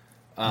week,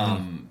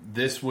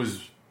 this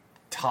was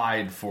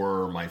tied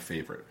for my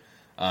favorite.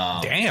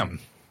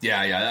 Damn.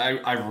 Yeah.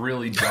 I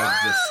really dug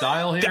the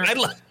style here. I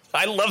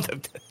love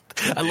it.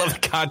 I love the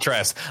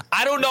contrast.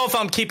 I don't know if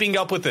I'm keeping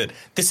up with it.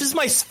 This is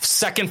my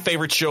second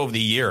favorite show of the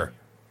year.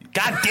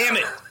 God damn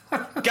it!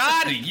 God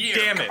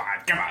damn it!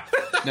 Come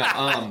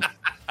on. No,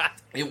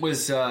 it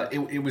was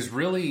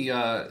really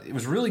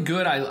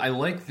good. I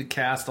like the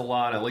cast a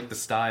lot. I like the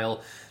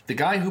style. The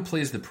guy who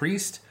plays the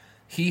priest,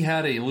 he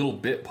had a little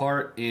bit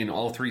part in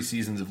all 3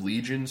 seasons of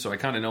Legion, so I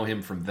kind of know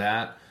him from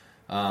that.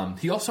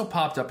 He also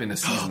popped up in a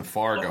season of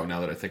Fargo. Now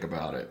that I think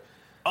about it.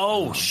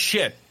 Oh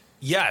shit!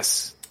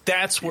 Yes,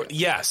 that's where.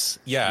 Yes,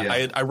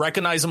 yeah. I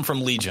recognize him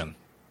from Legion.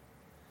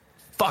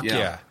 Fuck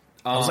yeah!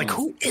 I was like,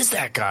 who is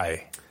that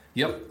guy?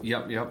 Yep.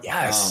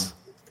 Yes.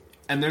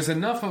 And there's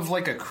enough of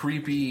like a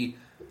creepy,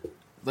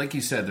 like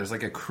you said, there's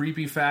like a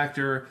creepy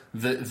factor.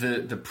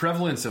 The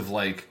prevalence of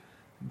like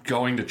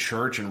going to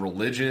church and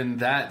religion,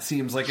 that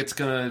seems like it's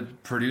gonna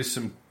produce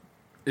some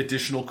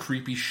additional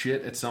creepy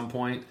shit at some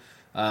point.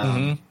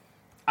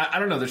 I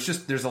don't know.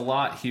 There's a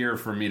lot here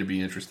for me to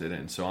be interested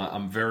in. So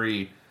I'm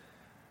very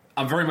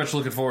much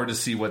looking forward to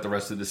see what the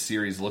rest of this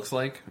series looks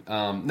like.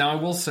 Now I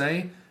will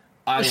say,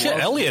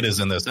 Elliot is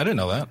in this. I didn't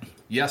know that.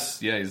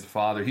 Yes, yeah, he's the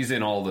father. He's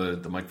in all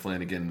the Mike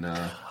Flanagan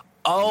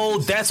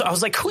Oh, I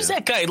was like, who's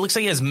that guy? It looks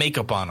like he has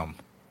makeup on him.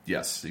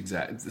 Yes,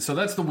 exactly. So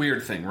that's the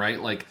weird thing,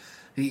 right? Like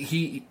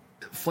he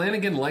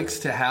Flanagan likes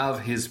to have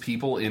his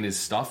people in his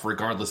stuff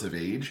regardless of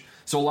age.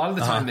 So a lot of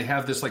the time they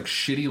have this like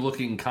shitty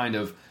looking kind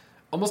of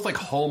almost like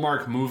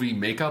Hallmark movie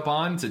makeup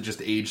on to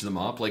just age them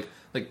up. Like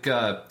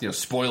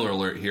spoiler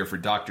alert here for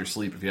Dr.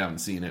 Sleep if you haven't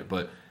seen it,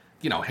 but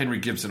Henry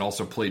Gibson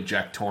also played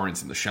Jack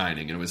Torrance in The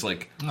Shining, and it was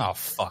like, oh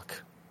fuck,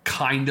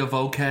 kind of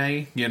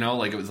okay,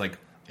 like it was like,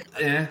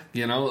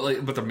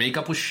 but the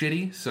makeup was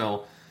shitty.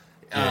 So,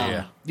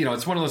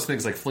 it's one of those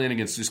things like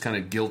Flanagan's just kind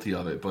of guilty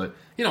of it. But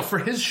for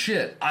his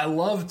shit, I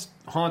loved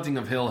Haunting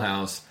of Hill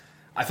House.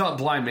 I thought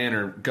Bly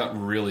Manor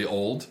got really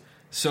old.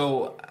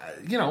 So,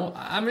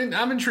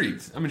 I'm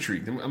intrigued. I'm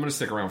going to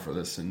stick around for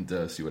this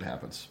and see what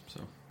happens.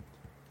 So.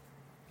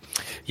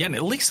 Yeah, and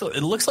it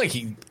looks like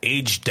he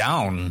aged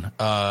down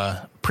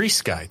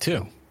Priest guy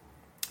too.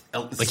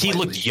 Like slightly. He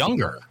looked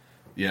younger.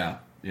 Yeah,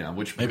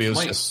 which maybe it was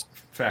might just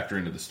factor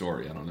into the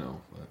story. I don't know.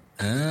 But.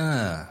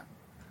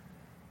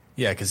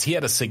 Yeah, because he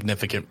had a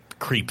significant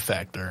creep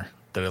factor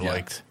that I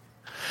liked.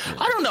 Yeah.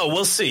 I don't know.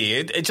 We'll see.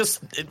 It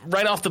just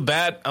right off the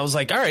bat, I was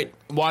like, all right,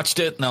 watched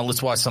it. Now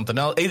let's watch something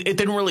else. It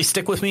didn't really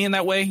stick with me in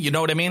that way. You know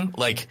what I mean?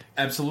 Like,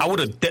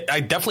 absolutely. I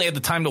definitely had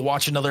the time to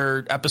watch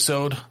another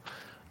episode.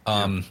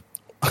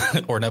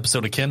 Or an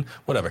episode of Kin,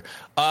 whatever.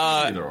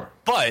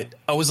 But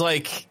I was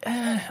like,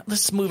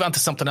 let's move on to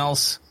something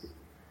else.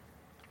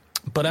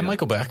 But I might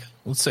go back.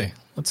 Let's see.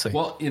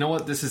 Well, you know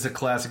what? This is a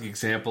classic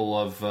example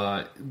of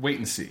wait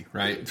and see,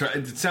 right?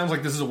 It sounds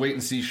like this is a wait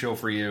and see show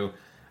for you.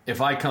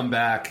 If I come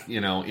back,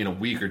 in a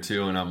week or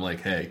two and I'm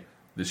like, hey,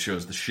 this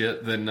show's the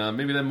shit, then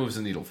maybe that moves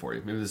the needle for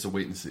you. Maybe this is a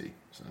wait and see.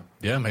 So.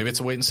 Yeah, maybe it's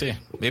a wait and see.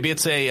 Maybe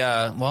it's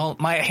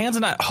my hands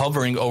are not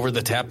hovering over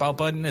the tap out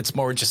button. It's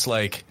more just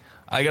like,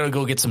 I gotta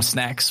go get some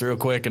snacks real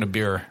quick and a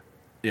beer.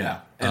 Yeah,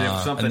 and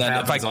if something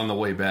happens on the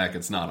way back,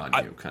 it's not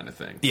on you, kind of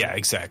thing. Yeah,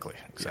 exactly.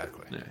 Yeah,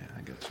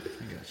 I got you.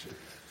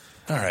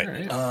 All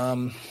right.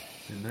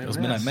 That was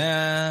Midnight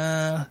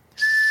Mass.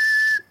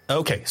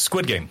 Okay,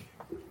 Squid Game.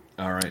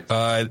 All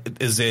right.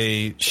 Is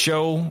a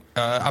show.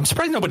 I'm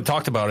surprised nobody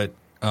talked about it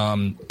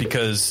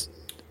because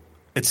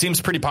it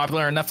seems pretty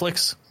popular on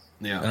Netflix.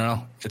 Yeah. I don't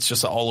know. It's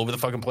just all over the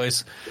fucking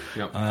place.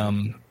 Yep.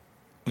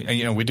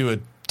 We do a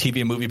TV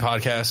and movie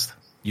podcast.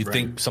 You'd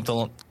think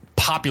something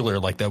popular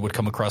like that would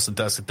come across the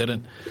desk. It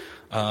didn't.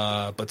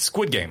 But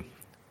Squid Game,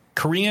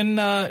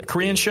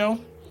 Korean show,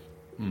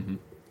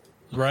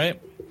 right?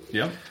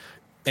 Yep.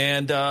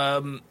 And I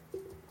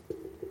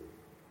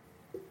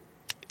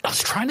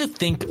was trying to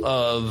think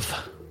of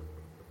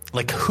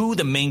like who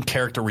the main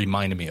character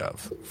reminded me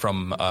of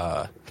from.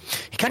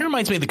 He kind of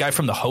reminds me of the guy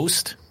from The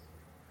Host.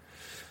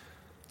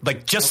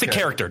 Like just the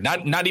character,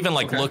 not even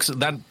like looks,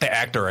 not the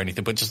actor or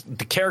anything, but just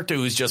the character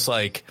who's just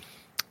like.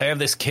 I have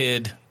this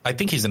kid. I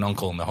think he's an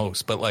uncle in The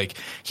Host, but like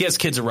he has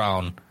kids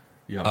around,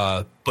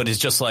 but is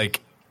just like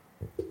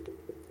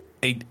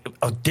a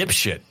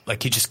dipshit.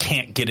 Like he just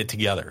can't get it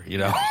together,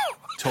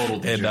 Total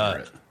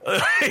degenerate.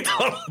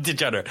 Total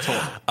degenerate.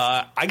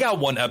 I got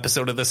one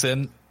episode of this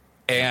in,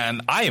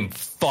 and I am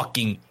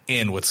fucking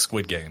in with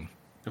Squid Game.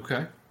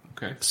 Okay.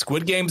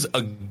 Squid Game's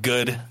a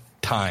good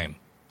time.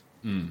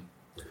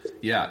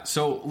 Yeah.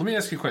 So let me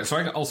ask you a question. So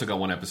I also got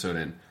one episode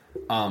in.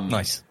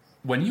 Nice.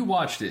 When you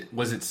watched it,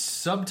 was it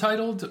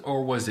subtitled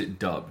or was it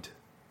dubbed?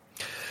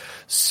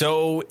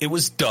 So it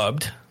was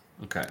dubbed.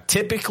 Okay.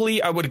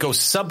 Typically, I would go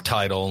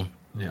subtitle,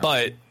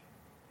 but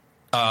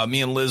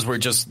me and Liz were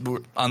just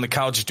on the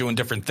couch doing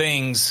different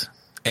things,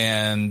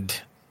 and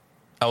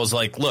I was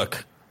like,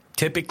 look,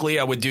 typically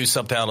I would do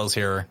subtitles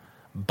here,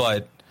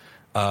 but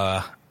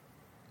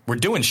we're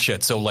doing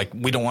shit, so like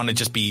we don't want to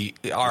just be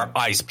our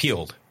eyes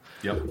peeled.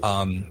 Yep.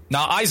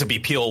 Now, eyes will be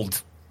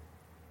peeled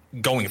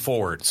going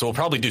forward, so we'll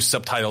probably do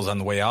subtitles on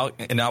the way out.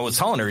 And I was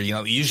telling her,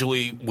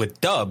 usually with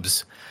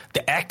dubs,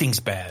 the acting's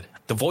bad,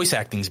 the voice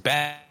acting's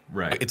bad.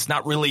 Right. It's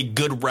not really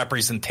good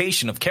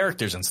representation of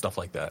characters and stuff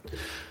like that.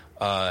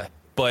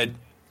 But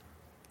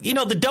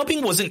the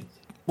dubbing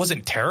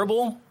wasn't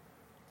terrible.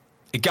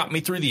 It got me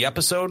through the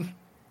episode.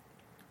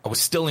 I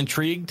was still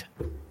intrigued.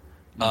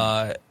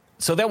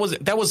 So that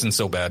wasn't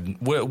so bad.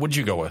 What'd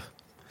you go with?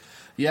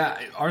 Yeah,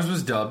 ours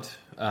was dubbed.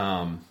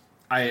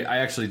 I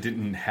actually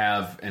didn't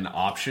have an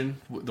option.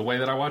 The way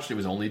that I watched it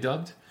was only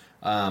dubbed.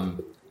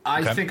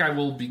 I think I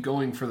will be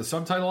going for the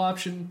subtitle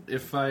option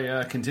if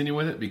I continue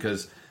with it,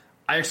 because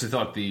I actually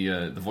thought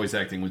the voice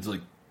acting was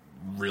like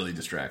really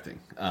distracting.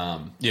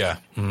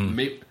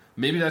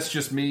 Maybe that's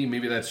just me.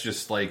 Maybe that's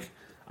just like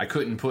I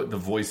couldn't put the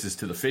voices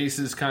to the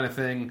faces kind of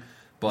thing.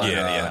 But it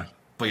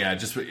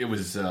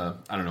was I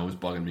don't know, it was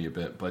bugging me a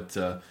bit. But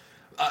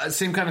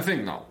same kind of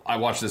thing. No, I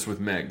watched this with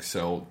Meg,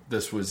 so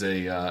this was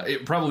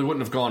it probably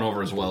wouldn't have gone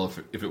over as well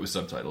if it was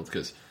subtitled,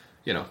 because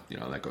you know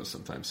that goes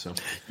sometimes. So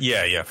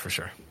yeah, for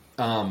sure.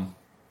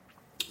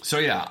 So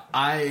yeah,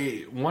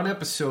 one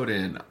episode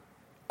in,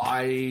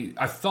 I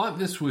thought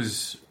this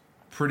was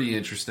pretty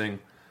interesting.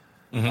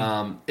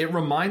 Mm-hmm. It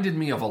reminded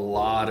me of a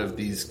lot of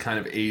these kind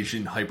of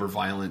Asian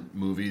hyper-violent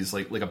movies,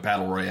 like a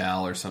Battle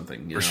Royale or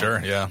something.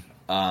 Sure, yeah.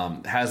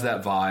 has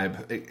that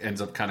vibe. It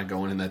ends up kind of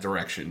going in that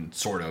direction,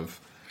 sort of.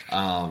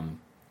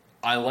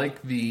 I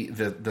like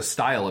the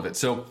style of it.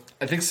 So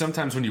I think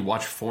sometimes when you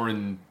watch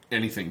foreign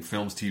anything,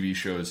 films, TV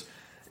shows,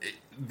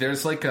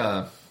 there's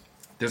a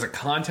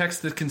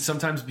context that can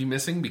sometimes be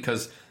missing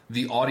because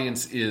the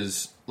audience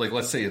is, like,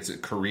 let's say it's a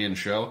Korean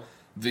show.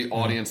 The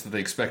audience that they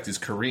expect is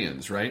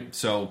Koreans, right?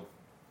 So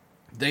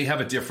they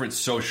have a different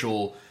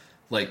social,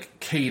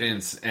 like,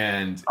 cadence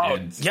and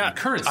currency. I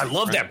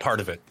love right? that part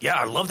of it. Yeah,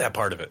 I love that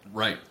part of it.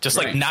 Right. Just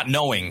like not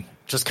knowing,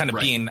 just kind of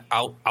being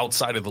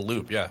outside of the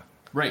loop. Yeah.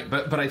 Right.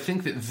 But I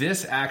think that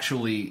this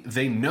actually,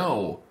 they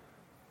know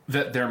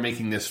that they're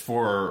making this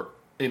for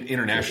an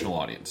international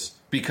audience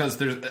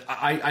because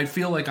I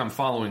feel like I'm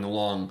following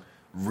along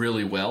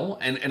really well,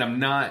 and I'm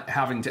not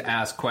having to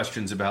ask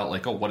questions about,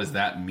 like, oh, what does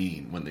that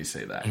mean when they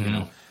say that? You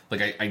know,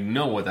 like I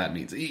know what that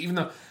means, even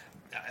though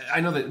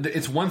I know that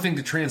it's one thing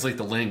to translate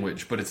the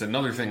language, but it's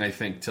another thing, I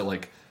think, to,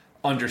 like,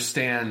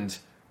 understand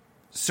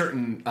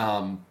certain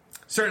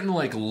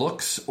like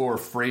looks or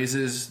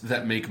phrases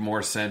that make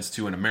more sense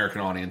to an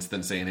American audience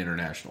than, say, an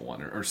international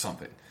one or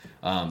something.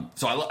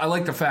 So I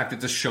like the fact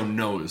that this show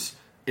knows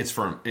it's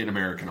for an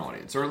American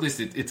audience, or at least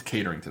it's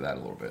catering to that a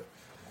little bit.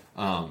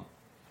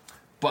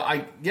 But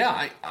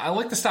I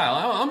like the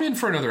style. I'm in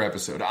for another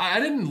episode. I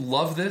didn't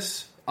love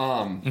this.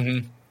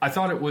 I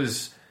thought it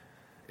was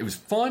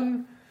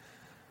fun.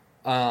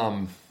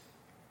 But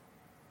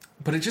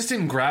it just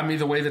didn't grab me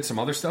the way that some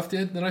other stuff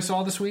did that I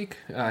saw this week.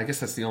 I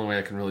guess that's the only way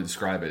I can really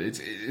describe it.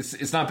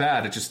 It's not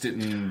bad. It just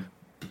didn't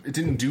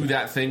do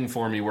that thing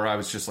for me where I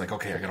was just like,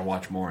 okay, I got to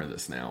watch more of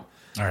this now.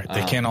 All right,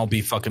 they can't all be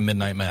fucking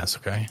Midnight Mass,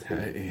 okay?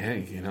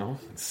 Hey, you know,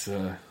 it's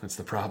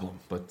the problem.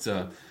 But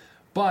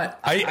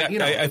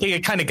I think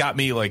it kind of got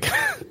me, like,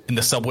 in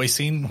the subway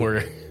scene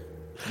where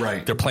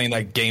they're playing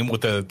that game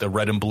with the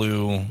red and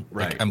blue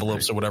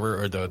envelopes or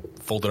whatever, or the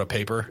folded up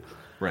paper.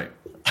 Right.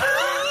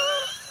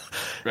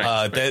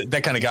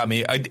 That kind of got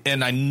me.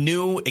 And I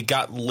knew it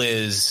got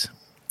Liz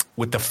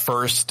with the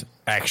first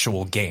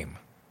actual game.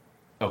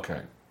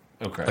 Okay.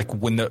 Like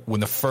when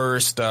the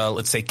first,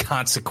 let's say,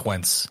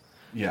 consequence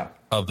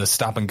of the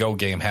stop and go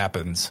game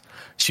happens,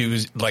 she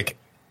was like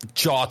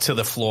jaw to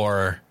the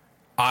floor,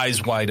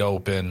 eyes wide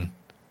open,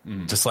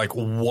 just like,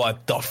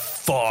 what the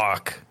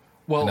fuck?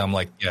 Well, and I'm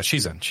like, yeah,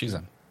 she's in.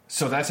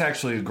 So that's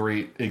actually a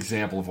great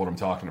example of what I'm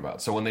talking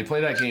about. So when they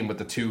play that game with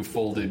the two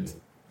folded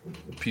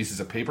pieces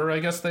of paper, I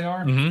guess they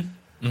are,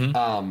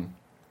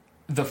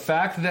 the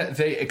fact that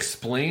they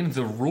explain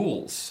the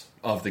rules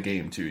of the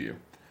game to you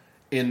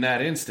in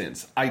that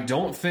instance, I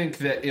don't think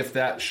that if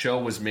that show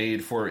was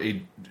made for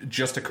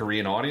just a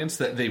Korean audience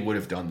that they would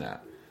have done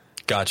that.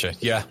 Gotcha.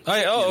 Yeah.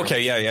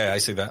 Okay. Yeah. I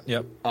see that.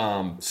 Yep.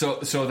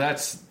 So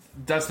that's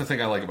the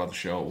thing I like about the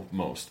show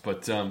most.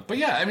 But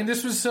yeah, I mean,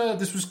 this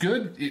was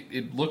good.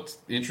 It looked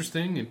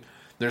interesting.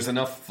 There's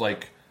enough,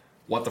 like,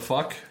 what the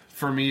fuck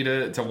for me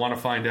to want to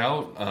find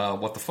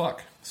out what the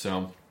fuck.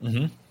 So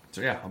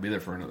yeah, I'll be there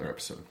for another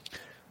episode.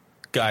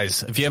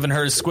 Guys, if you haven't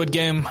heard of Squid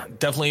Game,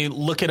 definitely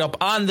look it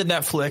up on the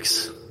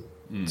Netflix.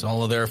 It's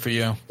all there for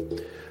you.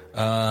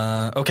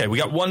 Okay, we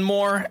got one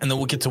more, and then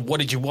we'll get to what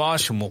did you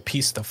watch, and we'll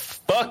piece the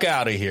fuck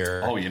out of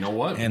here. Oh, you know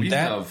what? And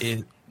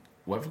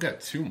we've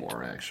got two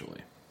more, actually.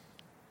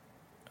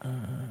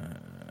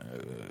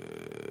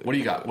 What do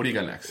you got? What do you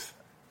got next?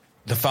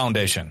 The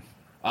Foundation.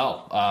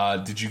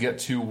 Oh, did you get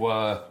to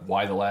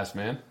Why the Last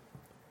Man?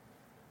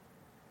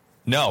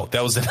 No,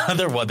 that was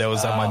another one that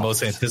was on my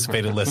most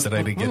anticipated list that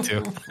I didn't get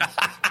to.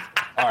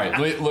 All right,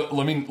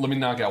 let me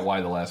knock out Why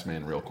the Last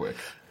Man real quick.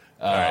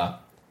 All right.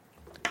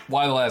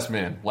 Why the Last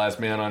Man? Last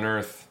man on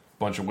Earth.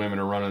 Bunch of women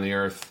are running the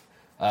Earth.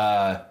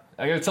 I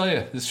gotta tell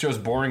you, this show's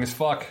boring as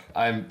fuck.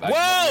 I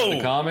read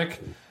the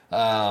comic.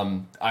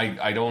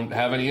 I don't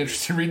have any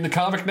interest in reading the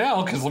comic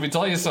now because let me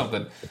tell you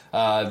something.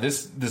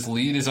 This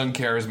lead is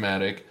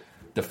uncharismatic.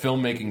 The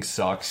filmmaking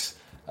sucks.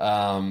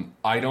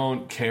 I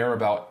don't care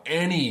about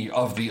any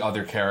of the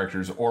other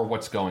characters or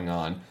what's going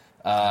on.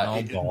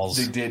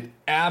 They did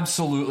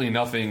absolutely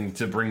nothing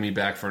to bring me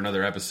back for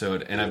another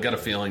episode, and I've got a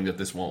feeling that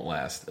this won't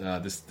last.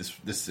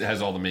 This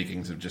has all the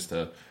makings of just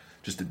a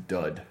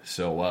dud.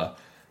 So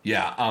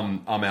yeah,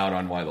 I'm out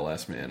on Why the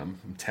Last Man. I'm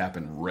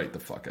tapping right the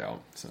fuck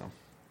out.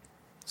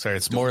 So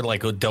it's more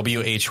like a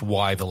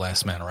WHY the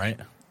Last Man, right?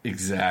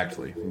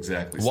 Exactly.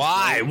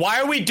 Why?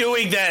 Why are we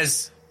doing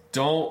this?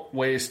 Don't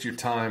waste your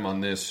time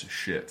on this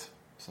shit.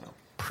 So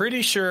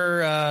pretty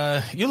sure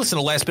you listen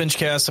to last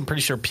BingeCast. I'm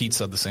pretty sure Pete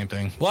said the same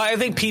thing. Well, I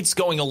think Pete's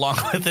going along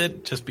with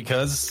it just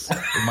because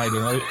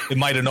it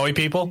might annoy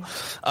people.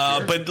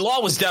 Sure. But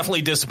Law was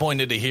definitely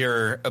disappointed to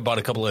hear about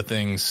a couple of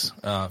things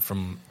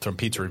from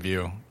Pete's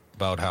review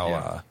about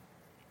how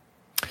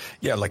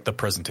like the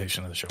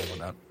presentation of the show and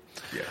whatnot.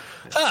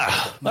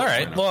 Yeah. All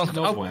right.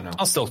 Bueno. Well,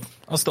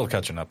 I'll still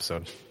catch an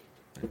episode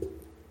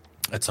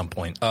at some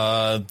point.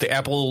 The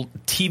Apple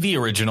TV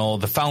original,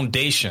 The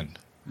Foundation,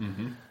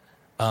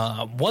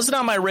 wasn't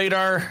on my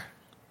radar.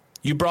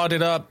 You brought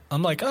it up.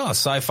 I'm like, oh,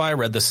 sci-fi.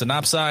 Read the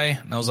synopsis,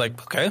 and I was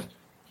like, okay,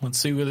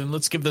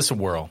 let's give this a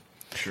whirl.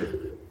 Sure.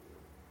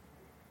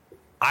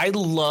 I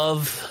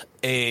love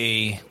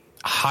a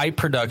high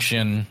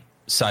production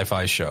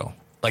sci-fi show.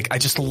 Like, I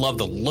just love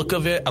the look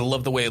of it. I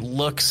love the way it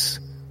looks.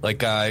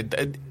 Like I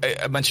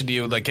mentioned to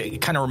you, like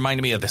it kind of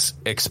reminded me of this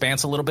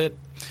Expanse a little bit.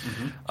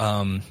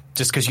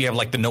 Just because you have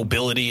like the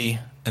nobility,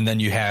 and then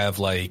you have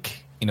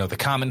like, you know, the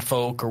common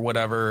folk or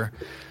whatever,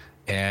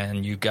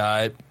 and you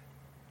got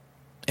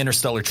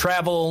interstellar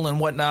travel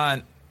and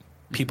whatnot.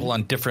 People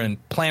on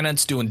different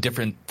planets doing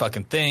different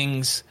fucking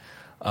things.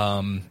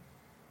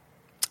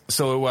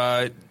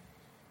 So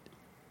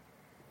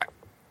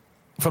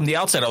from the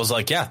outset, I was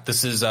like, yeah,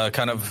 this is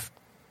kind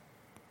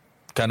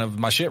of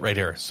my shit right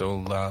here. So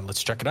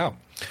let's check it out.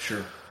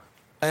 Sure.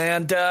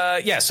 And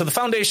so the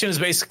Foundation is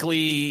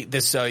basically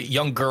this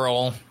young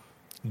girl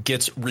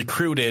gets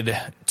recruited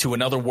to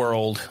another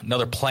world,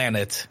 another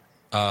planet,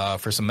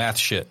 for some math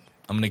shit.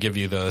 I'm gonna give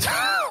you the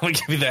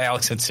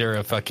Alex and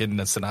Sarah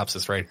fucking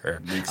synopsis right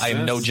here. I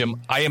am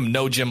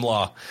no Jim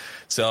Law,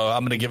 so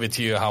I'm gonna give it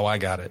to you how I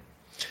got it.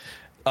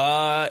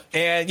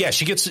 And yeah,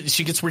 she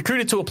gets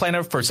recruited to a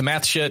planet for some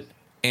math shit,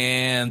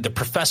 and the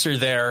professor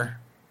there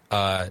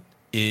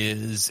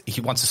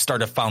he wants to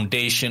start a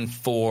foundation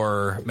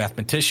for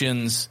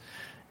mathematicians,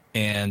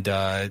 and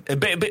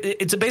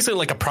it's basically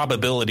like a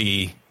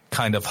probability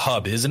kind of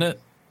hub, isn't it?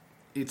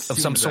 It's of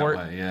some sort.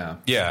 Way, yeah.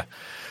 Yeah.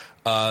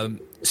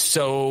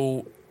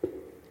 So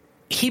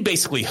he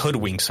basically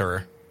hoodwinks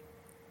her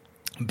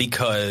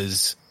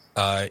because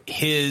the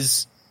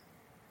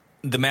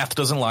math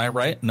doesn't lie,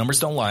 right? Numbers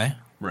don't lie.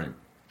 Right.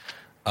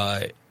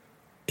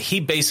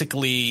 He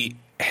basically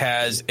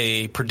has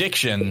a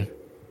prediction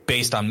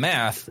based on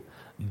math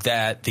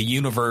that the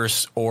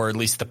universe, or at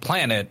least the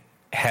planet,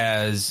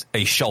 has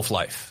a shelf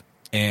life,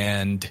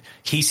 and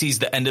he sees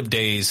the end of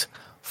days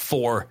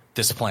for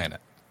this planet,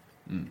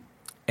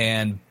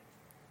 and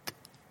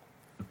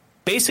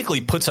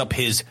basically puts up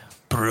his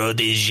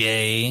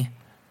protege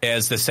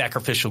as the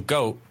sacrificial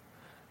goat,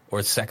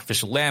 or the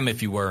sacrificial lamb,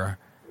 if you were,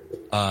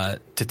 to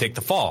take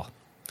the fall.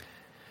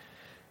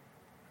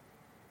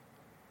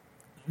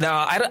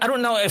 Now, I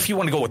don't know if you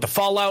want to go with the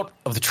fallout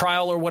of the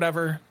trial or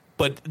whatever,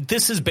 but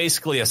this is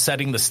basically a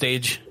setting the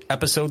stage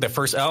episode. I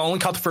only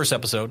caught the first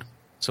episode,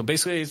 so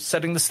basically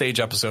setting the stage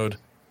episode.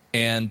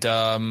 And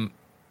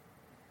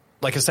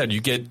like I said,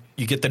 you get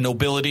the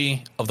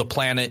nobility of the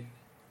planet.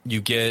 You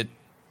get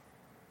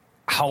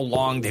how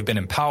long they've been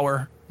in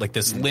power, like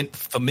this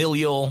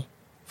familial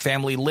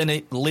family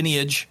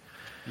lineage,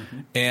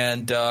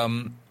 and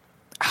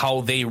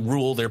how they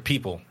rule their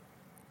people.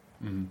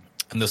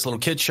 And this little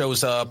kid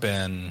shows up,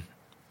 and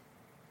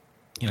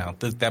you know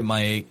that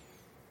might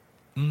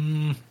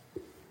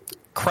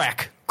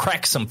crack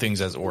some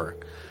things, as it were.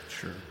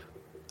 Sure.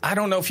 I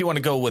don't know if you want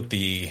to go with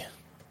the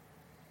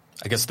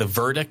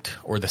verdict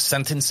or the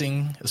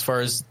sentencing as far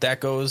as that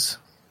goes.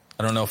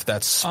 I don't know if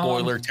that's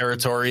spoiler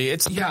territory.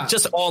 It's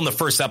just all in the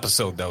first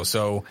episode, though.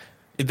 So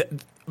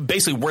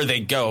basically where they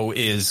go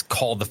is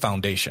called the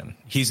Foundation.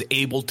 He's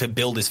able to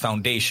build his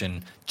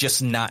foundation,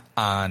 just not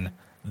on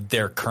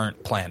their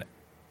current planet.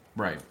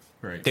 Right.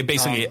 They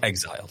basically get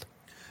exiled.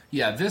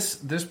 Yeah,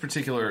 this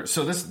particular...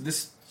 So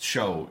this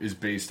show is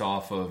based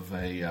off of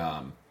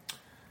a...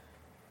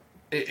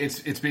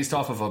 It's based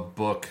off of a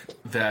book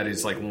that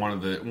is like one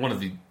of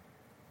the...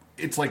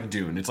 It's like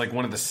Dune. It's like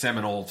one of the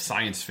seminal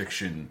science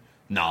fiction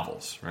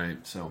novels, right?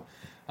 So...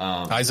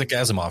 Isaac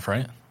Asimov,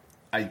 right?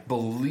 I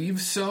believe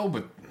so,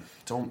 but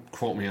don't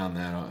quote me on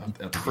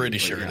that. Pretty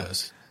sure it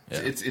is. Yeah.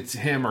 It's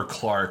him or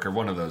Clark or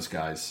one of those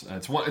guys.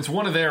 It's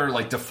one of their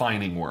like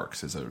defining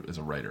works as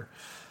a writer.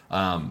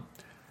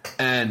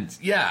 And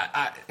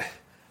yeah,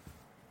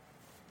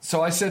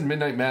 so I said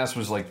Midnight Mass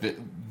was like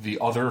the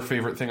other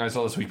favorite thing I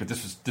saw this week, but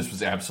this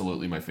was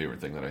absolutely my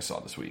favorite thing that I saw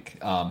this week.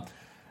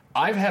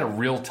 I've had a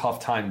real tough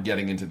time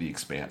getting into The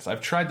Expanse.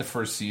 I've tried the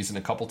first season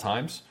a couple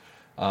times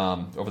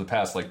over the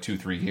past like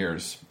 2-3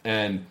 years,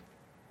 and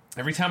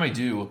every time I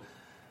do,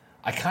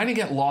 I kind of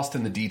get lost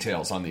in the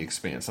details on The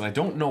Expanse, and I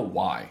don't know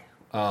why.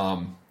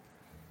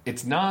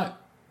 It's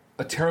not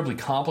a terribly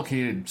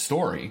complicated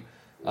story.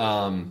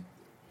 Obviously,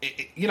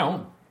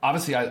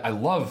 I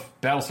love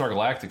Battlestar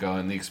Galactica,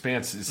 and The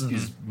Expanse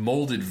is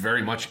molded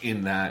very much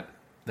in that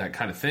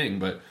kind of thing.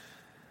 But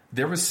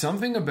there was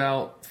something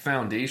about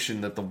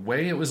Foundation that the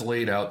way it was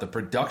laid out, the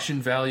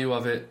production value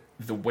of it,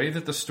 the way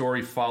that the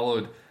story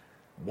followed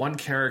one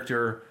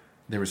character,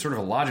 there was sort of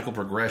a logical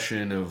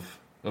progression of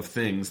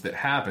things that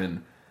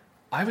happen.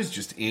 I was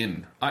just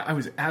in. I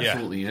was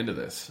absolutely into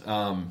this.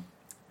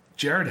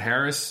 Jared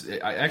Harris,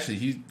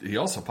 he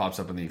also pops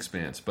up in The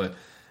Expanse, but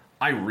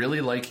I really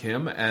like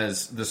him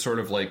as the sort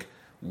of like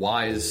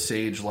wise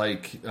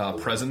sage-like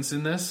presence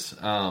in this.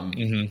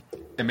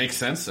 It makes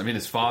sense. I mean,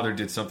 his father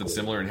did something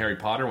similar in Harry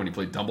Potter when he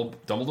played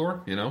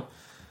Dumbledore, you know.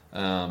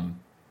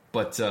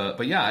 But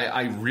yeah,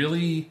 I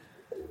really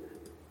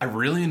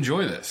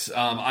enjoy this.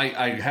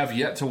 I have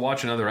yet to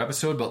watch another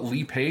episode, but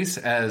Lee Pace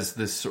as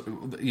this,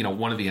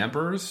 one of the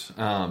emperors.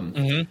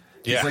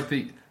 It's like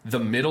the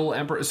middle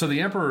emperor. So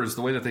the emperors,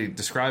 the way that they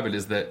describe it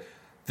is that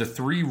the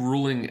three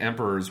ruling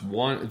emperors,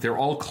 they're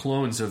all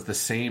clones of the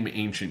same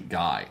ancient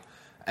guy.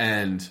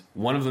 And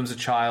one of them's a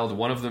child.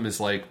 One of them is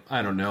like,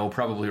 I don't know,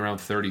 probably around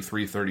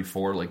 33,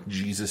 34, like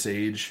Jesus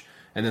age.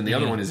 And then the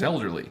other one is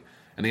elderly.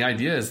 And the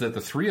idea is that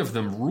the three of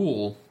them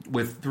rule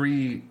with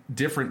three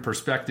different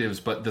perspectives,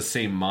 but the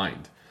same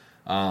mind.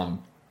 And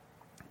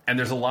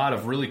there's a lot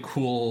of really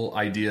cool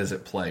ideas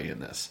at play in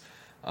this.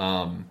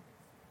 I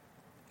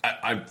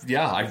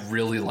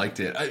really liked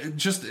it.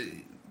 Just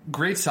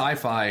great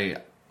sci-fi.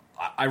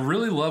 I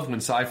really love when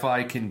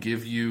sci-fi can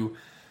give you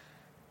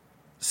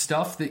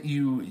stuff that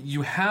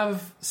you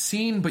have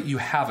seen but you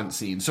haven't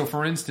seen. So,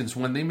 for instance,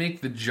 when they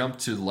make the jump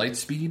to light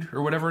speed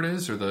or whatever it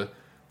is, or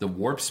the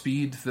warp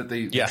speed that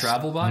they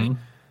travel by,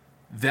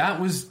 that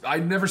was,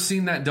 I'd never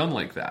seen that done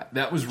like that.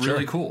 That was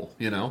really cool.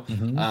 Little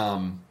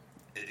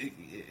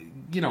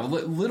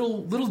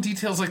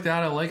details like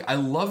that I like. I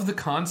love the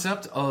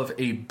concept of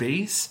a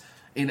base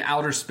in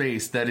outer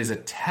space that is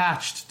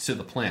attached to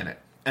the planet,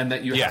 and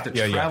that you have to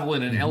travel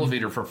in an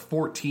elevator for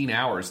 14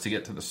 hours to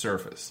get to the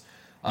surface.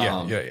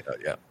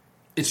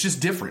 It's just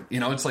different.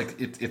 It's like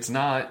it's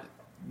not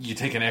you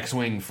take an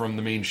X-wing from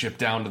the main ship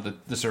down to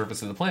the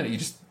surface of the planet. You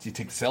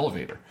take this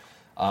elevator,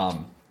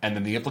 and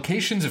then the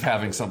implications of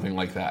having something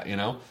like that.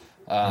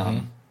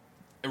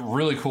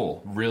 Really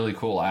cool, really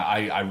cool.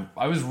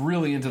 I was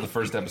really into the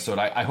first episode.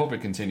 I hope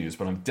it continues,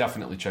 but I'm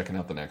definitely checking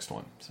out the next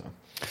one.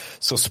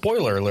 So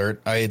spoiler alert,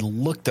 I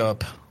looked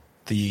up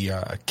the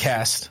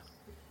cast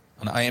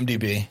on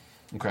IMDb.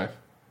 Okay.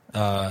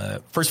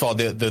 First of all,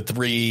 the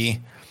three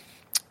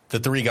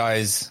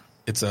guys,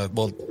 it's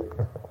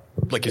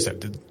like you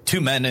said,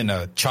 two men and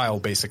a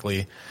child,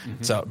 basically.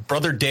 It's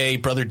Brother Day,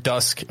 Brother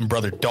Dusk, and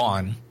Brother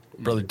Dawn.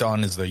 Brother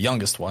Dawn is the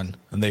youngest one,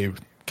 and they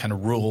kind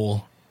of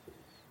rule,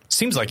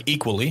 seems like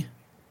equally,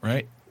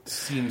 right?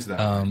 Seems that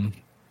way.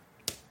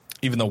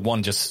 Even though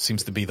one just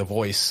seems to be the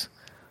voice.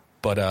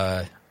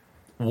 But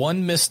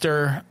one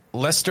Mr.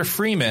 Lester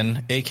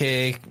Freeman,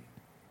 a.k.a.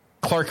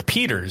 Clark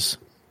Peters,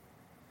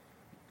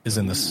 is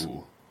in this.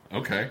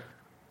 Okay.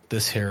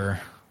 This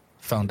here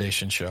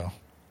Foundation show.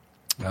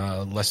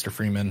 Lester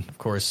Freeman, of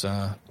course,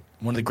 one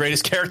of the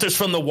greatest characters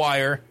from The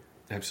Wire.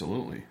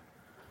 Absolutely.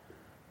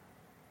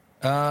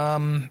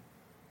 And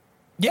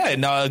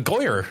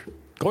Goyer.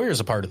 Goyer's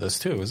a part of this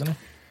too, isn't he?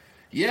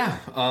 Yeah.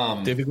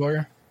 David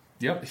Goyer?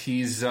 Yep.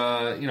 He's,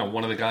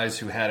 one of the guys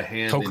who had a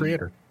hand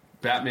co-creator. in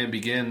Batman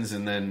Begins,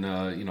 and then,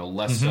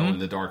 less so in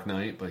The Dark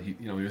Knight, but he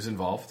was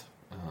involved.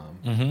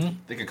 I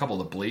think a couple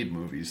of the Blade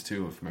movies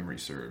too, if memory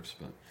serves,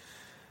 but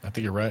I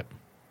think you're right.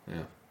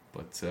 Yeah.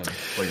 But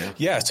yeah.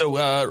 Yeah.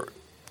 So,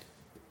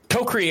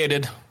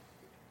 co-created,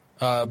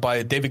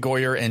 by David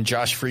Goyer and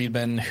Josh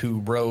Friedman, who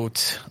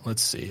wrote,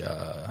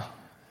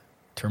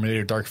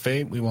 Terminator Dark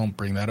Fate. We won't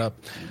bring that up.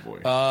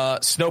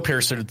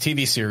 Snowpiercer, the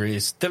TV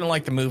series. Didn't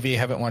like the movie.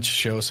 Haven't watched the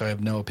show, so I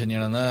have no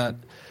opinion on that.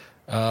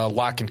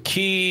 Lock and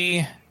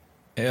Key,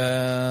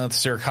 the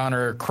Sarah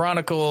Connor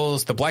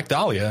Chronicles, The Black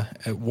Dahlia,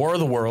 War of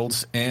the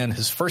Worlds, and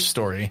his first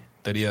story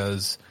that he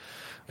has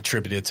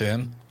attributed to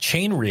him,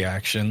 Chain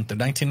Reaction, the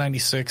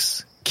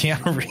 1996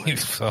 Keanu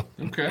Reeves film.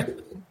 Okay.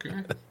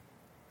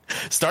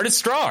 Started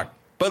strong,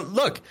 but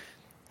look,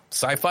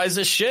 sci-fi's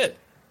this shit.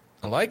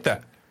 I like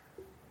that.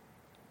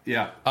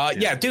 Yeah.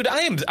 Dude,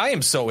 I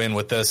am so in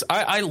with this.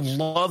 I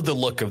love the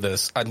look of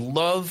this. I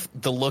love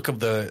the look of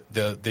the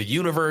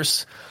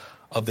universe,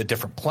 of the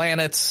different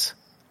planets.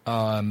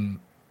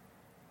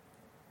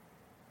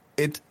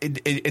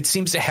 It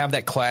seems to have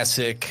that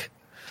classic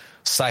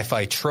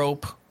sci-fi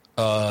trope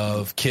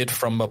of kid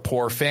from a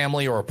poor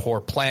family or a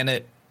poor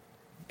planet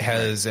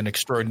has an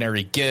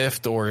extraordinary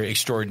gift or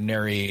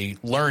extraordinary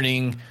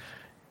learning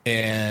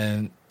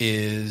and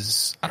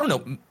is, I don't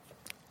know,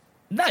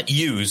 not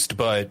used,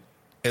 but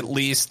at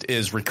least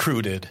is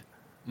recruited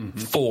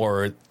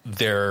for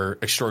their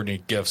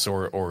extraordinary gifts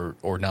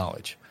or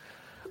knowledge.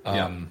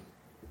 God,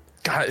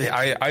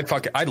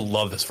 I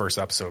love this first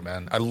episode,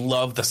 man. I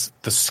love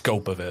the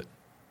scope of it.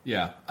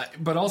 Yeah,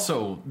 but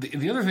also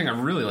the other thing I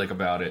really like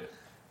about it,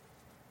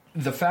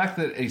 the fact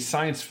that a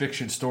science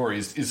fiction story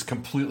is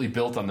completely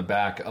built on the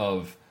back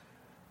of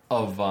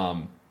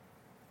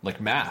like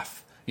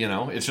math.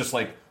 It's just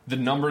like the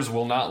numbers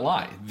will not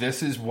lie.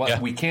 This is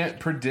what we can't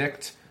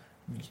predict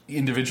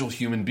individual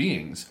human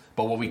beings,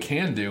 but what we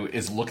can do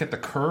is look at the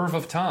curve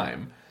of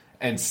time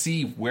and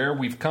see where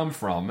we've come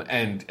from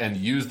and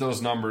use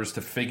those numbers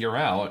to figure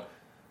out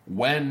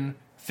when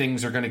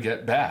things are going to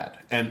get bad.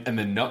 And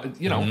then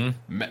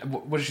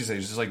what did she say?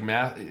 It's just like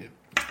math.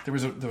 There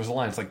was a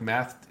line. It's like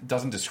math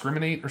doesn't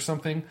discriminate or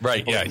something.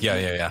 Right.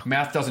 Yeah.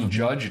 Math doesn't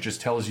judge. It just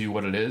tells you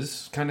what it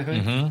is, kind of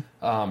thing.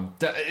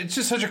 It's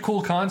just such a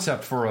cool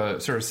concept for a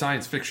sort of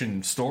science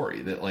fiction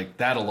story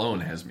that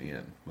alone has me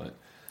in.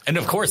 And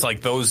of course,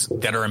 like those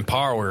that are in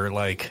power are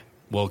like,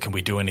 well, can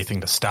we do anything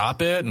to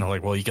stop it? And they're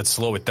like, well, you could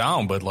slow it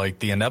down, but like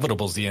the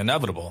inevitable is the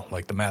inevitable.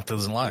 Like the math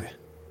doesn't lie.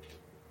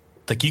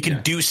 Like you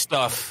can do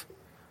stuff,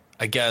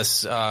 I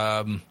guess,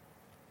 I don't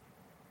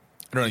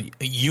know,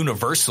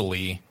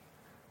 universally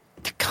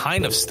to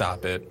kind of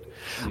stop it.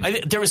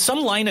 There was some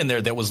line in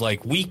there that was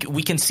like, we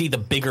can see the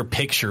bigger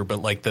picture,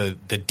 but like the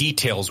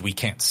details we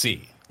can't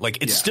see.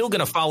 Like, it's still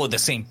going to follow the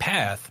same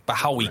path, but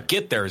how we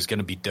get there is going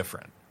to be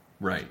different.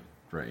 Right.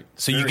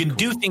 So you can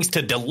do things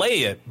to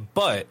delay it,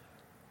 but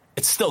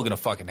it's still going to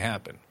fucking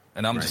happen.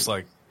 And I'm just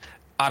like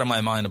out of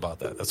my mind about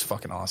that. That's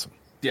fucking awesome.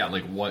 Yeah,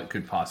 like what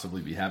could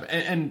possibly be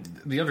happening.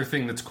 And the other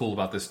thing that's cool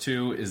about this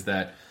too is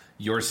that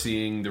you're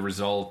seeing the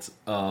result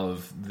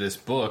of this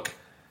book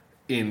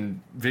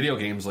in video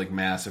games like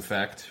Mass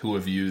Effect, who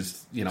have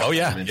used,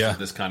 elements of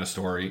this kind of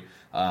story.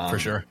 For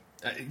sure.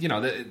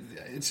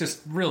 It's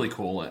just really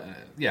cool.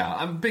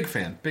 I'm a big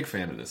fan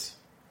of this.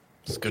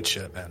 It's good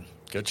shit, man.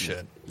 Good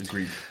shit.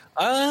 Agreed.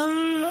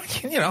 Don't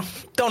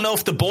know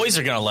if the boys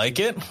are going to like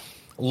it.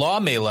 Law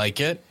may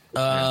like it.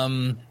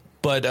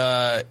 But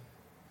I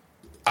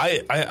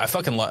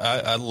fucking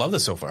I love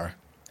this so far.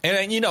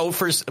 And,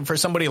 for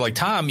somebody like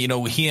Tom,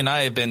 he and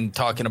I have been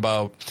talking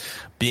about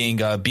being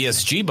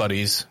BSG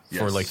buddies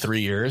for like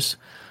 3 years.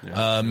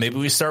 Yeah. Maybe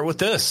we start with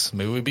this.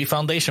 Maybe we be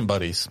foundation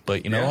buddies.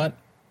 But you know what?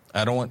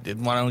 I don't want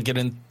to get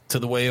into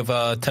the way of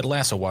Ted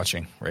Lasso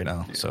watching right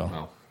now. Yeah, so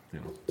well,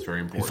 it's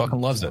very important. He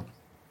fucking loves it.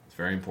 It's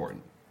very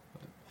important.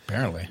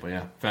 Apparently. But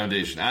yeah,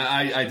 Foundation.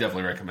 I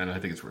definitely recommend it. I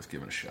think it's worth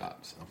giving a shot.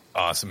 So.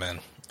 Awesome, man.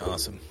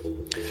 Awesome. All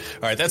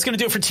right, that's going to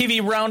do it for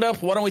TV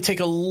Roundup. Why don't we take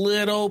a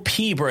little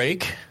pee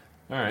break?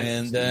 All right.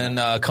 And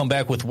then come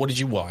back with what did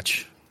you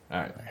watch?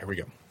 All right. Here we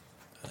go.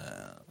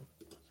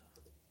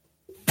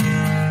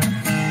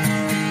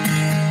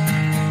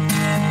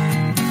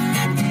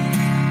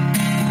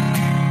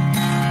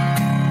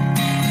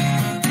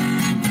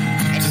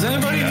 Does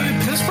anybody need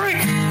a piss break?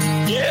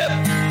 Yep.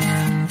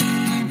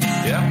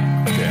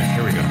 Yeah? Okay,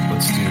 here we go.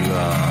 Let's do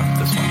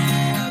this one.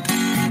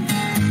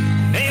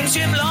 Name's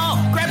Jim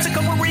Long, grabs a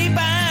couple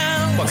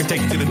rebounds. Fucking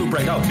take it to the hoop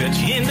right now, bitch.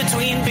 In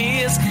between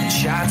beers and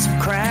shots of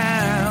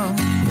Crown.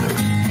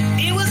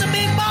 He was a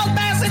big ball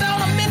bastard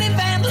on a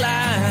minivan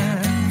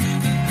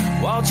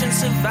line. Watching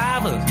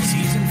Survivor,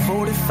 season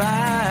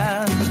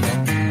 45.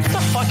 What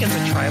the fuck is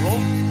a tribal?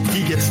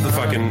 He gets the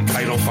fucking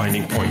idol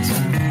finding points.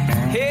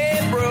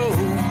 Hey, bro,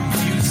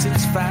 you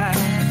 6'5".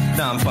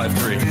 No, I'm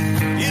 5'3".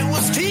 It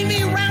was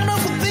TV Roundup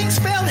when things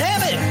felt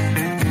heavy.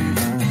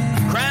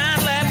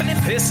 Crying, laughing, and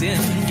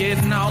pissing,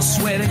 getting all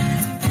sweaty.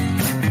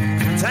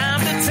 Time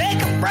to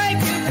take a break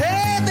and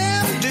pay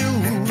them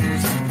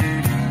dues.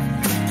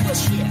 Well,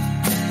 shit.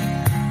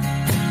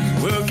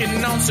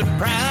 Working on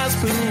surprise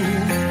pool.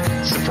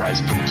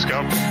 Surprise pool,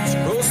 Scout.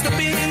 Supposed to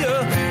be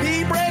a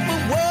pee break,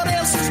 but what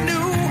else is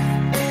new?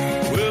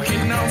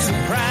 Working on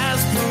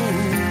surprise pool.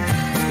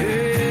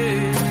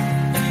 Hey.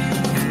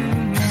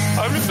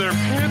 I'm in their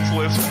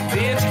pantsless.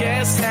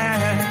 BingeCast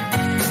time.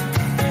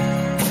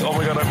 Oh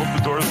my god, I hope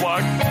the door's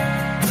locked.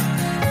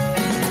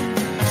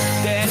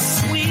 That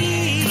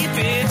sweet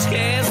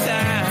BingeCast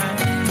time.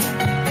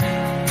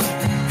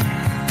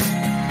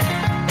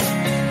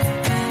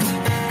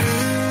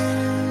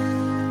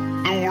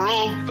 The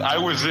world I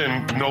was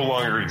in no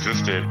longer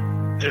existed.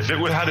 If it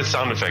would have had a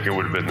sound effect, it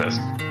would have been this.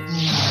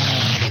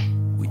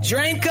 We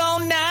drank all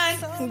night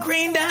and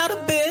greened out a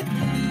bit.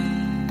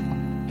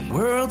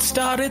 World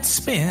started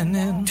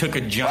spinning. Took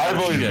a jump. I've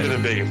always been a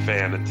big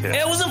fan of Tim.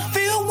 It was a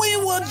film we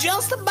were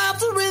just about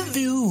to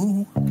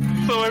review.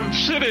 So I'm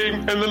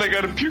shitting, and then I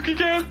gotta puke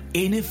again?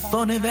 Ain't it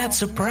funny that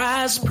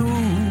surprise poo?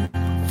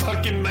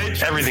 Fucking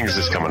night. Everything's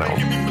just coming out.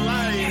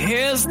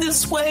 Here's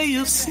this way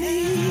of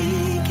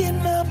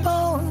sneaking up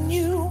on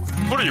you.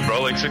 What are you,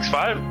 bro, like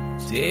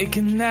 6'5"?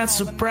 Taking that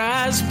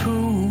surprise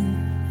poo.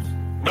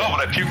 No, but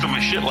I puked on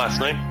my shit last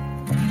night.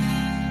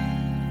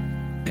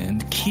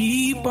 And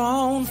keep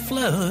on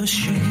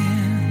flushing.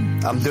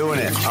 I'm doing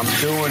it.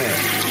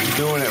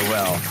 Doing it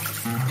well.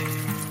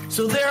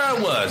 So there I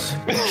was,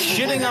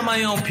 shitting on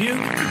my own puke,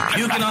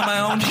 puking on my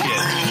own shit.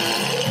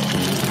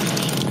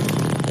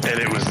 And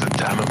it was the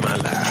time of my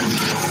life.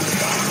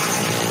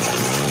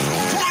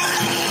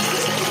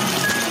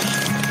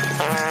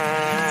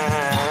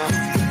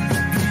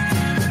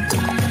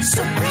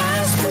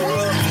 Surprise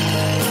pool.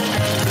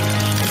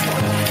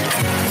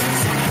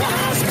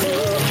 Surprise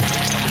pool.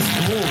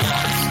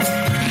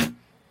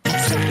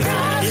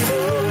 Surprise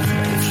pool.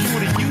 If she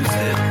would have used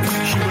it,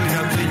 she would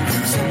have been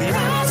using the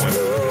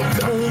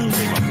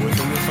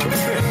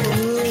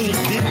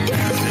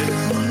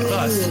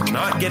thus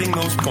not getting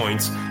those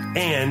points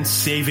and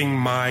saving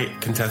my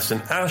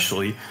contestant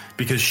Ashley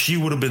because she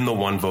would have been the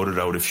one voted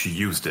out if she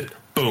used it.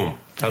 Boom.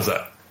 How's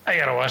that? I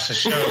gotta watch the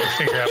show to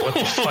figure out what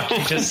the fuck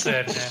you just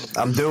said, man.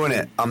 I'm doing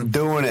it. I'm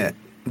doing it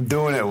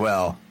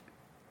well.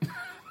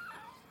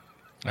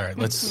 All right,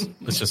 let's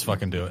just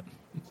fucking do it.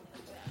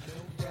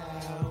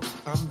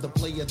 I'm the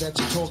player that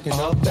you're talking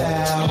about.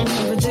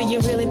 Do you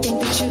really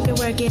think that you can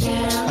work it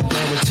out? I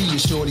guarantee you,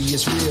 shorty,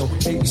 it's real.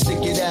 Baby,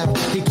 stick it out.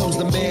 Here comes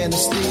the man of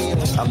steel.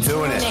 I'm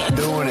doing it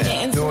well.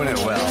 I'm doing it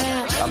well.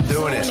 I'm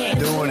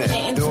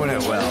doing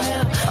it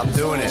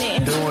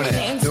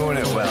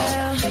well.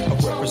 I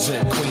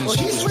represent Queens.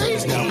 She's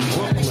raised now.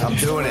 I'm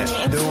doing it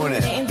well.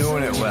 I'm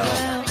doing it well.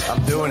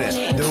 I'm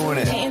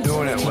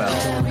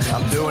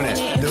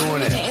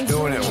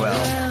doing it well.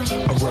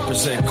 I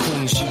represent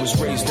Queens. She was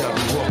raised out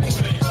in Brooklyn.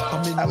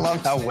 I'm in I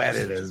love how wet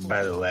it is,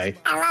 by the way.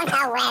 I love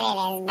how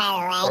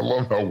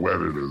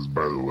wet it is,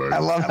 by the way. I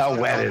love how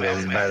wet it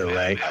is, by the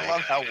way. I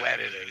love how wet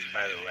it is,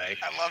 by the way.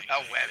 I love how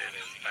wet it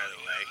is, by the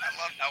way. I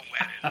love how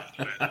wet it is,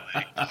 by the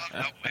way. I love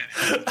how wet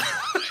it is,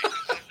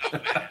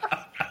 by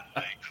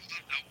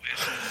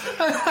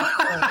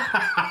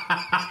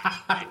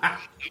the way.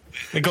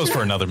 It goes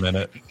for another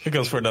minute.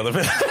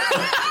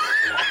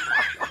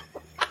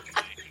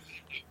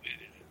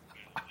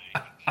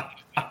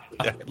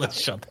 Yeah, let's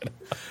shut that up.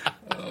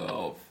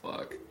 Oh,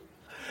 fuck.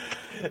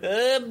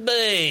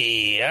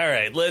 Boy. All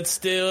right, let's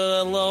do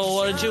a little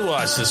what did you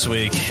watch this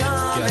week?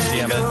 God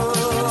damn it.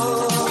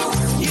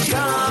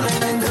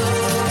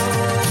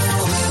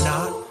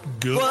 Not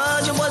good.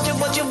 What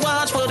you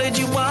watch? What did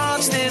you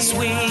watch this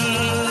week?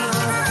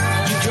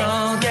 You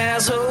drunk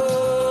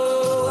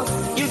asshole.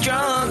 You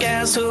drunk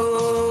asshole.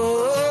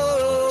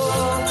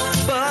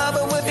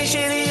 Bubba would be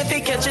shitty if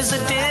he catches a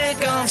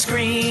dick on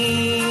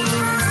screen.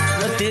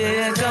 A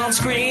dick on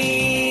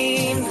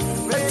screen.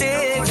 A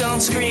dick on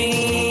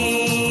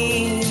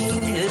screen.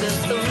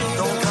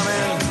 Don't come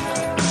in.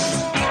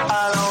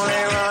 I'll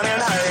only run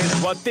and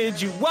hide. What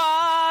did you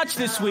watch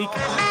this week?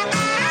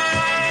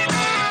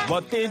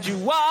 What did you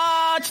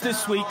watch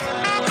this week?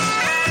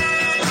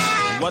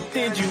 What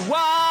did you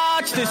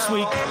watch this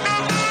week?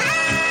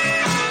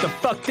 The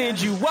fuck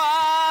did you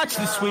watch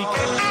this week?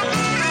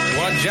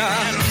 What you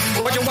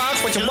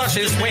watch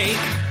this week?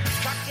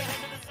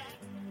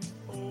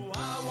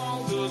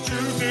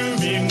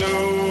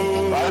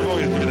 I've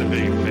always been a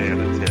big fan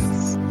of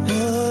tits.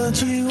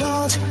 What you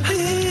watch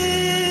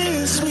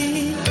this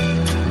week?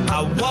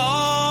 I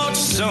watched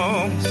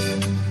some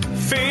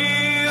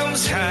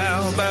films.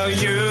 How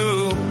about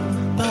you?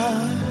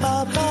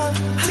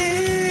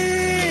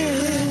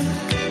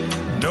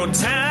 No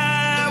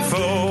time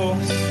for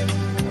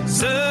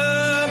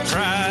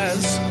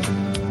surprise.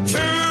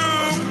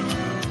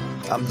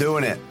 I'm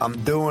doing it.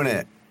 I'm doing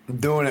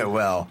it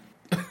well.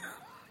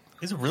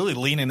 He's really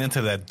leaning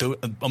into that.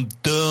 I'm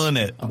doing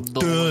it.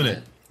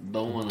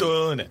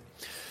 Doing it.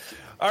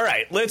 All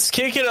right, let's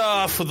kick it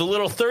off with a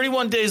little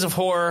 31 Days of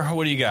Horror.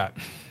 What do you got?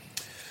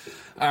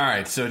 All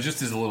right, so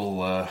just as a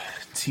little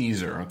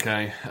teaser,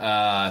 okay?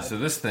 So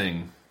this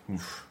thing,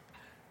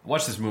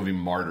 watch this movie,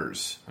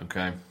 Martyrs,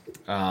 okay?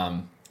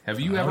 Have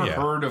you ever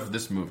heard of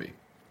this movie?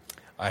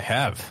 I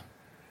have.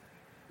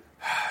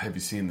 Have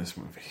you seen this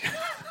movie?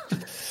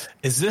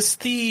 Is this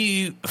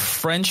the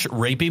French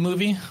rapey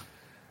movie?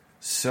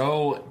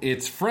 So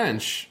it's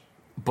French,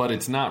 but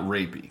it's not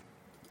rapey.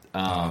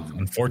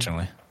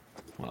 Unfortunately.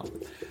 Well,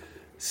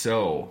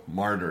 so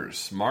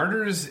Martyrs.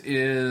 Martyrs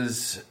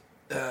is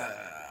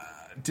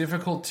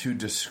difficult to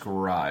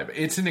describe.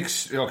 It's an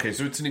so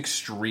it's an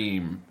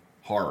extreme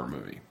horror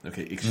movie.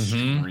 Okay,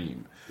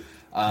 extreme.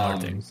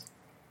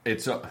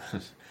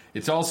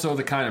 It's also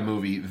the kind of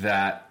movie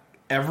that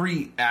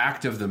every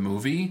act of the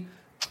movie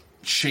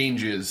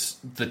changes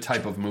the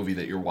type of movie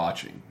that you're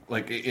watching,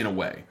 like in a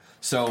way.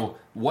 So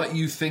what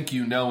you think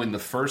you know in the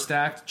first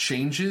act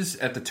changes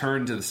at the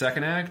turn to the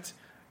second act,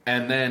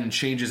 and then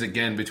changes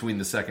again between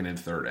the second and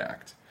third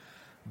act.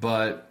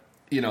 But,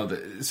 you know, the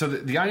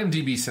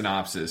IMDb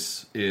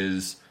synopsis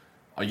is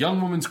a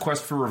young woman's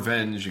quest for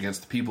revenge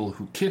against the people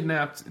who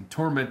kidnapped and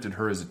tormented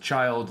her as a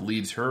child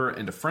leads her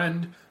and a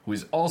friend who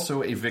is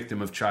also a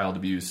victim of child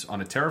abuse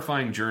on a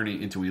terrifying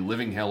journey into a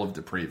living hell of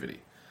depravity.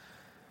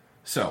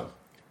 So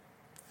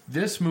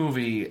this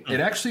movie, it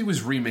actually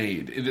was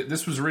remade.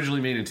 This was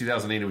originally made in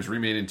 2008. It was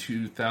remade in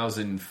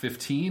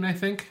 2015, I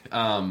think.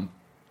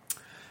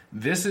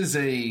 This is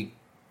a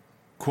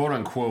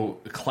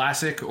quote-unquote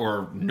classic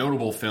or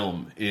notable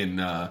film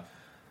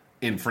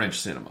in French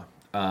cinema.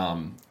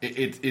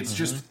 It's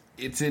just,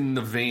 it's in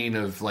the vein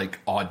of like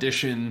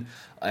Audition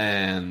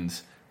and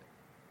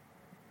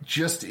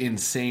just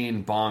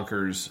insane,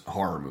 bonkers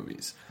horror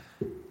movies.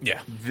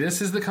 Yeah.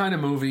 This is the kind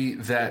of movie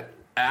that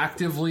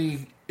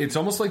actively... It's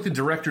almost like the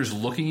director's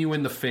looking you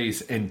in the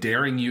face and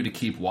daring you to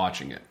keep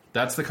watching it.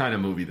 That's the kind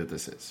of movie that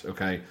this is,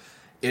 okay?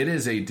 It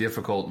is a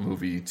difficult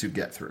movie to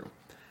get through.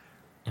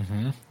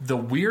 The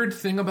weird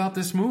thing about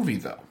this movie,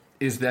 though,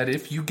 is that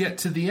if you get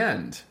to the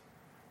end,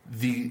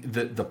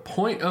 the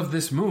point of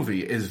this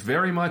movie is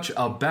very much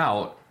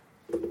about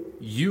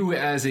you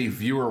as a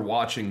viewer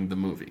watching the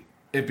movie.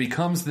 It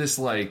becomes this,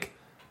 like,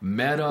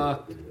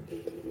 meta,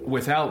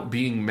 without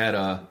being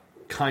meta,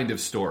 kind of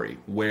story,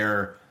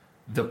 where...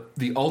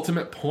 The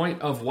ultimate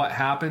point of what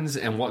happens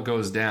and what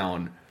goes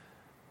down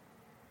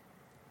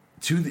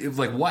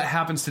like what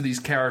happens to these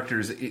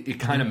characters, it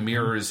kind of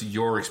mirrors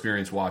your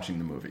experience watching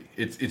the movie.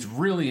 It's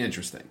really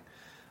interesting.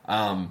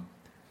 I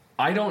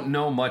don't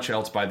know much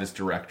else by this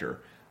director,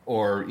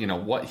 or you know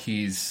what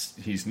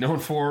he's known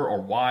for,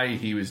 or why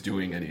he was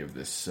doing any of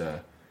this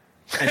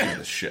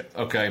shit.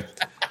 Okay.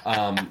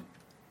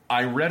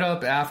 I read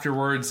up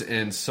afterwards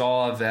and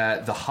saw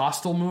that the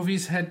Hostel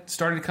movies had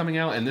started coming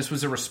out, and this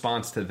was a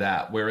response to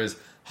that. Whereas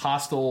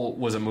Hostel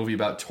was a movie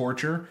about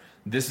torture,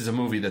 this is a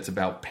movie that's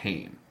about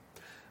pain.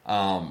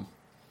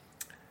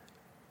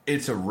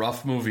 It's a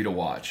rough movie to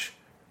watch.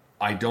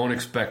 I don't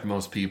expect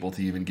most people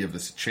to even give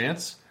this a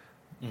chance.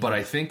 But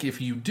I think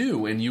if you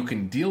do and you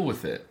can deal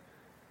with it,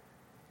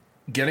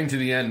 getting to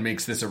the end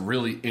makes this a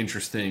really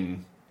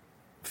interesting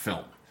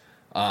film.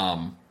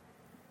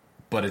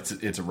 But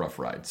it's a rough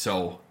ride.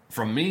 So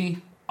from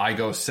me, I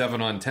go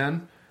 7 on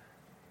 10.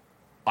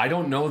 I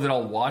don't know that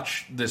I'll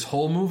watch this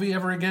whole movie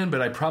ever again,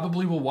 but I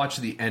probably will watch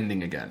the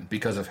ending again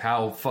because of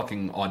how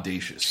fucking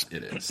audacious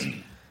it is.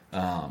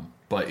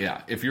 But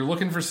yeah, if you're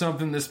looking for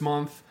something this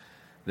month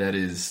that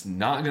is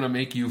not going to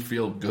make you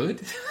feel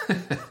good,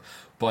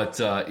 but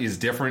is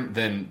different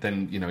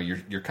than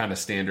your kind of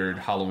standard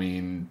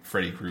Halloween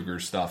Freddy Krueger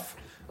stuff,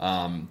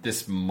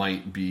 this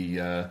might be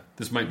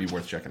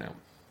worth checking out.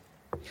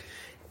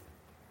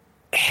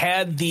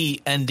 Had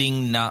the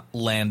ending not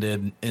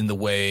landed in the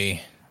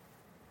way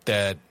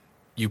that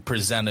you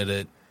presented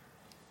it,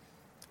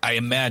 I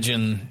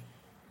imagine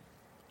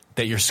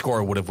that your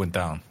score would have went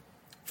down.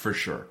 For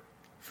sure.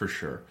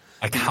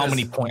 Like how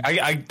many points?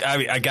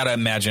 I gotta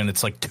imagine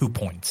it's like 2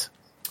 points.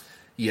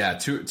 Yeah,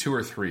 two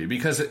or three.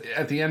 Because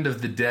at the end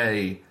of the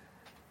day,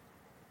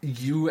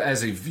 you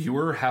as a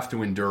viewer have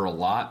to endure a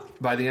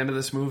lot by the end of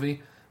this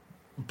movie.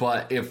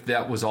 But if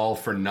that was all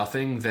for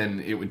nothing,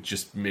 then it would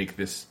just make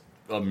this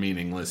a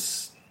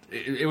meaningless.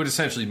 It would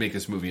essentially make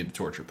this movie into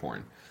torture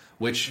porn,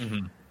 which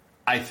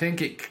I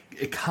think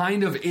it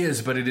kind of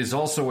is, but it is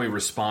also a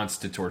response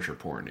to torture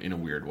porn in a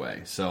weird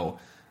way. So,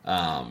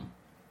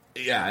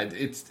 yeah,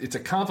 it's a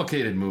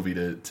complicated movie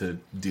to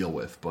deal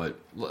with. But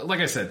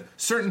like I said,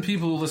 certain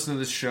people who listen to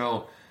this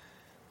show,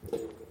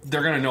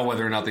 they're going to know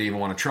whether or not they even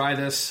want to try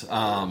this.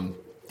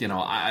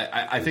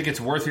 I think it's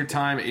worth your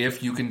time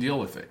if you can deal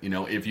with it.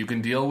 If you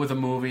can deal with a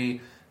movie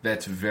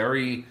that's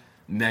very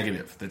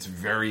negative, that's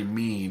very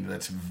mean,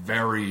 that's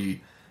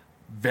very,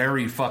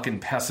 very fucking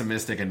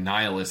pessimistic and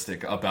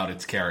nihilistic about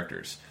its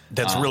characters.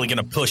 That's really going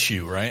to push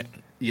you, right?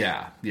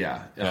 Yeah.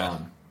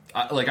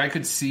 I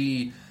could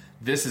see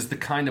this is the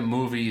kind of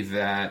movie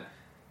that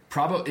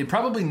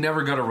probably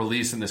never got a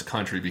release in this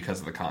country because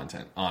of the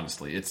content.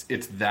 Honestly, it's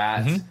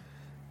that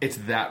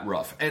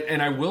rough.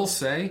 And I will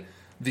say,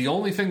 the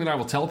only thing that I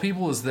will tell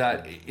people is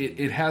that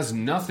it has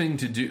nothing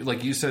to do.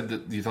 Like you said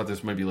that you thought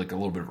this might be like a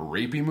little bit of a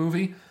rapey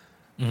movie.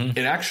 It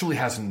actually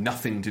has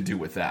nothing to do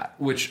with that,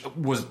 which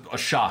was a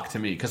shock to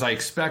me because I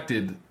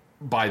expected,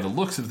 by the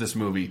looks of this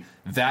movie,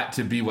 that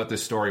to be what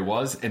this story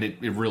was, and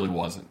it really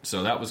wasn't.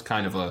 So that was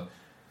kind of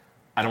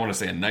I don't want to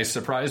say a nice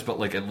surprise, but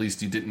like at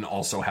least you didn't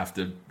also have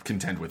to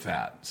contend with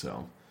that.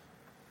 So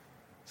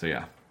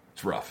yeah,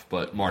 it's rough,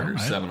 but Martyrs,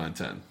 right. 7 on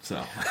 10.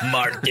 So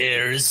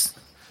Martyrs.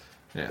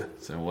 Yeah.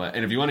 So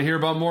and if you want to hear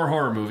about more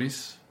horror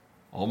movies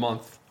all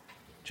month,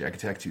 Jack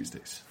Attack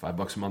Tuesdays,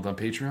 $5 a month on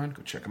Patreon.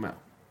 Go check them out.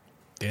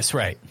 That's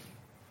right.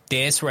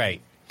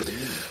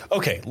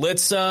 Okay,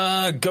 let's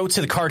go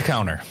to the card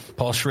counter.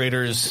 Paul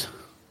Schrader's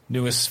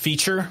newest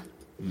feature.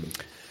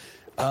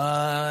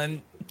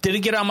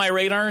 Didn't get on my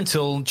radar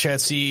until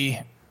Chad C.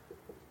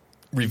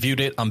 reviewed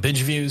it on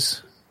Binge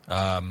Views.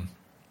 Starring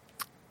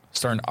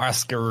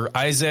Oscar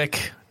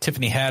Isaac,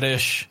 Tiffany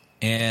Haddish,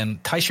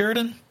 and Ty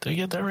Sheridan. Did I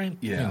get that right?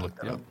 Yeah. Look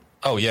that up.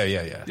 Oh, yeah.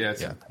 Yeah,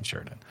 Ty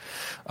Sheridan.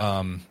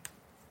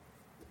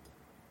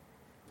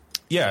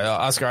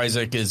 Oscar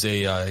Isaac is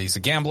he's a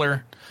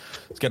gambler.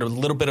 He's got a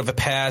little bit of a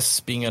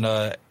past being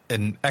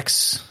an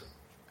ex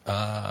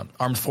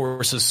armed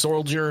forces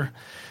soldier.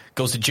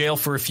 Goes to jail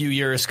for a few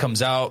years,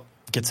 comes out,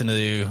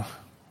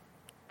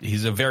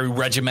 he's a very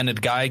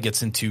regimented guy,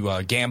 gets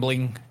into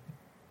gambling,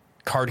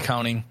 card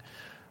counting.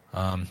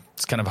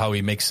 It's kind of how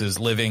he makes his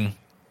living,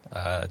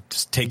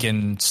 just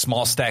taking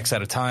small stacks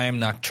at a time,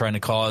 not trying to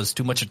cause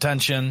too much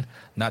attention,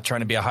 not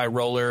trying to be a high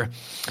roller.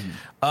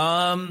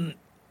 I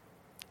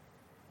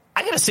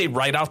got to say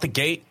right out the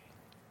gate,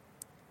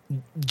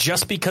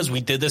 just because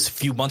we did this a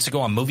few months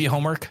ago on Movie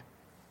Homework,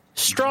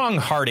 strong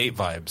Hard 8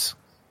 vibes.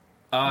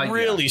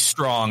 Really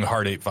strong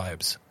Hard 8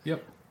 vibes.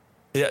 Yep.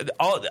 Yeah,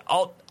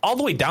 all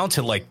the way down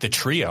to like the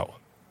trio.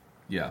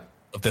 Yeah.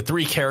 Of the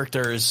three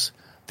characters,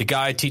 the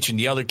guy teaching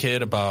the other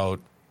kid about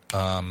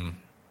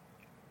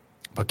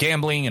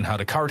gambling and how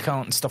to card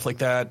count and stuff like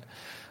that.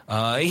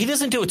 He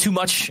doesn't do it too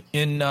much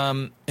in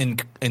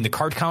the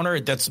card counter.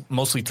 That's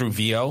mostly through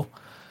VO.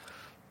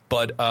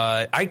 But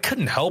I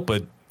couldn't help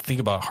but think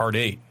about Hard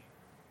 8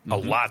 a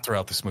lot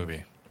throughout this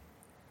movie.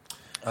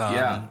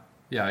 I'm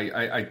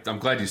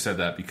glad you said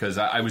that because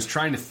I was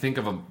trying to think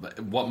of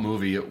what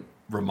movie it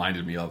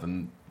reminded me of,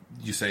 and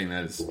you saying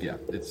that is,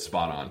 it's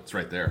spot on. It's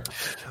right there.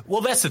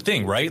 Well, that's the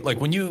thing, right? Like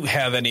when you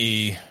have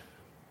any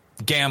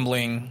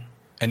gambling,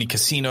 any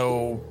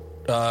casino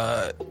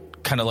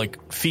kind of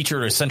like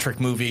featured or centric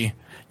movie,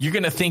 you're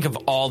going to think of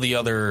all the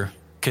other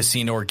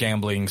casino or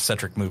gambling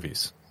centric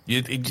movies.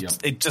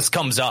 It just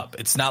comes up.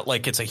 It's not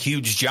like it's a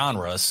huge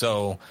genre,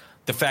 so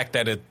the fact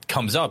that it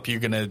comes up, you're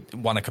going to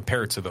want to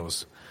compare it to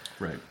those.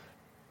 Right.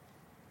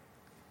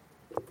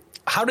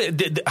 How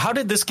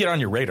did this get on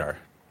your radar?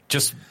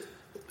 Just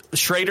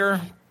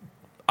Schrader,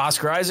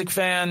 Oscar Isaac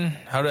fan?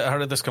 How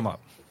did this come up?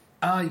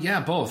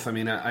 Both. I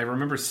mean, I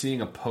remember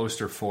seeing a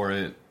poster for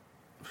it,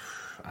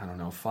 I don't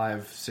know,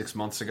 5-6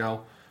 months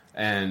ago.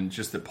 and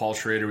just that Paul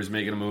Schrader was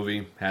making a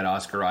movie, had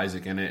Oscar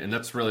Isaac in it, and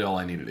that's really all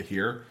I needed to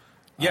hear.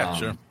 Yeah,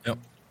 sure. Yep.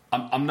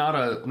 I'm not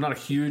a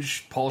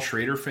huge Paul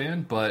Schrader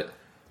fan, but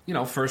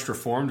First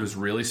Reformed was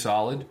really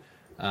solid.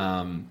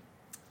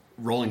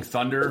 Rolling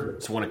Thunder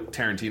is one of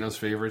Tarantino's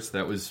favorites.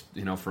 That was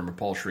from a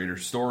Paul Schrader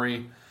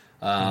story.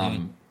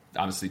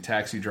 Obviously,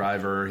 Taxi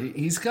Driver.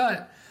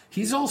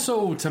 He's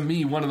also, to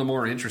me, one of the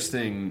more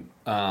interesting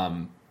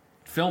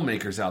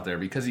filmmakers out there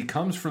because he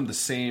comes from the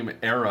same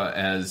era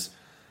as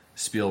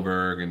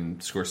Spielberg and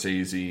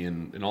Scorsese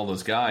and all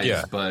those guys.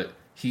 Yeah. But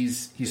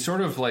he's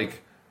sort of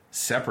like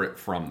separate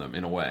from them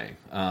in a way.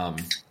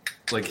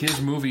 Like his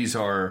movies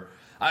are.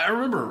 I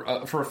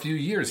remember for a few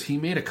years he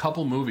made a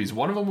couple movies.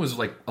 One of them was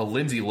like a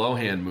Lindsay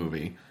Lohan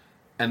movie,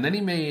 and then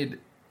he made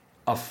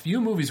a few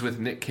movies with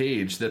Nick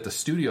Cage that the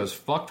studios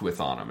fucked with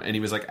on him, and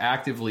he was like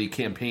actively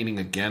campaigning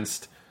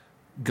against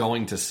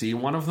going to see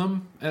one of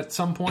them at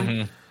some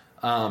point.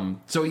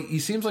 So he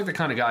seems like the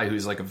kind of guy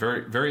who's like a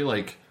very, very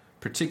like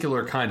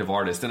particular kind of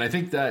artist, and I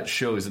think that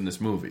shows in this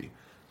movie.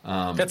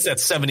 That's that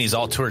 70s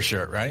all tour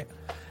shirt, right?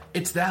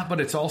 It's that, but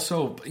it's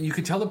also you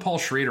can tell that Paul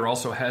Schrader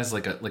also has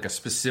like a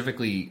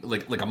specifically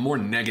like a more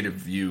negative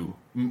view,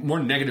 more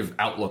negative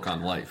outlook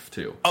on life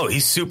too. Oh,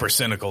 he's super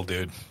cynical,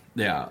 dude.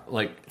 Yeah,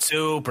 like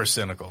super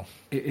cynical.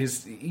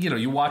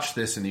 You watch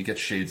this and you get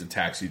shades of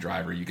Taxi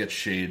Driver, you get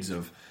shades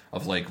of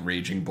like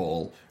Raging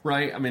Bull,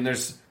 right? I mean,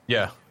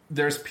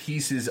 there's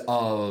pieces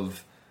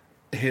of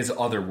his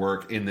other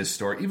work in this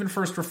story, even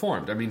First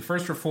Reformed. I mean,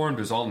 First Reformed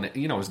was all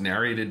was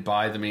narrated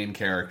by the main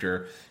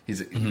character. He's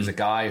a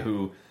guy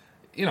who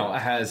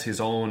has his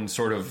own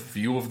sort of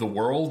view of the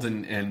world,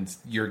 and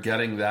you're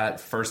getting that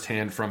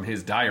firsthand from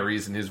his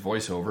diaries and his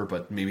voiceover,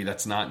 but maybe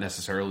that's not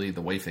necessarily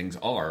the way things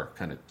are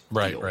kind of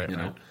right, deal,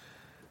 right.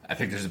 I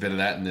think there's a bit of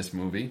that in this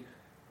movie.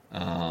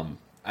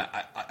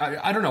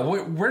 I don't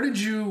know. Where did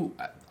you...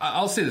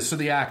 I'll say this. So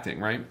the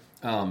acting, right?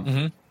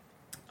 I'm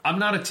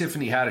not a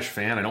Tiffany Haddish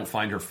fan. I don't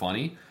find her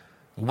funny.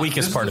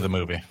 Weakest part of the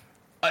movie.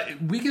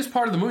 Weakest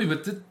part of the movie,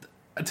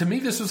 but to me,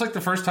 this was like the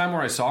first time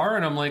where I saw her,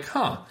 and I'm like,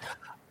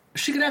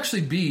 she could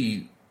actually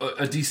be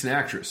a decent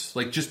actress.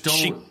 Like, just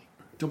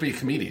don't be a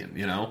comedian,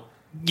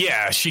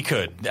 Yeah, she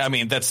could. I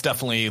mean, that's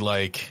definitely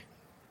like,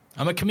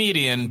 I'm a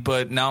comedian,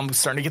 but now I'm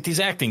starting to get these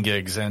acting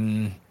gigs,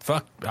 and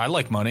fuck, I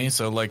like money,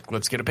 so like,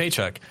 let's get a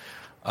paycheck.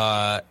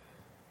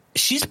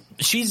 She's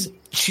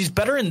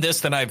better in this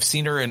than I've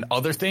seen her in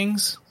other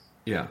things.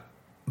 Yeah,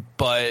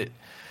 but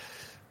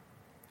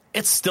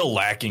it's still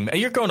lacking.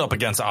 You're going up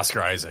against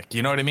Oscar Isaac.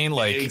 You know what I mean?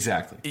 Like,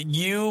 exactly.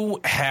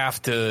 You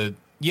have to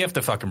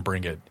fucking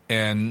bring it.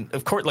 And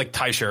of course, like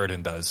Ty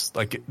Sheridan does.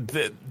 Like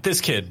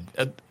this kid,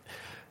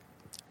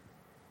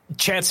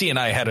 Chancey and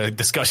I had a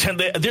discussion.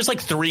 There's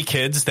like 3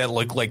 kids that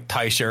look like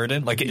Ty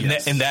Sheridan. Like in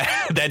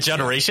that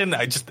generation,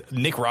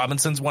 Nick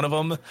Robinson's one of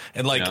them.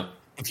 And like,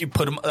 if you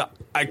put them,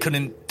 I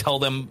couldn't tell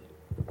them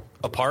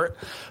apart.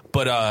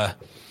 But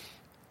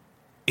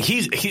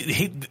he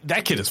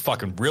that kid is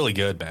fucking really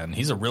good, man.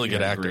 He's a really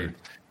good actor.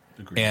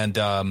 Agreed.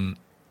 And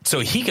so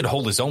he could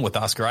hold his own with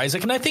Oscar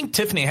Isaac, and I think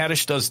Tiffany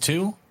Haddish does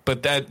too.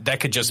 But that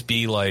could just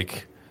be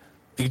like,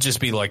 it could just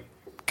be like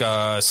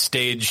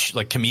stage,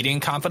 like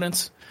comedian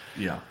confidence.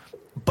 Yeah.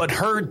 But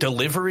her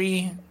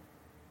delivery,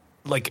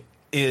 like,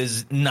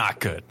 is not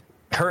good.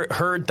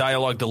 Her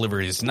dialogue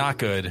delivery is not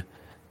good.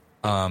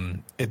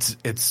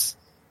 It's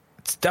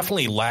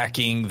definitely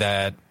lacking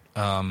that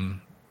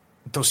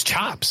those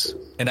chops,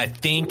 and I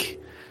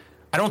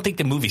don't think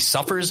the movie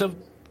suffers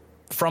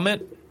from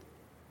it.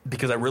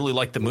 Because I really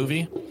like the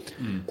movie.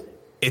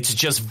 It's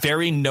just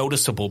very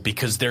noticeable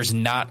because there's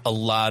not a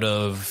lot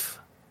of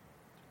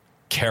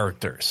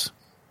characters.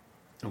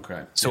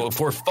 Okay. So if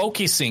we're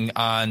focusing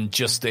on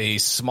just a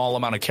small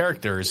amount of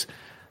characters,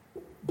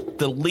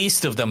 the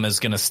least of them is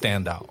going to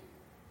stand out.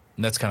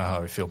 And that's kind of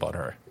how I feel about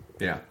her.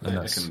 Yeah, I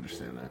can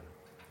understand that.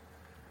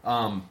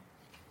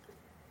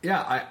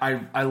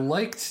 I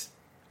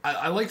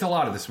liked a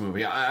lot of this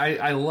movie.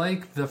 I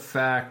like the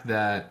fact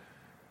that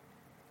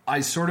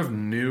I sort of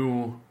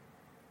knew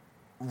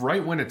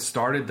right when it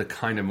started the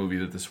kind of movie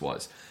that this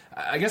was.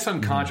 I guess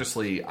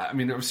unconsciously, I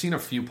mean, I've seen a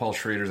few Paul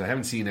Schraders. I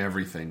haven't seen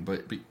everything,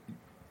 but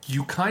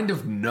you kind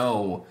of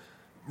know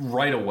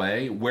right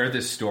away where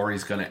this story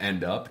is going to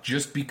end up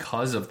just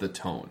because of the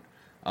tone.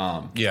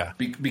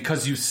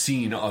 Because you've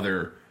seen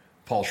other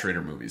Paul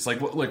Schrader movies. Like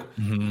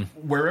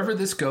wherever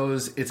this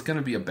goes, it's going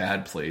to be a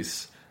bad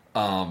place.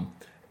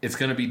 It's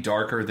going to be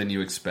darker than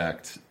you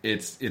expect.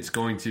 It's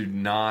going to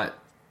not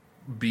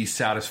be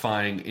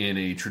satisfying in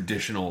a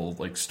traditional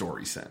like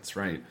story sense,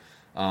 right?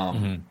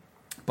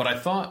 But I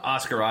thought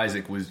Oscar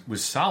Isaac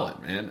was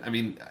solid, man. I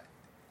mean,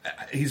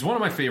 he's one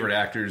of my favorite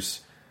actors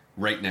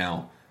right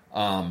now.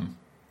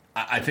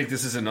 I think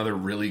this is another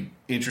really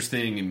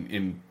interesting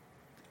and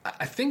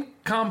I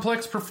think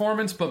complex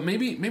performance, but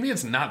maybe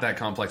it's not that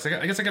complex.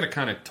 I guess I got to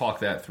kind of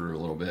talk that through a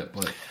little bit,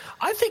 but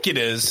I think it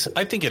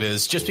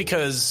is just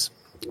because,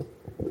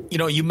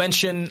 you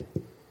mentioned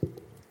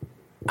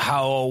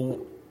how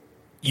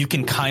you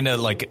can kind of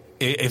like,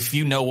 if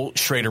you know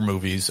Schrader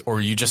movies or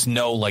you just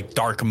know like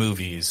dark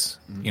movies,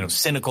 you know,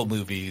 cynical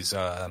movies,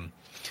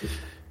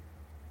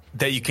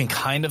 that you can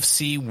kind of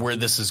see where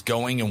this is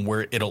going and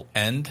where it'll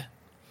end.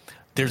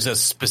 There's a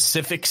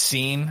specific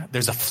scene.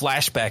 There's a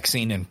flashback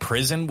scene in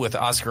prison with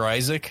Oscar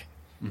Isaac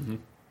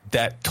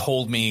that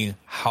told me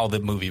how the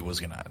movie was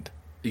going to end.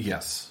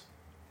 Yes.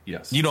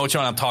 You know which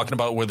one I'm talking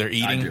about, where they're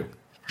eating? I do.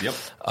 Yep.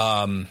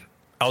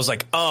 I was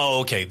like, oh,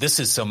 okay, this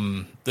is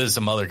some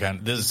other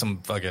kind. This is some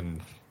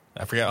fucking.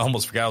 I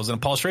almost forgot I was in a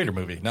Paul Schrader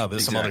movie. No, this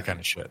is some other kind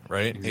of shit,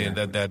 right? Exactly. And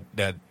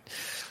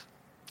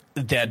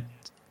that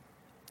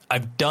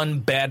I've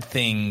done bad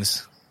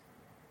things,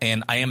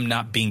 and I am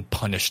not being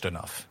punished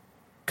enough,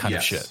 kind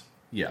of shit.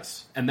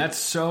 Yes, and that's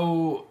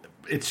so.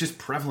 It's just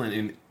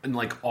prevalent in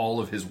like all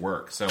of his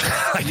work. So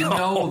you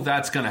know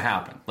that's going to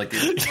happen. Like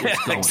it's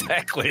going.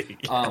 Exactly.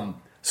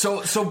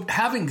 So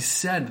having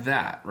said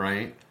that,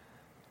 right?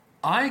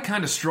 I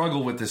kind of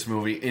struggle with this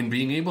movie in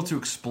being able to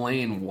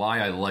explain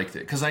why I liked it,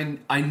 because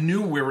I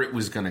knew where it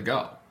was going to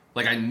go.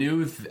 Like I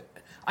knew,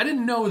 I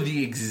didn't know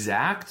the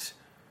exact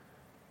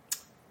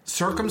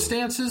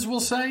circumstances, we'll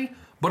say,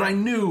 but I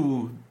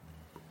knew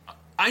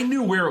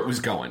where it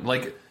was going.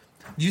 Like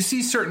you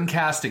see certain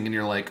casting and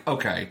you're like,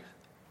 okay,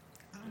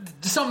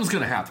 something's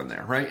going to happen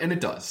there, right? And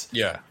it does.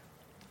 Yeah.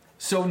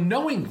 So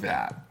knowing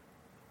that,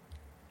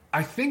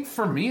 I think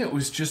for me it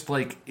was just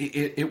like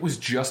it was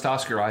just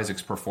Oscar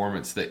Isaac's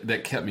performance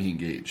that kept me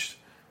engaged.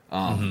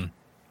 I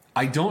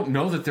don't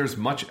know that there's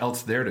much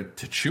else there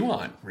to chew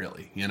on,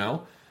 really. You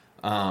know,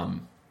 I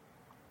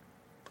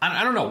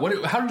don't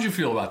know. How did you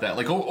feel about that?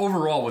 Like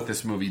overall with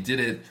this movie,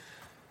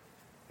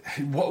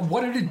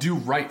 what did it do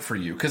right for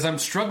you? Because I'm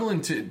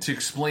struggling to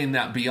explain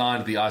that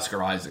beyond the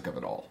Oscar Isaac of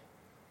it all.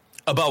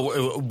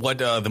 About what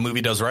the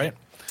movie does right?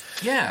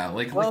 Yeah,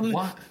 like what?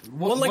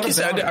 Well, like you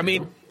said, I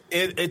mean,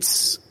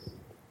 it's.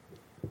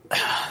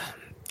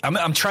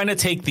 I'm trying to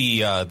take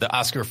the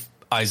Oscar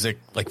Isaac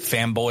like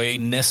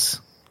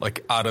fanboyness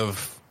like out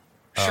of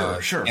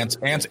sure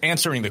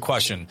answering the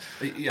question,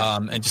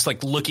 and just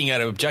like looking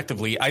at it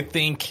objectively. I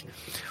think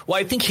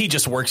he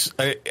just works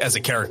as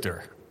a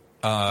character.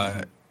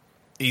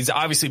 He's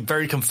obviously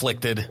very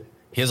conflicted.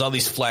 He has all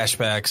these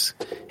flashbacks.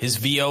 His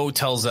VO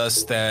tells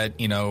us that,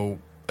 you know,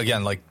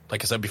 again, like I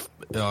said before,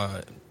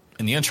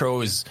 in the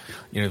intro, is,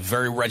 you know,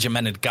 very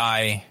regimented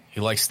guy.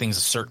 He likes things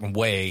a certain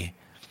way.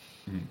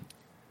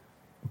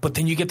 But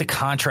then you get the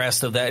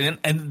contrast of that.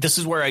 And this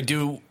is where I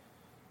do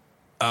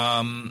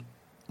want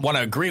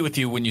to agree with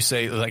you when you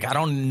say, like, I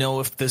don't know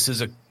if this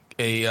is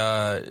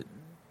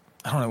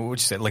I don't know what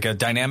you say, like a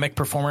dynamic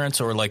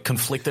performance or like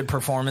conflicted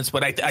performance,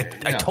 but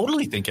I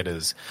totally think it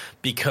is,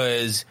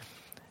 because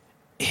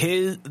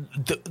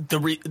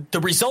the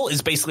result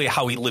is basically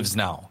how he lives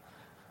now.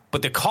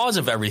 But the cause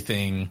of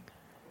everything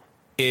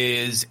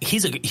is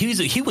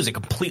he was a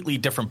completely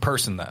different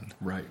person then.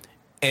 Right.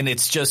 And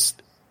it's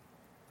just,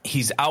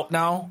 he's out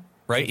now,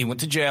 right? He went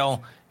to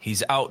jail.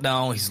 He's out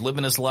now. He's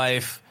living his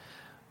life.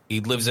 He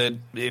lives at,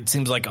 it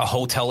seems like, a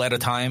hotel at a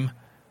time.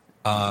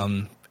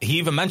 He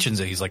even mentions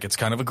it. He's like, it's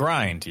kind of a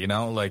grind, you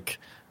know, like,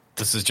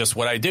 this is just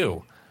what I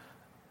do.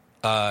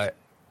 And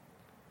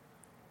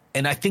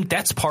I think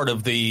that's part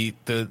of the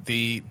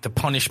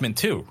punishment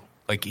too.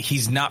 Like,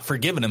 he's not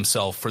forgiven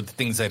himself for the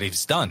things that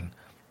he's done.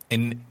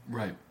 And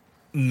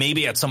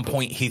maybe at some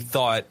point he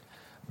thought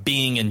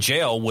being in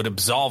jail would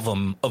absolve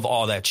him of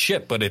all that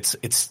shit, but it's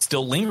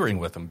still lingering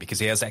with him because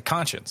he has that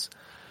conscience.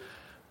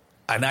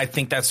 And I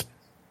think that's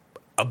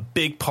a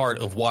big part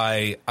of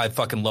why I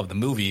fucking love the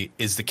movie,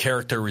 is the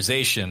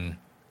characterization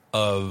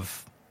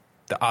of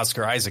the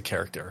Oscar Isaac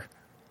character,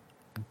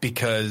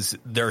 because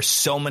there are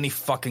so many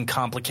fucking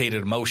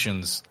complicated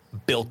emotions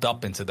built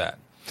up into that.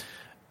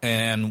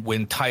 And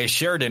when Tyus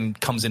Sheridan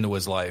comes into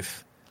his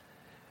life,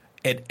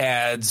 it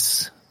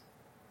adds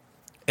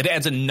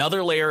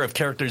another layer of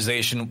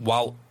characterization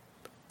while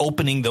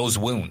opening those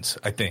wounds,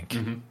 I think,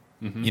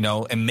 you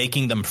know, and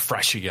making them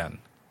fresh again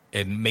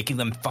and making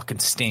them fucking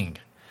sting.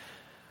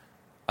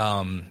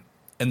 And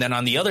then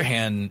on the other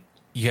hand,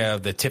 you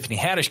have the Tiffany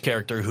Haddish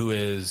character, who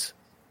is,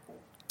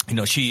 you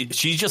know, she's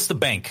just the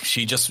bank.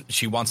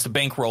 She wants to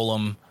bankroll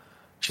him.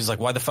 She's like,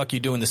 why the fuck are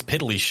you doing this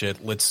piddly shit?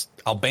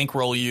 I'll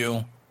bankroll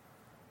you,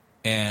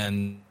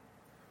 and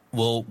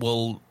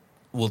we'll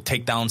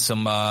take down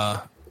some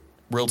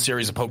World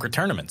Series of Poker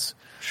tournaments.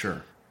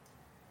 Sure.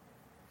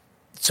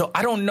 So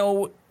I don't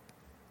know.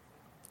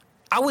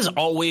 I was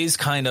always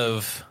kind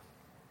of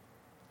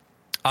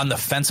on the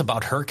fence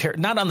about her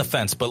character. Not on the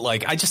fence, but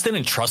like, I just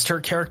didn't trust her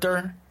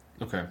character.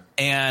 Okay.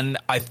 And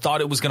I thought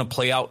it was going to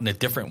play out in a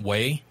different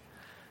way.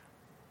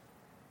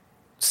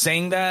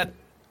 Saying that,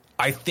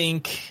 I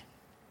think,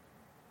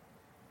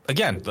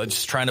 again,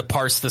 just trying to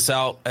parse this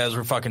out as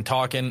we're fucking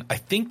talking, I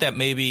think that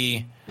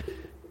maybe,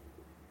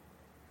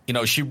 you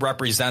know, she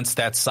represents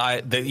that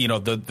side, you know,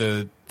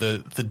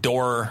 the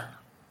door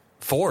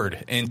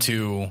forward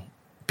into,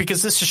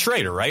 because this is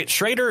Schrader, right?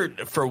 Schrader,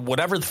 for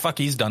whatever the fuck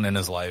he's done in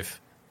his life,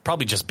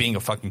 probably just being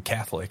a fucking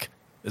Catholic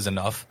is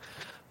enough.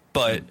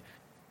 But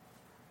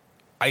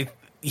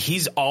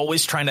he's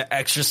always trying to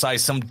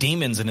exercise some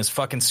demons in his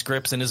fucking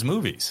scripts and his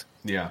movies.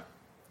 Yeah.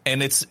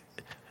 And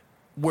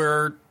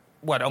we're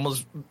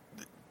almost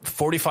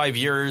 45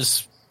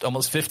 years,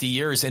 almost 50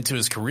 years into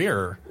his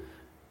career,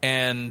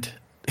 and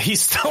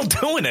he's still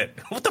doing it.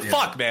 What the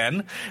fuck,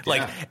 man?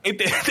 Like, they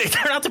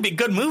turn out to be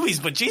good movies,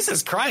 but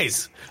Jesus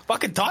Christ,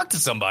 fucking talk to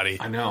somebody.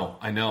 I know.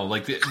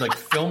 Like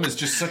film is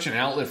just such an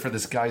outlet for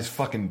this guy's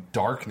fucking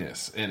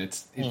darkness, and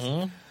it's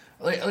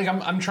like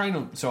I'm trying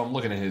to. So I'm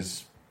looking at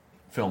his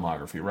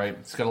filmography, right?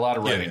 It's got a lot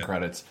of writing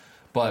credits,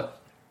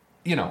 but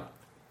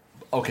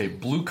okay,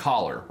 Blue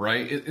Collar,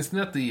 right? Isn't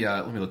that the?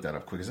 Let me look that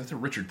up quick. Is that the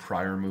Richard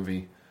Pryor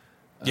movie?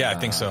 Yeah, I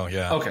think so.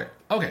 Yeah.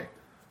 Okay.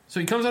 So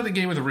he comes out the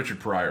game with a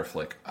Richard Pryor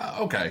flick.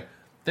 Okay.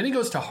 Then he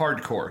goes to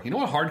Hardcore. You know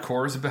what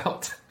Hardcore is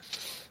about?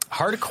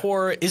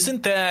 Hardcore,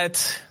 isn't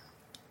that...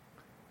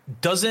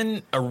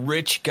 Doesn't a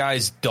rich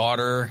guy's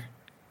daughter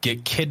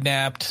get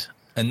kidnapped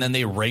and then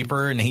they rape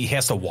her and he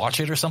has to watch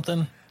it or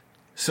something?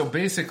 So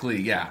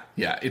basically, yeah.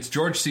 It's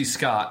George C.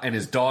 Scott, and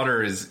his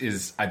daughter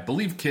is I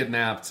believe,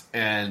 kidnapped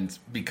and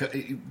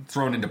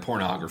thrown into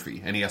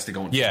pornography, and he has to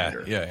go and find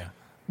her. Yeah.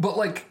 But,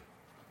 like,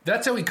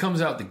 that's how he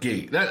comes out the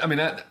gate. That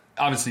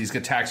obviously, he's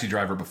a Taxi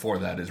Driver before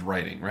that is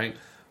writing, right?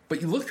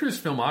 But you look through his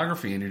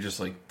filmography, and you're just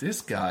like,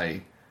 this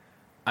guy...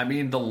 I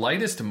mean, the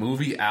lightest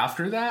movie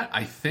after that,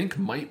 I think,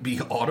 might be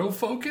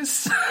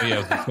Autofocus. Yeah,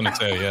 I was going to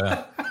say,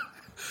 yeah.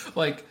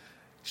 Like,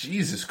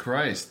 Jesus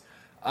Christ.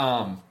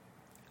 I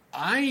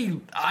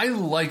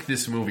like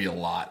this movie a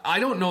lot. I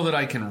don't know that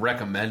I can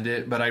recommend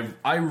it, but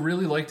I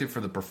really liked it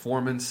for the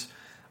performance.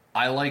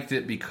 I liked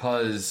it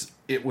because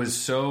it was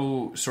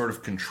so sort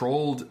of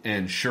controlled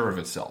and sure of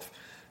itself.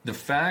 The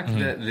fact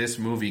that this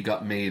movie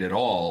got made at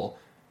all,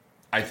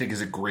 I think,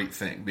 is a great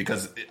thing,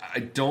 because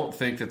I don't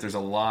think that there's a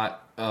lot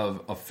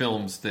of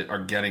films that are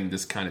getting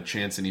this kind of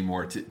chance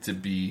anymore to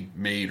be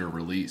made or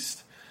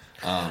released.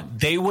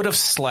 They would have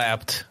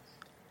slapped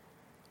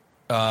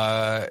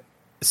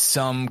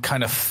some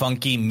kind of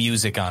funky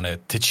music on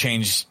it to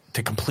change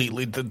to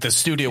completely. The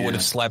studio would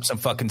have slapped some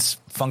fucking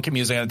funky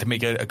music on it to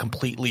make it a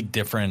completely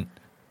different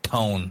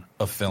tone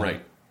of film.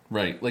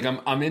 Right. Like,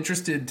 I'm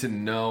interested to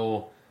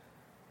know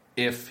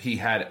if he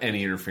had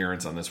any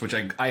interference on this, which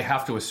I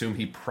have to assume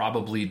he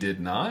probably did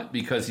not,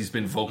 because he's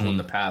been vocal in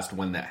the past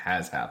when that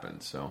has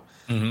happened. So,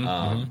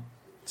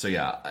 so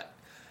yeah,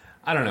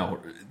 I don't know.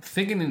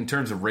 Thinking in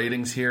terms of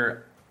ratings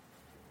here,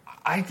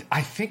 I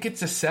think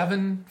it's a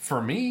 7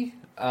 for me.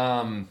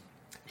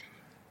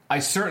 I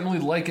certainly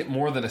like it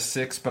more than a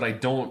 6, but I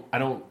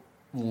don't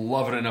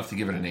love it enough to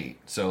give it an 8.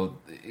 So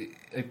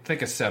I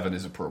think a 7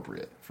 is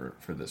appropriate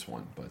for this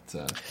one. But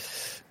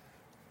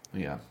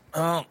yeah.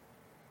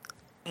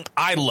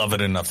 I love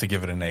it enough to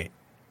give it an 8.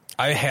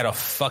 I had a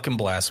fucking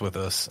blast with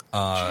this.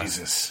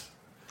 Jesus.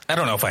 I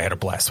don't know if I had a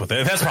blast with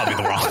it. That's probably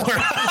the wrong word.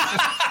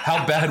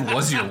 How bad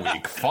was your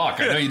week?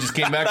 Fuck. I know you just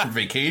came back from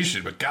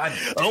vacation, but God.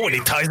 Oh, when he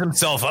ties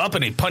himself up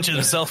and he punches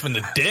himself in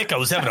the dick, I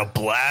was having a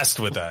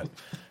blast with that.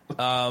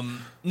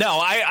 No,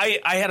 I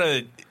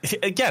had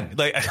again,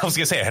 like I was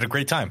going to say, I had a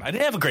great time. I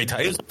didn't have a great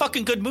time. It was a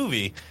fucking good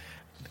movie.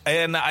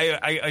 And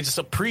I just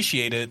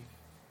appreciate it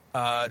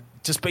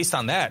just based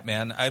on that,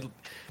 man.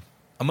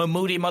 I'm a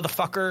moody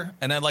motherfucker,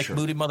 and I like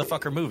moody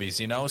motherfucker movies,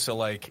 you know? So,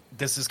 like,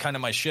 this is kind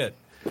of my shit.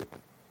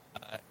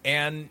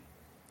 And,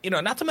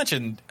 not to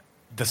mention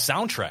the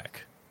soundtrack.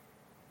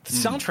 The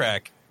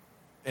soundtrack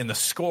and the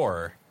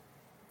score,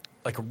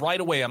 like, right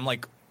away, I'm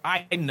like,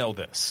 I know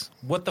this.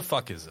 What the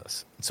fuck is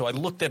this? So I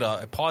looked it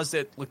up. I paused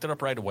it, looked it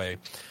up right away.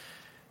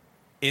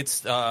 It's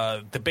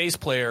the bass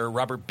player,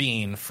 Robert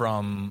Bean,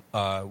 from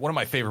one of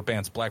my favorite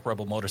bands, Black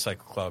Rebel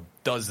Motorcycle Club,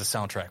 does the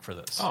soundtrack for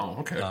this. Oh,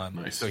 okay.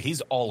 Nice. So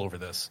he's all over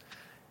this.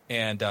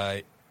 And,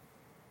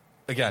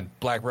 again,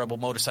 Black Rebel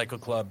Motorcycle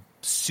Club,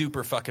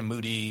 super fucking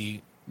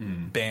moody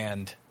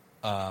band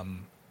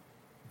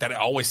that I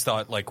always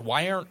thought, like,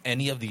 why aren't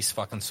any of these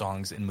fucking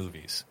songs in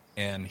movies?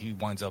 And he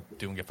winds up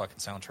doing a fucking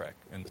soundtrack.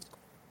 And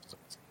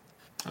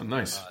oh,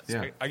 nice.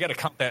 So I got to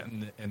count that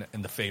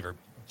in the favor,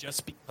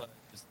 just because.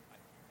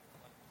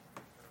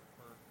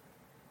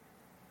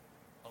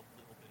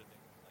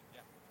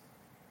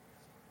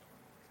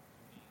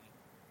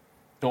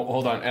 Don't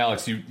hold on,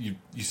 Alex. You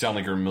sound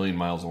like you're a million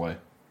miles away.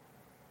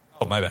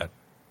 Oh, my bad.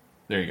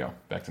 There you go.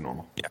 Back to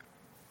normal. Yeah.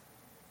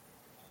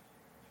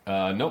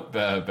 Nope.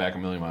 Back a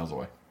million miles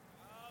away.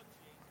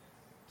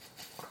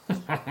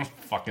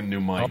 Fucking new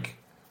mic.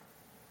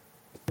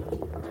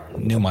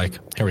 New mic.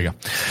 Here we go.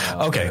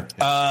 Okay.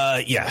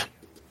 Yeah.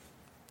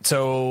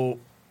 So,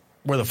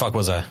 where the fuck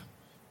was I?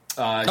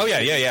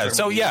 Yeah.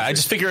 So, yeah, I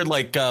just figured,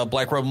 like,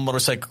 Black Rebel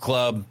Motorcycle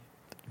Club,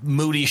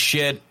 moody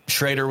shit.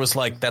 Schrader was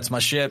like, that's my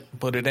shit.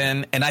 Put it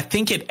in. And I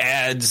think it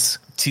adds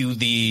to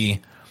the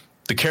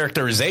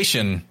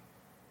characterization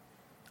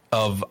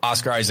of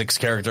Oscar Isaac's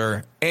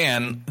character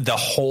and the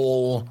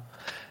whole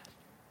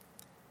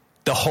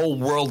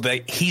world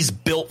that he's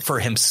built for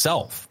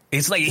himself.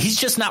 It's like he's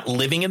just not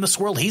living in this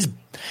world. He's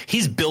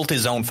built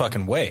his own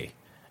fucking way.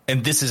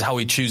 And this is how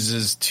he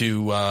chooses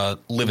to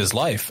live his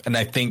life. And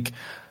I think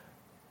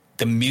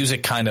the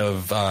music kind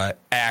of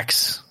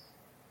acts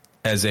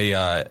as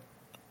a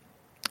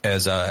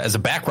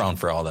background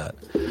for all that.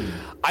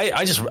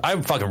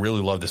 I fucking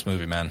really love this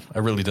movie, man. I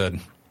really did.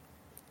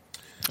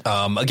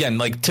 Again,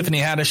 like Tiffany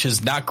Haddish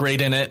is not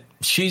great in it.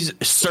 She's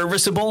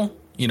serviceable.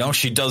 You know,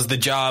 she does the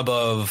job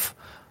of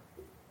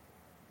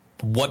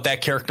what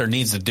that character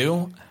needs to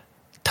do.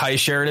 Ty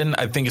Sheridan,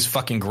 I think, is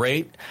fucking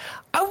great.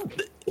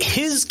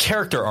 His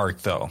character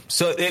arc, though,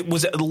 so it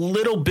was a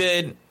little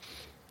bit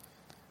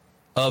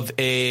of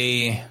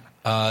a.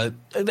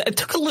 It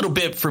took a little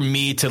bit for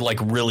me to like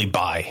really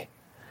buy,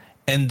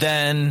 and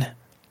then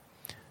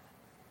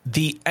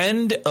the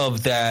end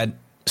of that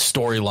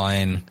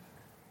storyline,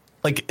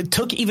 like it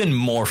took even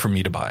more for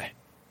me to buy.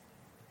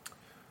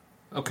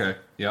 Okay.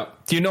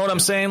 Yep. Do you know what I'm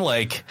saying?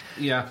 Like,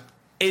 yeah,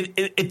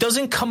 it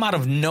doesn't come out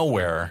of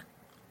nowhere,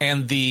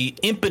 and the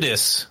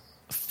impetus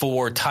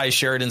for Ty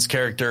Sheridan's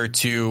character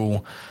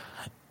to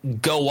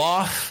go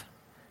off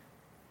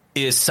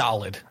is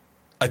solid.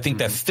 I think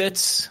that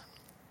fits,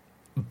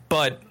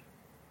 but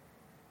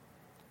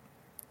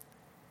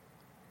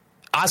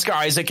Oscar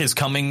Isaac is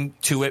coming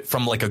to it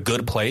from like a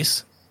good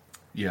place.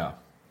 Yeah.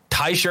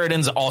 Ty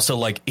Sheridan's also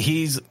like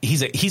he's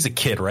a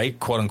kid, right?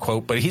 Quote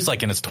unquote, but he's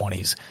like in his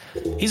 20s.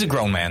 He's a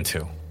grown man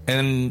too.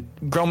 And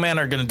grown men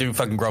are going to do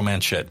fucking grown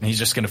man shit. And he's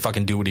just going to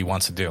fucking do what he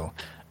wants to do.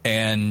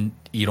 And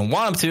you don't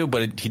want him to,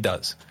 but he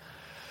does.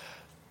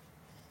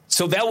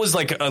 So that was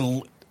like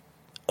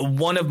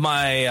one of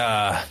my,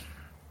 I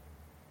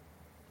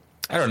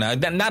don't know,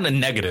 not a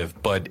negative,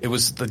 but it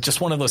was just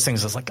one of those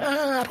things. I was like,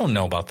 I don't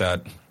know about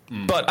that.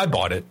 But I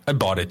bought it. I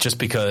bought it just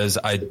because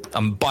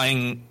I'm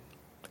buying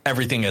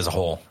everything as a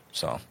whole.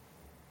 So,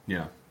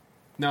 yeah,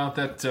 no,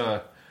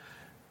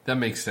 that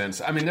makes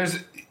sense. I mean, there's,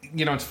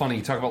 you know, it's funny.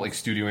 You talk about like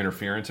studio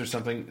interference or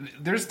something.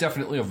 There's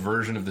definitely a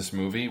version of this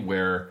movie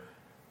where,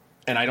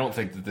 and I don't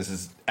think that this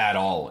is at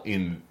all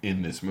in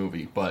this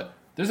movie, but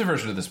there's a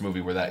version of this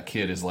movie where that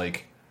kid is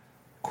like,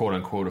 quote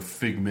unquote, a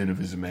figment of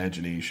his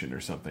imagination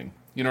or something.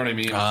 You know what I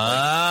mean?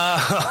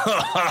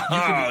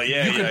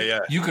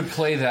 You could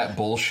play that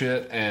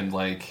bullshit and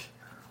like,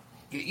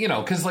 you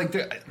know, because like,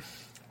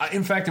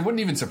 in fact, it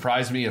wouldn't even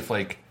surprise me if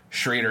like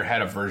Schrader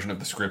had a version of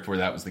the script where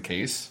that was the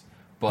case.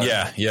 But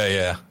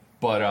yeah.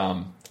 But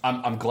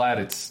I'm glad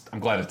it's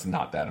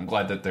not that. I'm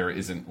glad that there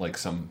isn't like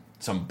some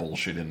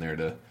bullshit in there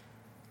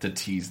to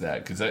tease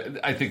that, because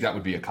I think that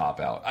would be a cop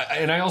out.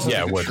 And I also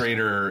think that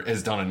Schrader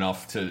has done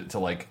enough to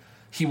like,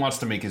 he wants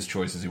to make his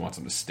choices. He wants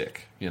them to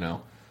stick, you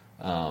know?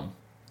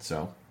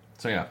 So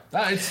yeah,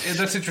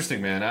 that's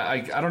interesting, man.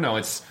 I don't know.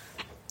 It's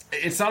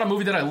not a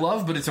movie that I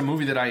love, but it's a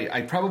movie that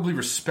I probably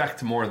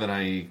respect more than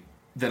I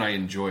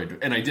enjoyed.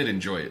 And I did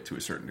enjoy it to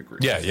a certain degree.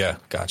 Yeah.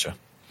 Gotcha.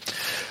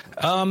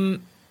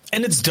 And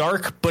it's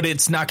dark, but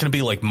it's not going to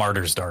be like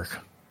Martyrs dark.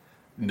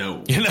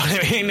 No. You know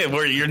what I mean?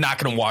 Where you're not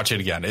going to watch it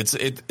again.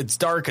 It's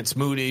dark, it's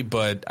moody,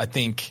 but I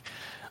think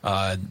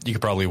you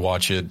could probably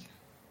watch it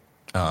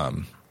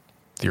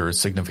your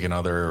significant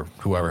other or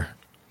whoever.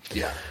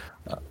 Yeah.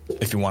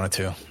 If you wanted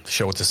to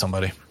show it to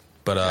somebody.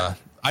 But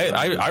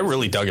I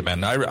really dug it,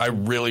 man. I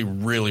really,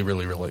 really,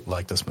 really, really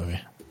like this movie.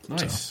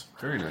 Nice. So.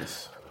 Very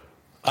nice.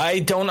 I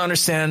don't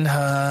understand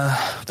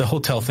the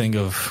hotel thing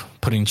of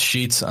putting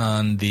sheets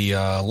on the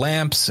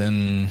lamps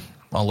and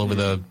all over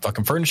the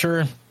fucking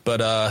furniture,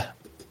 but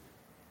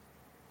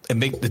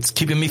it's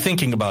keeping me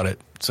thinking about it.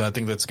 So I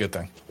think that's a good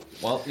thing.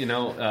 Well, you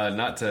know,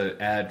 not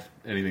to add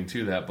anything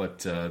to that, but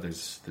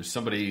there's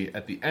somebody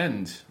at the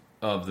end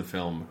of the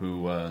film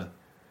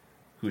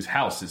whose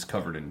house is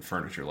covered in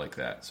furniture like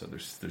that. So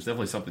there's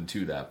definitely something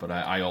to that, but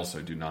I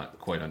also do not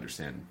quite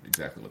understand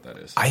exactly what that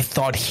is. I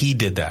thought he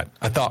did that.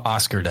 I thought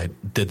Oscar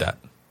did that.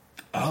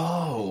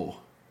 Oh,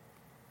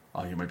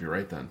 you might be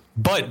right then.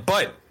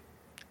 But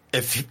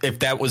if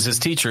that was his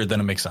teacher, then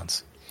it makes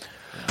sense.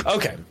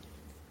 Okay,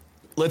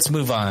 let's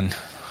move on.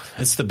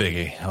 It's the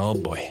biggie. Oh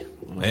boy,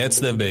 it's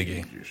the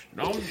biggie.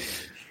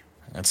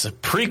 It's a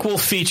prequel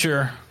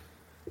feature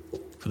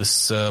for the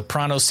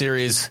Sopranos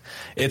series.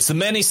 It's The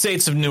Many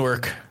Saints of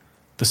Newark,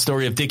 the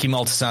story of Dickie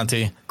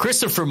Moltisanti,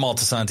 Christopher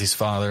Moltisanti's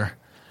father,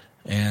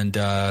 and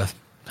how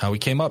he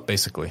came up,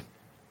 basically.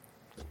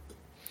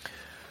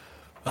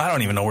 I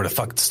don't even know where to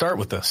fuck start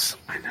with this.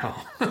 I know.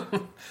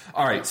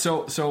 All right,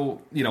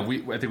 so you know,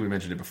 I think we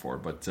mentioned it before,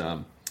 but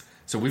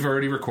so we've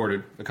already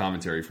recorded a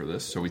commentary for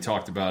this, so we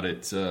talked about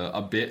it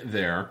a bit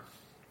there,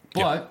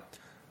 but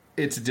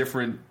it's a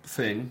different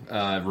thing,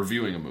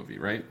 reviewing a movie,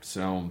 right?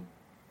 So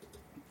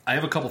I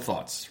have a couple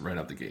thoughts right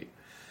out the gate.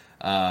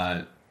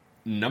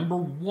 Number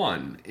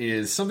one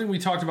is something we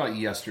talked about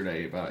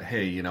yesterday about,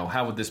 hey, you know,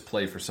 how would this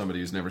play for somebody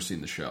who's never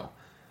seen the show?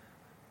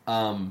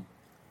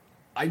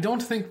 I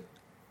don't think...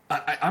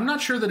 I'm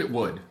not sure that it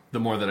would, the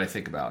more that I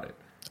think about it.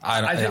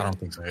 I don't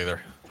think so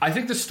either. I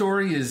think the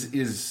story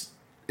is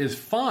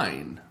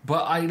fine,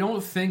 but I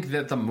don't think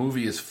that the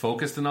movie is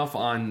focused enough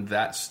on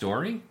that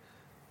story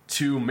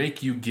to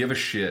make you give a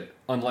shit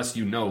unless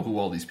you know who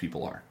all these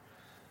people are.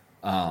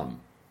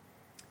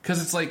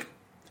 Because it's like,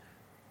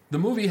 the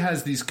movie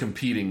has these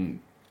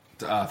competing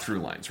through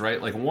lines,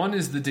 right? Like one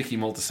is the Dickie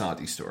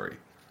Moltisanti story.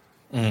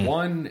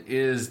 One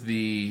is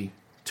the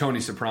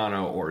Tony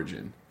Soprano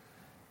origin.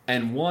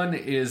 And one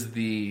is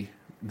the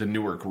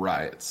Newark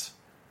riots.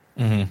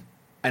 And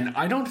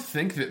I don't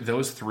think that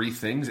those three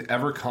things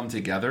ever come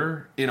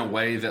together in a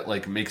way that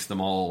like makes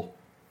them all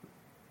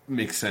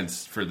make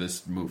sense for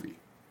this movie.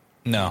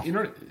 No. You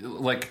know,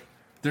 like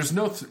there's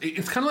no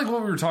it's kind of like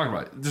what we were talking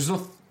about. There's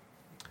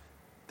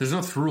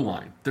no through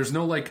line. There's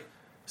no like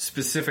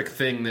specific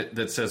thing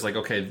that says like,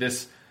 okay,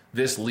 this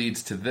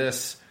leads to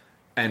this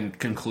and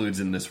concludes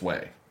in this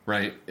way,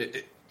 right?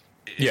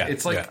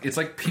 It's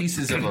like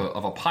pieces of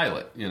a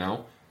pilot, you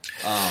know.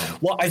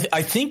 Well,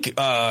 I think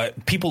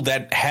people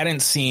that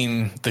hadn't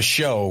seen the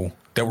show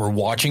that were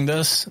watching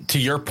this, to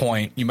your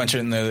point, you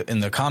mentioned in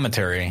the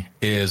commentary,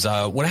 is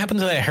what happened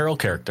to that Harold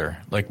character?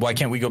 Like, why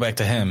can't we go back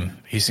to him?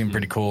 He seemed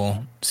pretty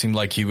cool. Seemed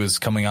like he was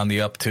coming on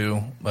the up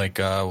too. Like,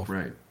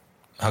 right?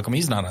 How come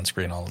he's not on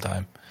screen all the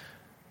time?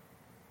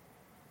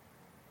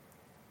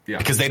 Yeah,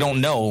 because they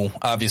don't know,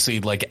 obviously,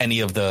 like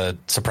any of the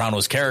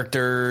Sopranos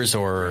characters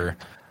or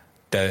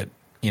that.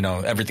 You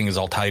know, everything is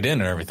all tied in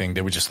and everything.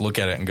 They would just look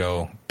at it and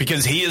go,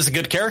 because he is a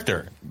good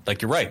character.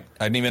 Like, you're right.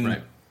 I didn't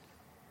even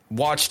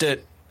watched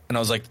it and I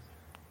was like,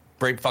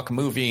 great fucking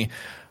movie.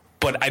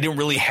 But I didn't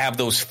really have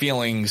those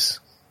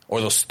feelings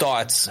or those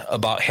thoughts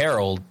about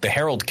Harold, the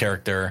Harold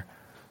character,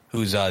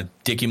 who's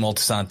Dickie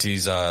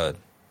Moltisanti's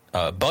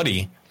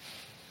buddy,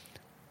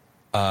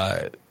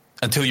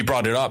 until you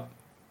brought it up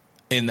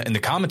in the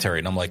commentary.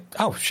 And I'm like,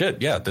 oh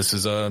shit, yeah, this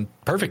is a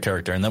perfect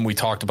character. And then we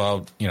talked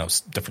about, you know,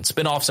 different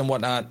spinoffs and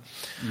whatnot.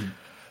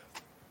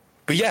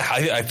 But yeah,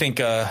 I think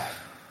a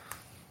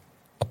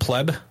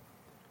pleb,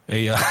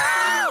 a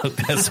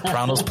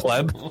Sopranos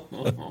pleb,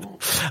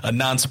 a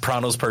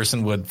non-Sopranos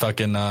person would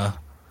fucking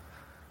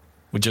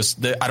would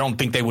just. I don't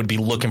think they would be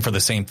looking for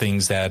the same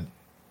things that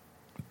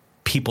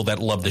people that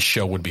love the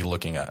show would be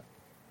looking at.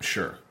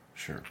 Sure.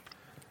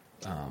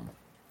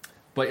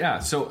 But yeah,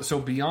 so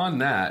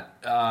beyond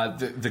that,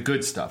 the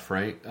good stuff,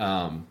 right?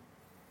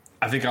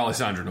 I think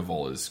Alessandro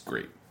Nivola is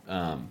great.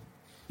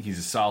 He's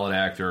a solid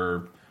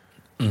actor.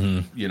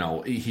 You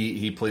know,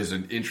 he plays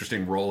an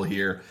interesting role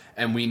here,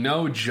 and we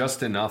know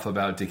just enough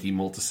about Dickie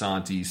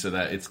Moltisanti so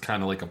that it's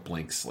kind of like a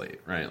blank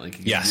slate, right?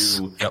 Like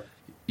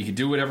you can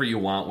do whatever you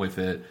want with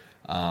it.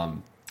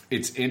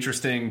 It's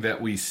interesting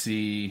that we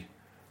see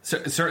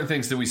certain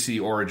things that we see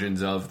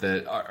origins of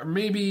that are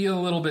maybe a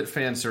little bit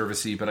fan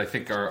servicey, but I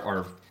think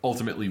are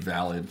ultimately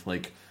valid.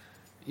 Like,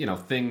 you know,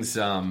 things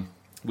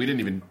we didn't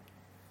even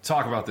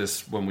talk about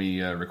this when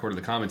we recorded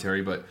the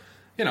commentary, but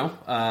you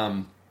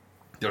know,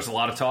 there's a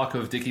lot of talk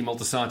of Dickie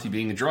Moltisanti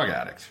being a drug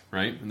addict,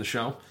 right, in the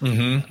show.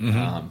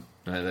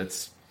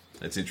 That's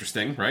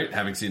interesting, right?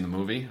 Having seen the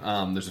movie,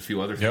 there's a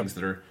few other things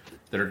that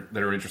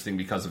are interesting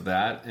because of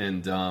that,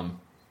 and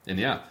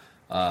yeah,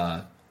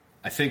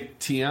 I think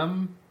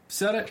TM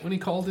said it when he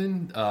called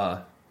in.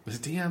 Was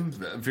it TM?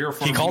 Vera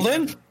Farmiga. He called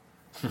in?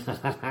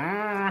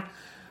 Vera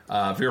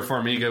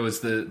Farmiga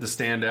was the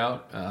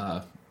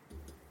standout.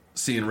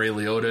 Seeing Ray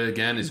Liotta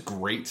again is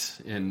great,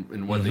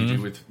 and what they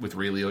do with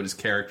Ray Liotta's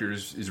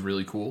characters is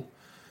really cool.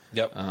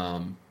 Yep.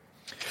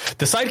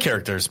 The side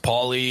characters,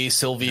 Paulie,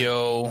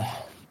 Silvio,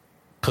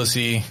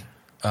 Pussy.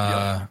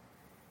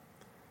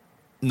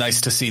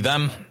 Nice to see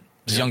them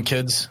as young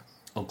kids.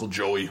 Uncle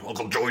Joey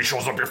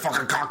shows up, you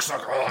fucking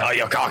cocksucker. Oh,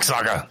 you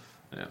cocksucker.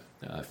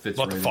 Yeah, fits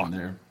what right the fuck? in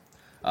there.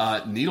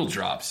 Needle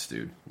drops,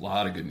 dude. A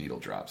lot of good needle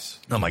drops.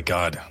 Oh my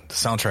god, the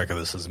soundtrack of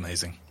this is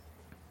amazing.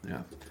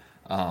 Yeah.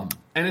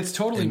 And it's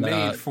totally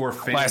made for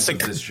fans of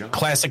this genre.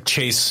 Classic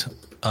Chase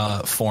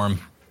form.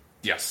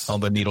 Yes. All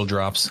the needle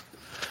drops.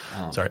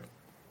 Sorry.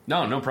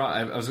 No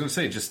problem. I was going to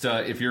say, just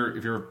if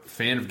you're a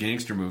fan of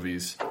gangster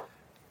movies,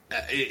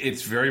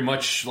 it's very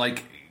much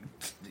like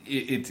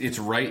it's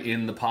right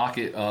in the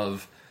pocket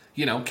of,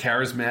 you know,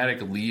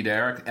 charismatic lead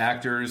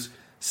actors,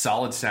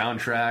 solid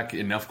soundtrack,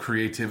 enough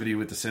creativity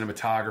with the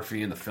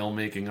cinematography and the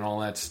filmmaking and all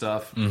that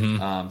stuff.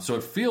 So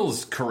it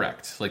feels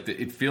correct. Like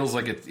it feels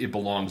like it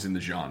belongs in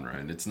the genre,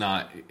 and it's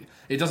not.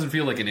 It doesn't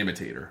feel like an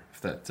imitator,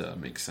 if that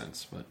makes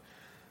sense. But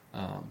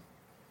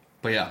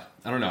yeah,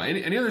 I don't know.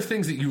 Any other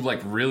things that you like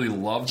really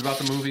loved about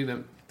the movie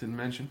that didn't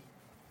mention?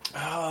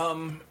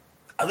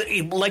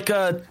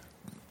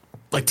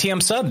 Like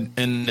TM said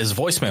in his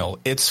voicemail,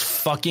 it's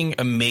fucking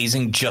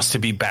amazing just to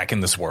be back in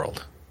this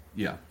world.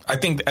 Yeah, I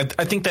think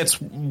that's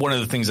one of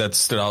the things that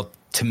stood out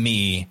to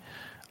me.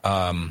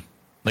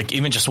 Like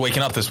even just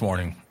waking up this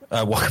morning,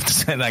 I woke up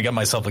and I got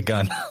myself a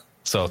gun.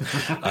 So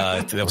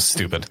that was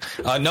stupid.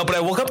 No, but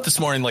I woke up this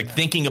morning like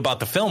thinking about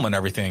the film and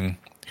everything.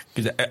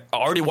 I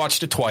already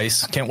watched it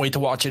twice. Can't wait to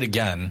watch it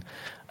again.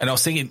 And I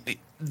was thinking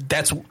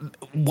that's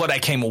what I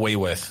came away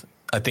with.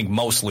 I think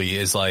mostly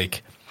is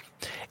like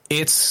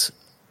it's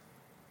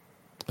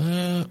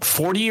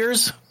 40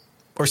 years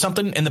or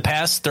something in the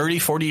past, 30,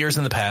 40 years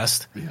in the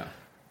past. Yeah.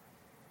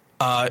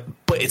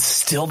 But it's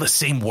still the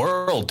same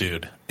world,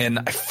 dude. And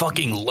I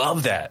fucking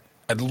love that.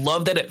 I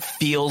love that it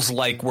feels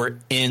like we're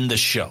in the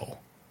show.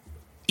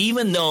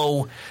 Even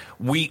though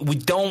we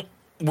don't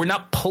we're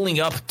not pulling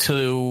up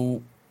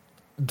to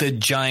the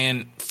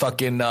giant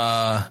fucking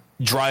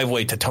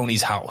driveway to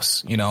Tony's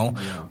house. You know,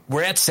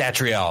 we're at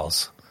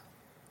Satriale's,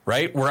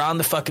 right? We're on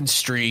the fucking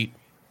street.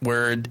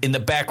 We're in the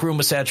back room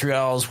of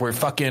Satriale's. We're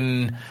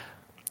fucking,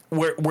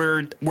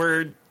 we're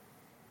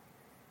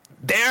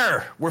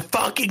there. We're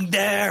fucking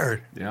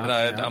there.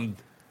 Yeah.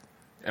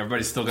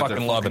 Everybody's still got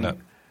fucking loving it.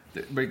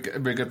 They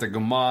got the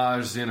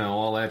gomage, you know,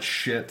 all that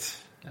shit.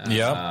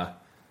 Yeah.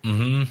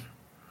 A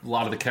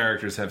lot of the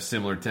characters have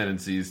similar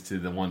tendencies to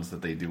the ones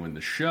that they do in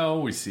the show.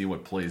 We see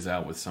what plays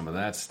out with some of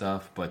that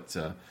stuff. But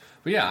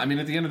yeah, I mean,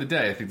 at the end of the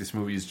day, I think this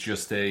movie is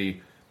just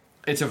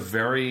it's a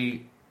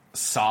very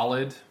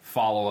solid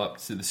follow-up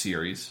to the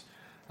series.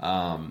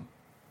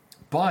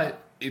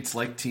 But it's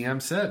like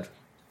TM said,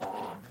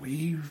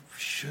 we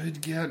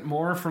should get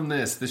more from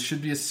this. This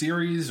should be a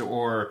series,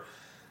 or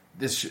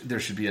there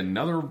should be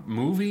another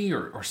movie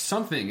or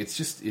something. It's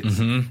just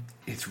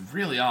it's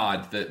really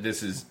odd that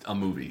this is a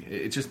movie.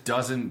 It just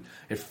doesn't.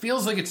 It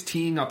feels like it's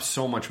teeing up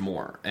so much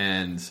more.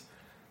 And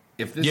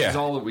if this is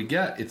all that we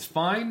get, it's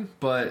fine.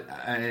 But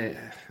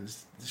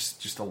there's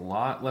just a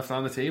lot left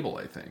on the table,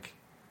 I think.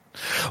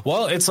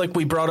 Well, it's like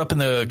we brought up in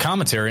the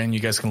commentary, and you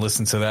guys can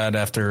listen to that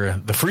after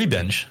the free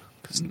binge.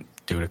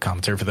 Do a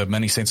commentary for the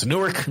Many Saints of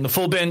Newark and the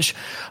full binge.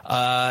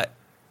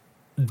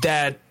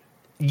 That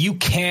you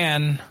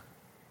can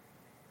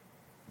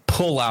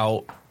pull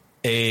out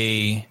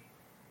a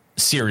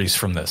series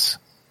from this.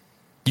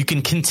 You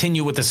can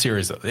continue with the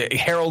series.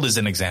 Harold is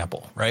an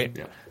example, right?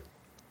 Yeah.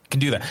 You can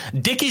do that.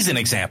 Dickie's an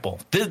example.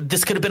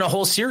 This could have been a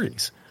whole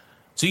series.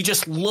 So you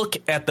just look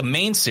at the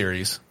main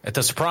series, at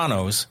The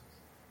Sopranos,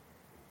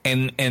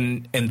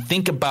 and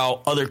think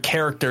about other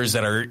characters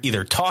that are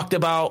either talked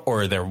about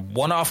or they're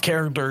one-off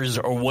characters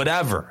or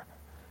whatever.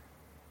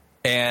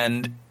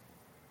 And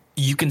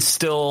you can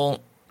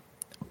still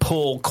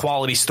pull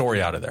quality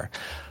story out of there.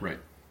 Right.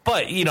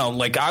 But, you know,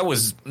 like I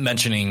was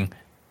mentioning,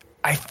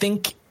 I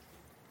think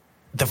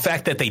the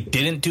fact that they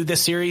didn't do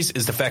this series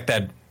is the fact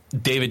that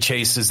David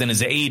Chase is in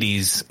his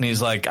 80s and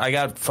he's like, I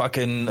got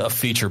fucking a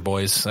feature,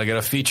 boys. I got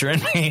a feature in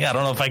me. I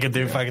don't know if I could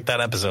do fucking 10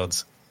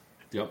 episodes.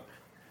 Yep.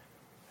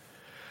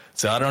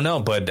 So I don't know,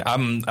 but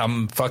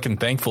I'm fucking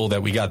thankful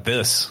that we got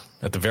this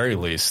at the very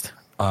least.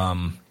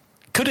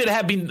 Could it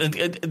have been?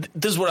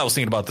 This is what I was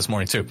thinking about this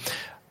morning too.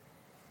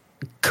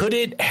 Would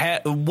it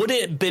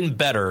have been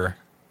better?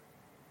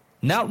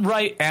 Not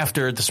right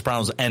after The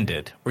Sopranos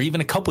ended, or even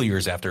a couple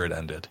years after it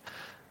ended.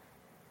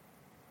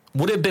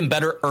 Would it have been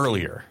better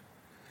earlier?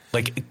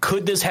 Like,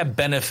 could this have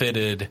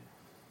benefited,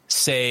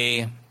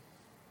 say,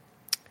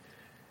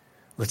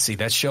 let's see,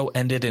 that show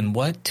ended in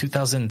what,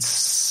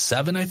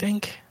 2007, I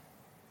think?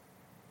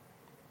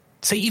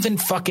 Say even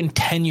fucking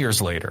 10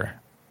 years later.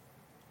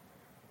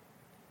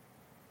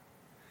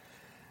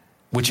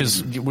 Which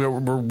is, we're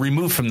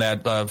removed from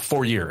that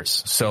 4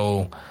 years.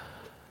 So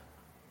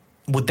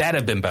would that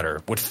have been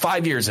better? Would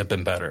 5 years have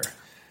been better?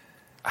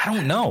 I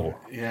don't know.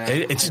 Yeah.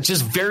 It's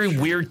just very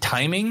weird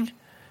timing,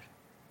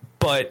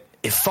 but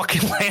it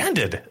fucking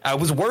landed. I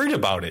was worried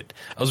about it.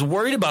 I was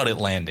worried about it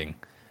landing.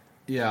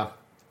 Yeah.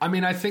 I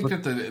mean, I think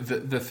that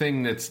the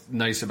thing that's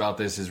nice about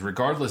this is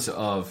regardless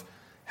of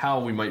how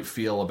we might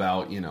feel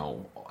about, you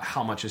know,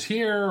 how much is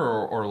here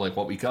or like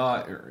what we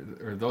got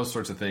or those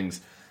sorts of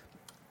things,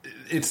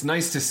 it's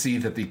nice to see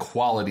that the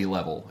quality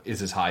level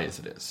is as high as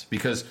it is,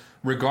 because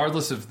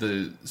regardless of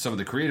some of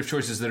the creative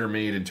choices that are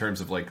made in terms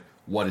of like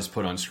what is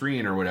put on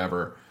screen or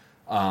whatever,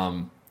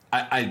 I'm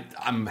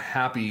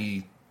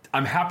happy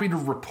to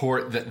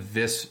report that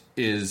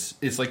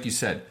it's like you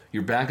said,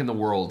 you're back in the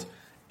world,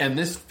 and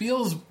this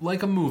feels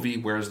like a movie,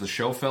 whereas the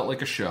show felt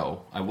like a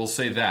show. I will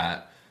say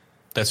that.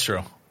 That's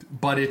true.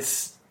 But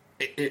it's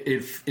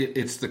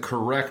the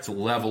correct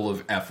level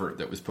of effort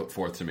that was put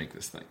forth to make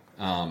this thing.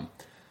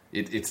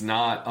 It's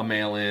not a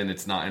mail-in.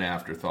 It's not an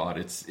afterthought.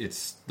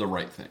 It's the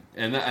right thing,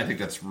 and I think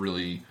that's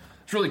really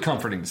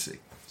comforting to see.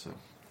 So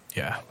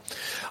yeah,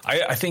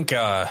 I think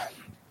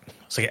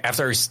it's like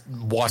after I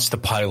watched the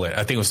pilot,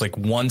 I think it was like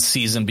one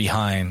season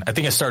behind. I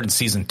think I started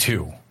season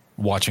 2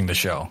 watching the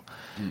show,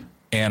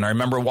 and I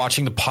remember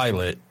watching the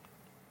pilot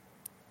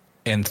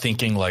and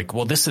thinking like,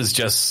 well, this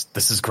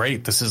is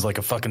great. This is like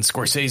a fucking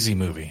Scorsese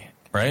movie,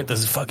 right? This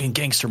is a fucking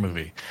gangster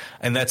movie,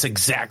 and that's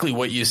exactly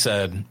what you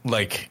said.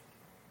 Like,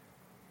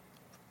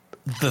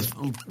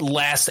 the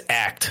last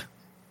act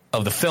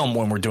of the film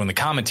when we're doing the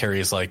commentary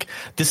is like,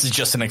 this is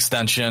just an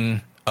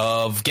extension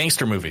of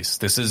gangster movies.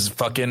 This is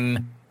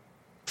fucking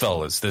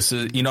fellas. This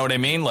is, you know what I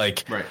mean?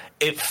 Like, right.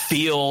 It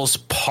feels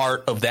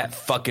part of that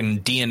fucking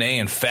DNA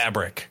and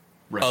fabric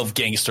of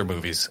gangster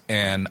movies,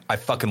 and I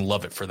fucking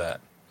love it for that.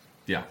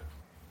 Yeah.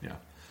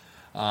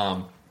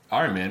 All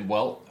right, man.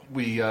 Well,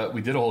 we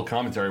did a whole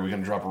commentary. We're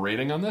going to drop a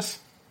rating on this.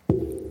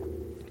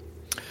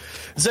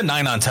 It's a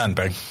 9 on 10,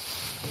 big.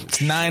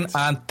 It's 9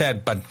 on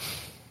 10, but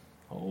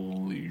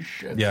holy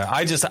shit. Yeah,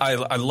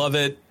 I love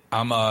it.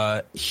 I'm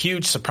a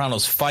huge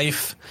Sopranos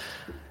fife.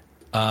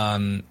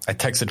 I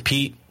texted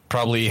Pete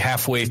probably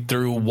halfway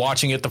through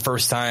watching it the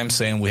first time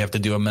saying we have to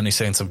do a Many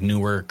Saints of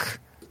Newark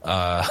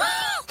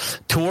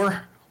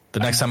tour the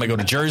next time I go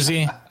to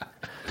Jersey.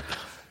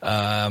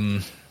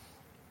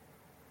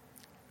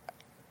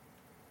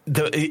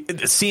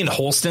 Seeing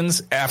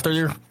Holston's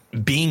after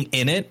being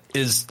in it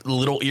is a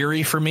little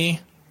eerie for me.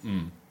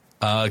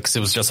 Because it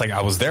was just like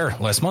I was there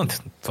last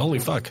month. Holy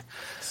fuck.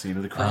 Scene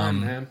of the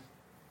crime, man.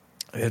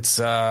 It's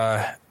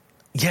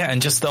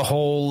and just the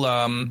whole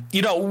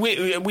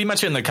we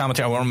mentioned in the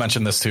commentary, I want to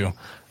mention this too,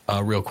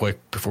 real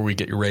quick before we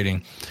get your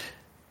rating.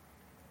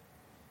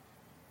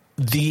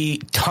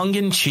 The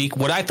tongue-in-cheek,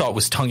 what I thought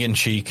was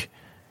tongue-in-cheek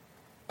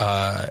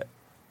in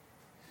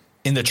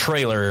the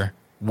trailer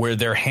where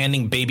they're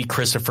handing baby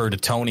Christopher to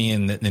Tony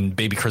and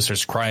baby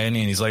Christopher's crying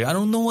and he's like, I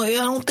don't know, I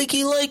don't think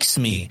he likes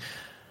me.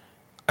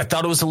 I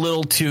thought it was a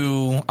little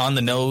too on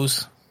the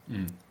nose.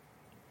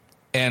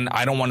 And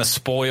I don't want to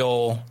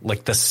spoil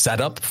like the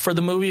setup for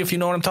the movie, if you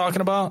know what I'm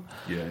talking about.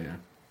 Yeah.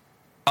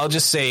 I'll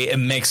just say it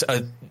makes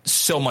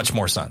so much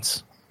more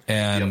sense.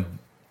 And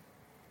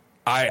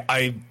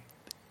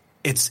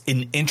it's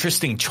an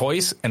interesting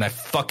choice, and I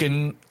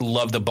fucking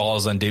love the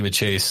balls on David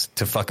Chase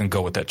to fucking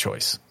go with that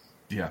choice.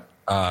 Yeah.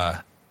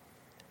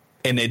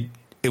 And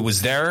it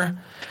was there,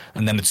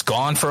 and then it's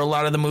gone for a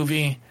lot of the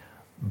movie,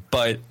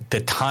 but the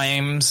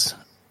times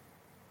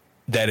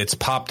that it's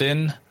popped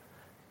in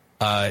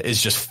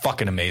is just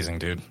fucking amazing,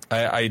 dude.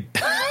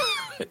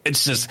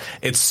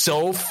 It's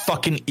so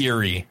fucking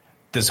eerie,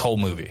 this whole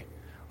movie.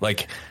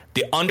 Like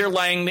the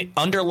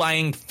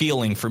underlying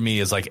feeling for me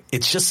is like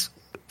it's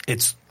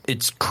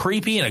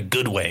creepy in a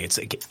good way. It's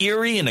like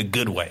eerie in a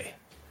good way.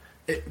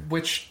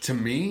 Which to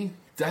me,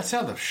 that's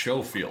how the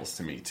show feels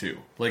to me too.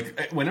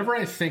 Like whenever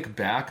I think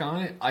back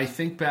on it, I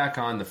think back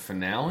on the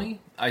finale.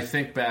 I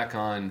think back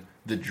on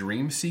the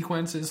dream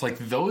sequences. Like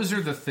those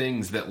are the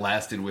things that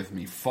lasted with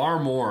me far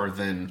more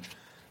than,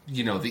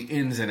 the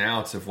ins and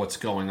outs of what's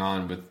going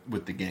on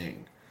with the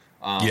gang.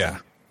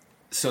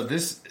 So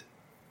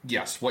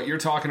what you're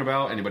talking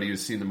about, anybody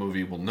who's seen the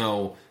movie will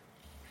know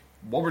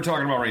what we're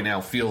talking about right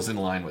now feels in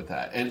line with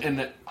that.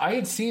 And I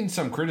had seen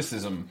some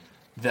criticism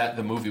that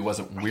the movie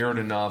wasn't weird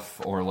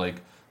enough or like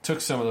took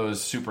some of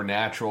those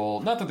supernatural,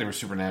 not that they were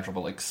supernatural,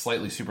 but like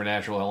slightly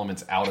supernatural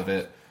elements out of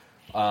it.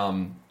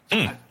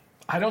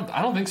 I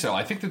don't think so.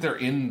 I think that they're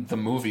in the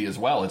movie as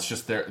well. It's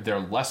just they're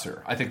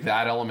lesser. I think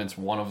that element's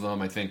one of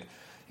them. I think,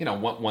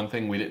 one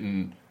thing we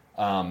didn't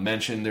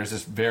mention, there's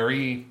this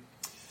very,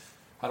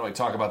 how do I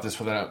talk about this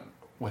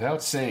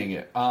without saying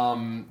it?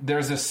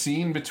 There's a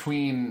scene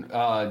between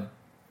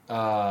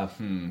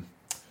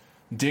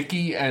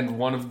Dickie and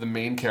one of the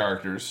main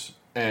characters,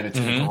 and it's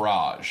in the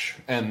garage.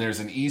 And there's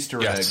an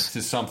Easter egg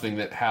to something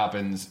that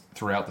happens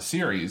throughout the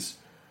series.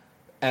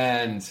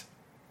 And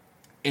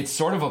it's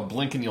sort of a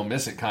blink and you'll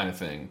miss it kind of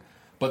thing.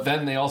 But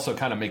then they also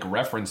kind of make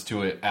reference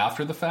to it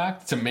after the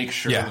fact to make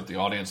sure that the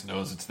audience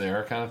knows it's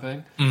there kind of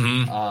thing.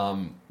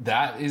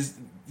 That is,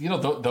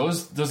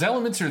 those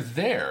elements are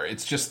there.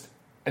 It's just,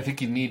 I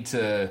think you need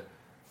to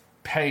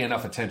pay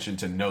enough attention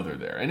to know they're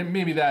there. And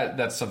maybe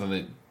that's something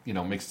that,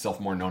 makes itself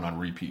more known on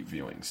repeat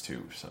viewings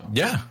too. So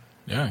Yeah.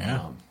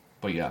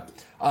 But yeah.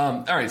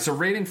 All right. So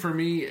rating for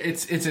me,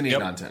 it's an 8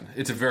 on 10.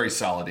 It's a very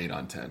solid 8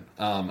 on 10.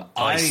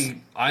 Nice.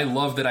 I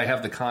love that I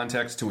have the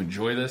context to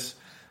enjoy this.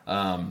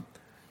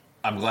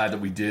 I'm glad that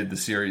we did the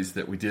series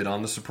that we did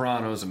on The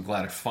Sopranos. I'm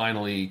glad I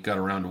finally got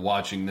around to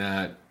watching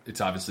that.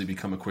 It's obviously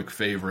become a quick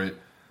favorite.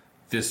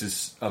 This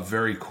is a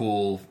very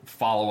cool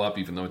follow-up,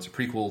 even though it's a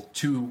prequel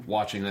to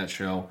watching that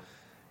show.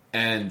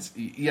 And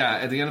yeah,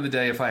 at the end of the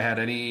day, if I had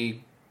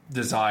any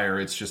desire,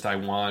 it's just I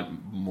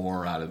want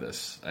more out of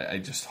this. I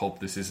just hope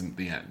this isn't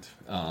the end.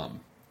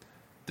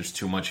 There's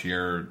too much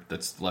here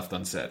that's left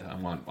unsaid. I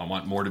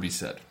want more to be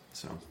said.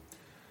 So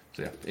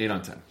yeah, 8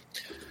 on 10.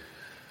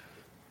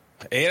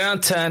 8 on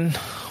 10.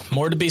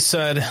 More to be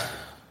said.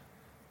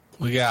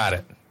 We got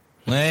it.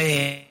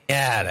 We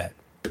got it.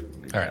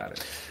 All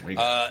right.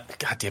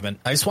 God damn it.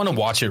 I just want to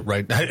watch it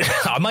right.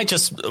 I might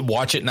just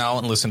watch it now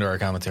and listen to our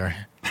commentary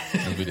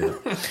as we do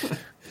it.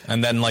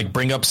 And then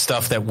bring up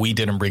stuff that we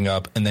didn't bring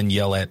up and then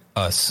yell at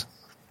us.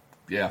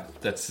 Yeah,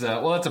 that's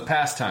that's a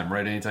pastime,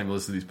 right? Anytime you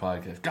listen to these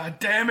podcasts. God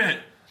damn it!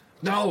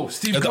 No,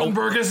 Steve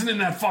Guttenberg isn't in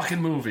that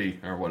fucking movie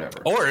or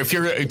whatever. Or if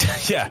you're,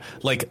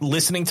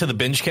 listening to the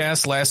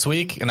BingeCast last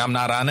week and I'm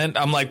not on it,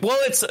 I'm like, well,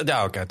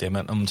 oh, God damn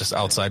it. I'm just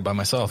outside by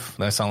myself.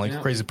 I sound like a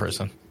crazy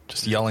person.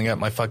 Just yelling at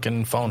my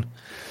fucking phone.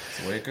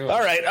 That's the way it goes. All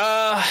right.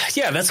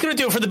 That's going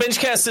to do it for the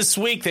BingeCast this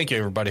week. Thank you,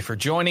 everybody, for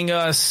joining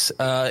us.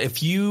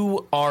 If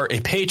you are a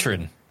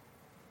patron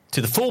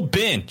to the full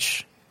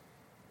binge,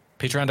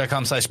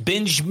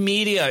 patreon.com/binge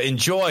media.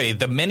 Enjoy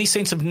the Many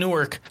Saints of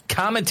Newark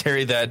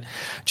commentary that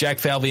Jack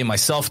Falvey and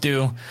myself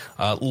do.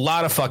 A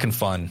lot of fucking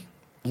fun.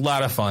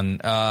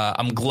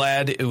 I'm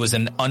glad it was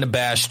an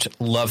unabashed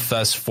love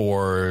fest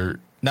for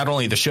not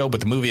only the show, but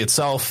the movie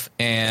itself.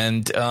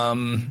 And we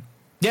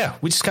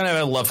just kind of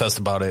had a love fest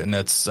about it. And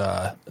it's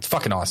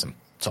fucking awesome.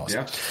 It's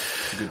awesome. Yeah,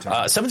 good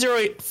time.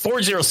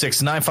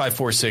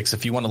 708-406-9546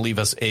 if you want to leave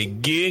us a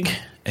gig,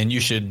 and you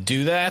should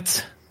do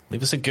that.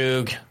 Leave us a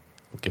goog.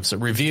 Give us a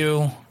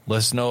review. Let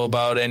us know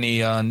about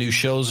any new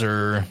shows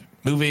or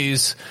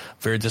movies.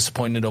 Very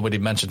disappointed nobody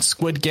mentioned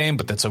Squid Game,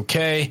 but that's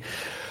okay.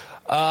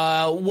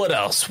 What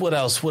else?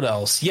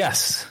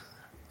 Yes.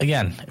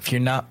 Again, if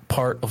you're not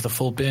part of the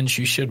full binge,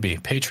 you should be.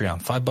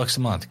 Patreon, $5 a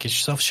month. Get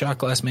yourself a shot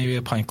glass, maybe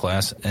a pint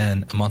glass,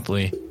 and a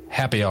monthly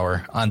happy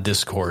hour on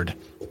Discord.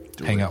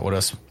 Hang out with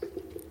us.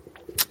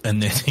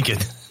 And then you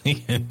get...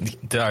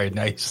 all right,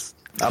 nice.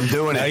 I'm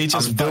doing it. He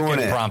just I'm doing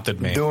it. prompted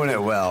me. Doing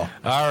it well.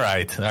 All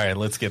right,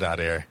 let's get out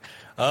of here.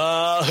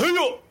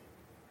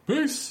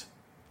 Peace.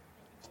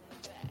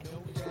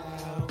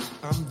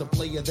 I'm the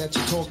player that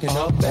you're talking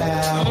about.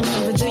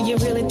 But do you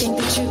really think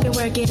that you can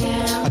work it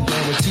out? I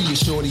guarantee you,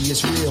 shorty,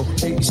 it's real.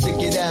 Baby, stick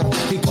it out.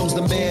 Here comes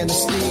the man of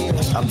steel.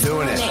 I'm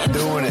doing it well. I'm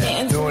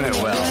doing it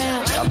well.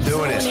 I'm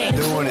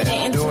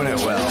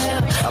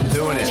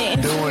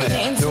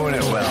doing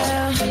it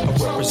well. I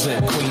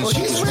represent Queens.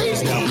 She's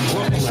raised down in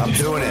Brooklyn. I'm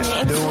doing it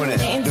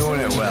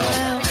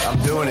well.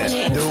 I'm doing it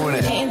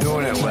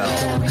well.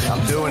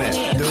 I'm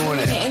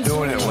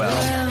doing it well.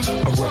 I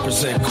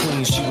represent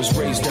Queens. She was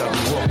raised down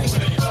in Brooklyn.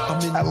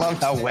 I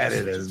love how wet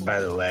it is,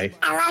 by the way.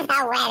 I love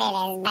how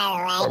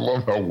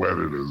wet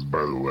it is,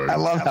 by the way. I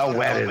love how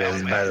wet it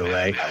is, by the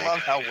way. I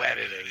love how wet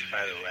it is,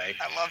 by the way.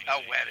 I love how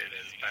wet it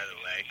is, by the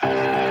way.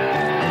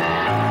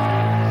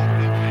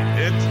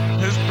 It's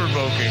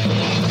piss-provoking.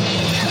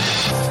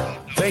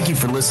 Thank you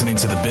for listening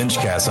to the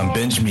BingeCast on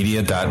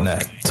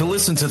BingeMedia.net. To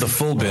listen to the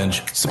full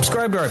binge,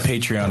 subscribe to our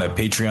Patreon at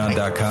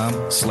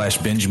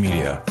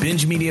patreon.com/BingeMedia.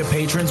 Binge Media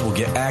patrons will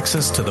get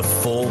access to the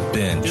full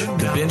binge.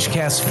 The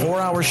BingeCast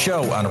 4-hour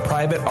show on a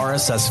private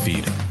RSS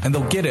feed. And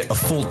they'll get it a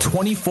full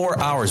 24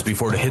 hours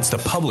before it hits the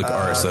public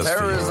RSS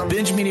feed.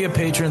 Binge Media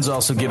patrons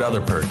also get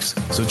other perks.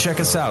 So check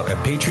us out at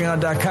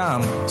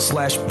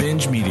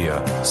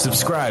patreon.com/BingeMedia.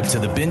 Subscribe to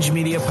the Binge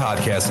Media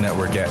Podcast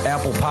Network at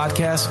Apple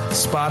Podcasts,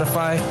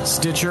 Spotify,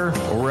 Stitcher,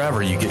 or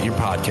wherever you get your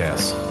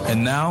podcasts.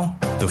 And now,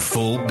 the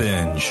full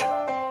binge.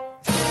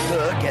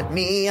 Look at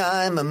me,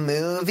 I'm a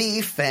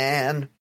movie fan.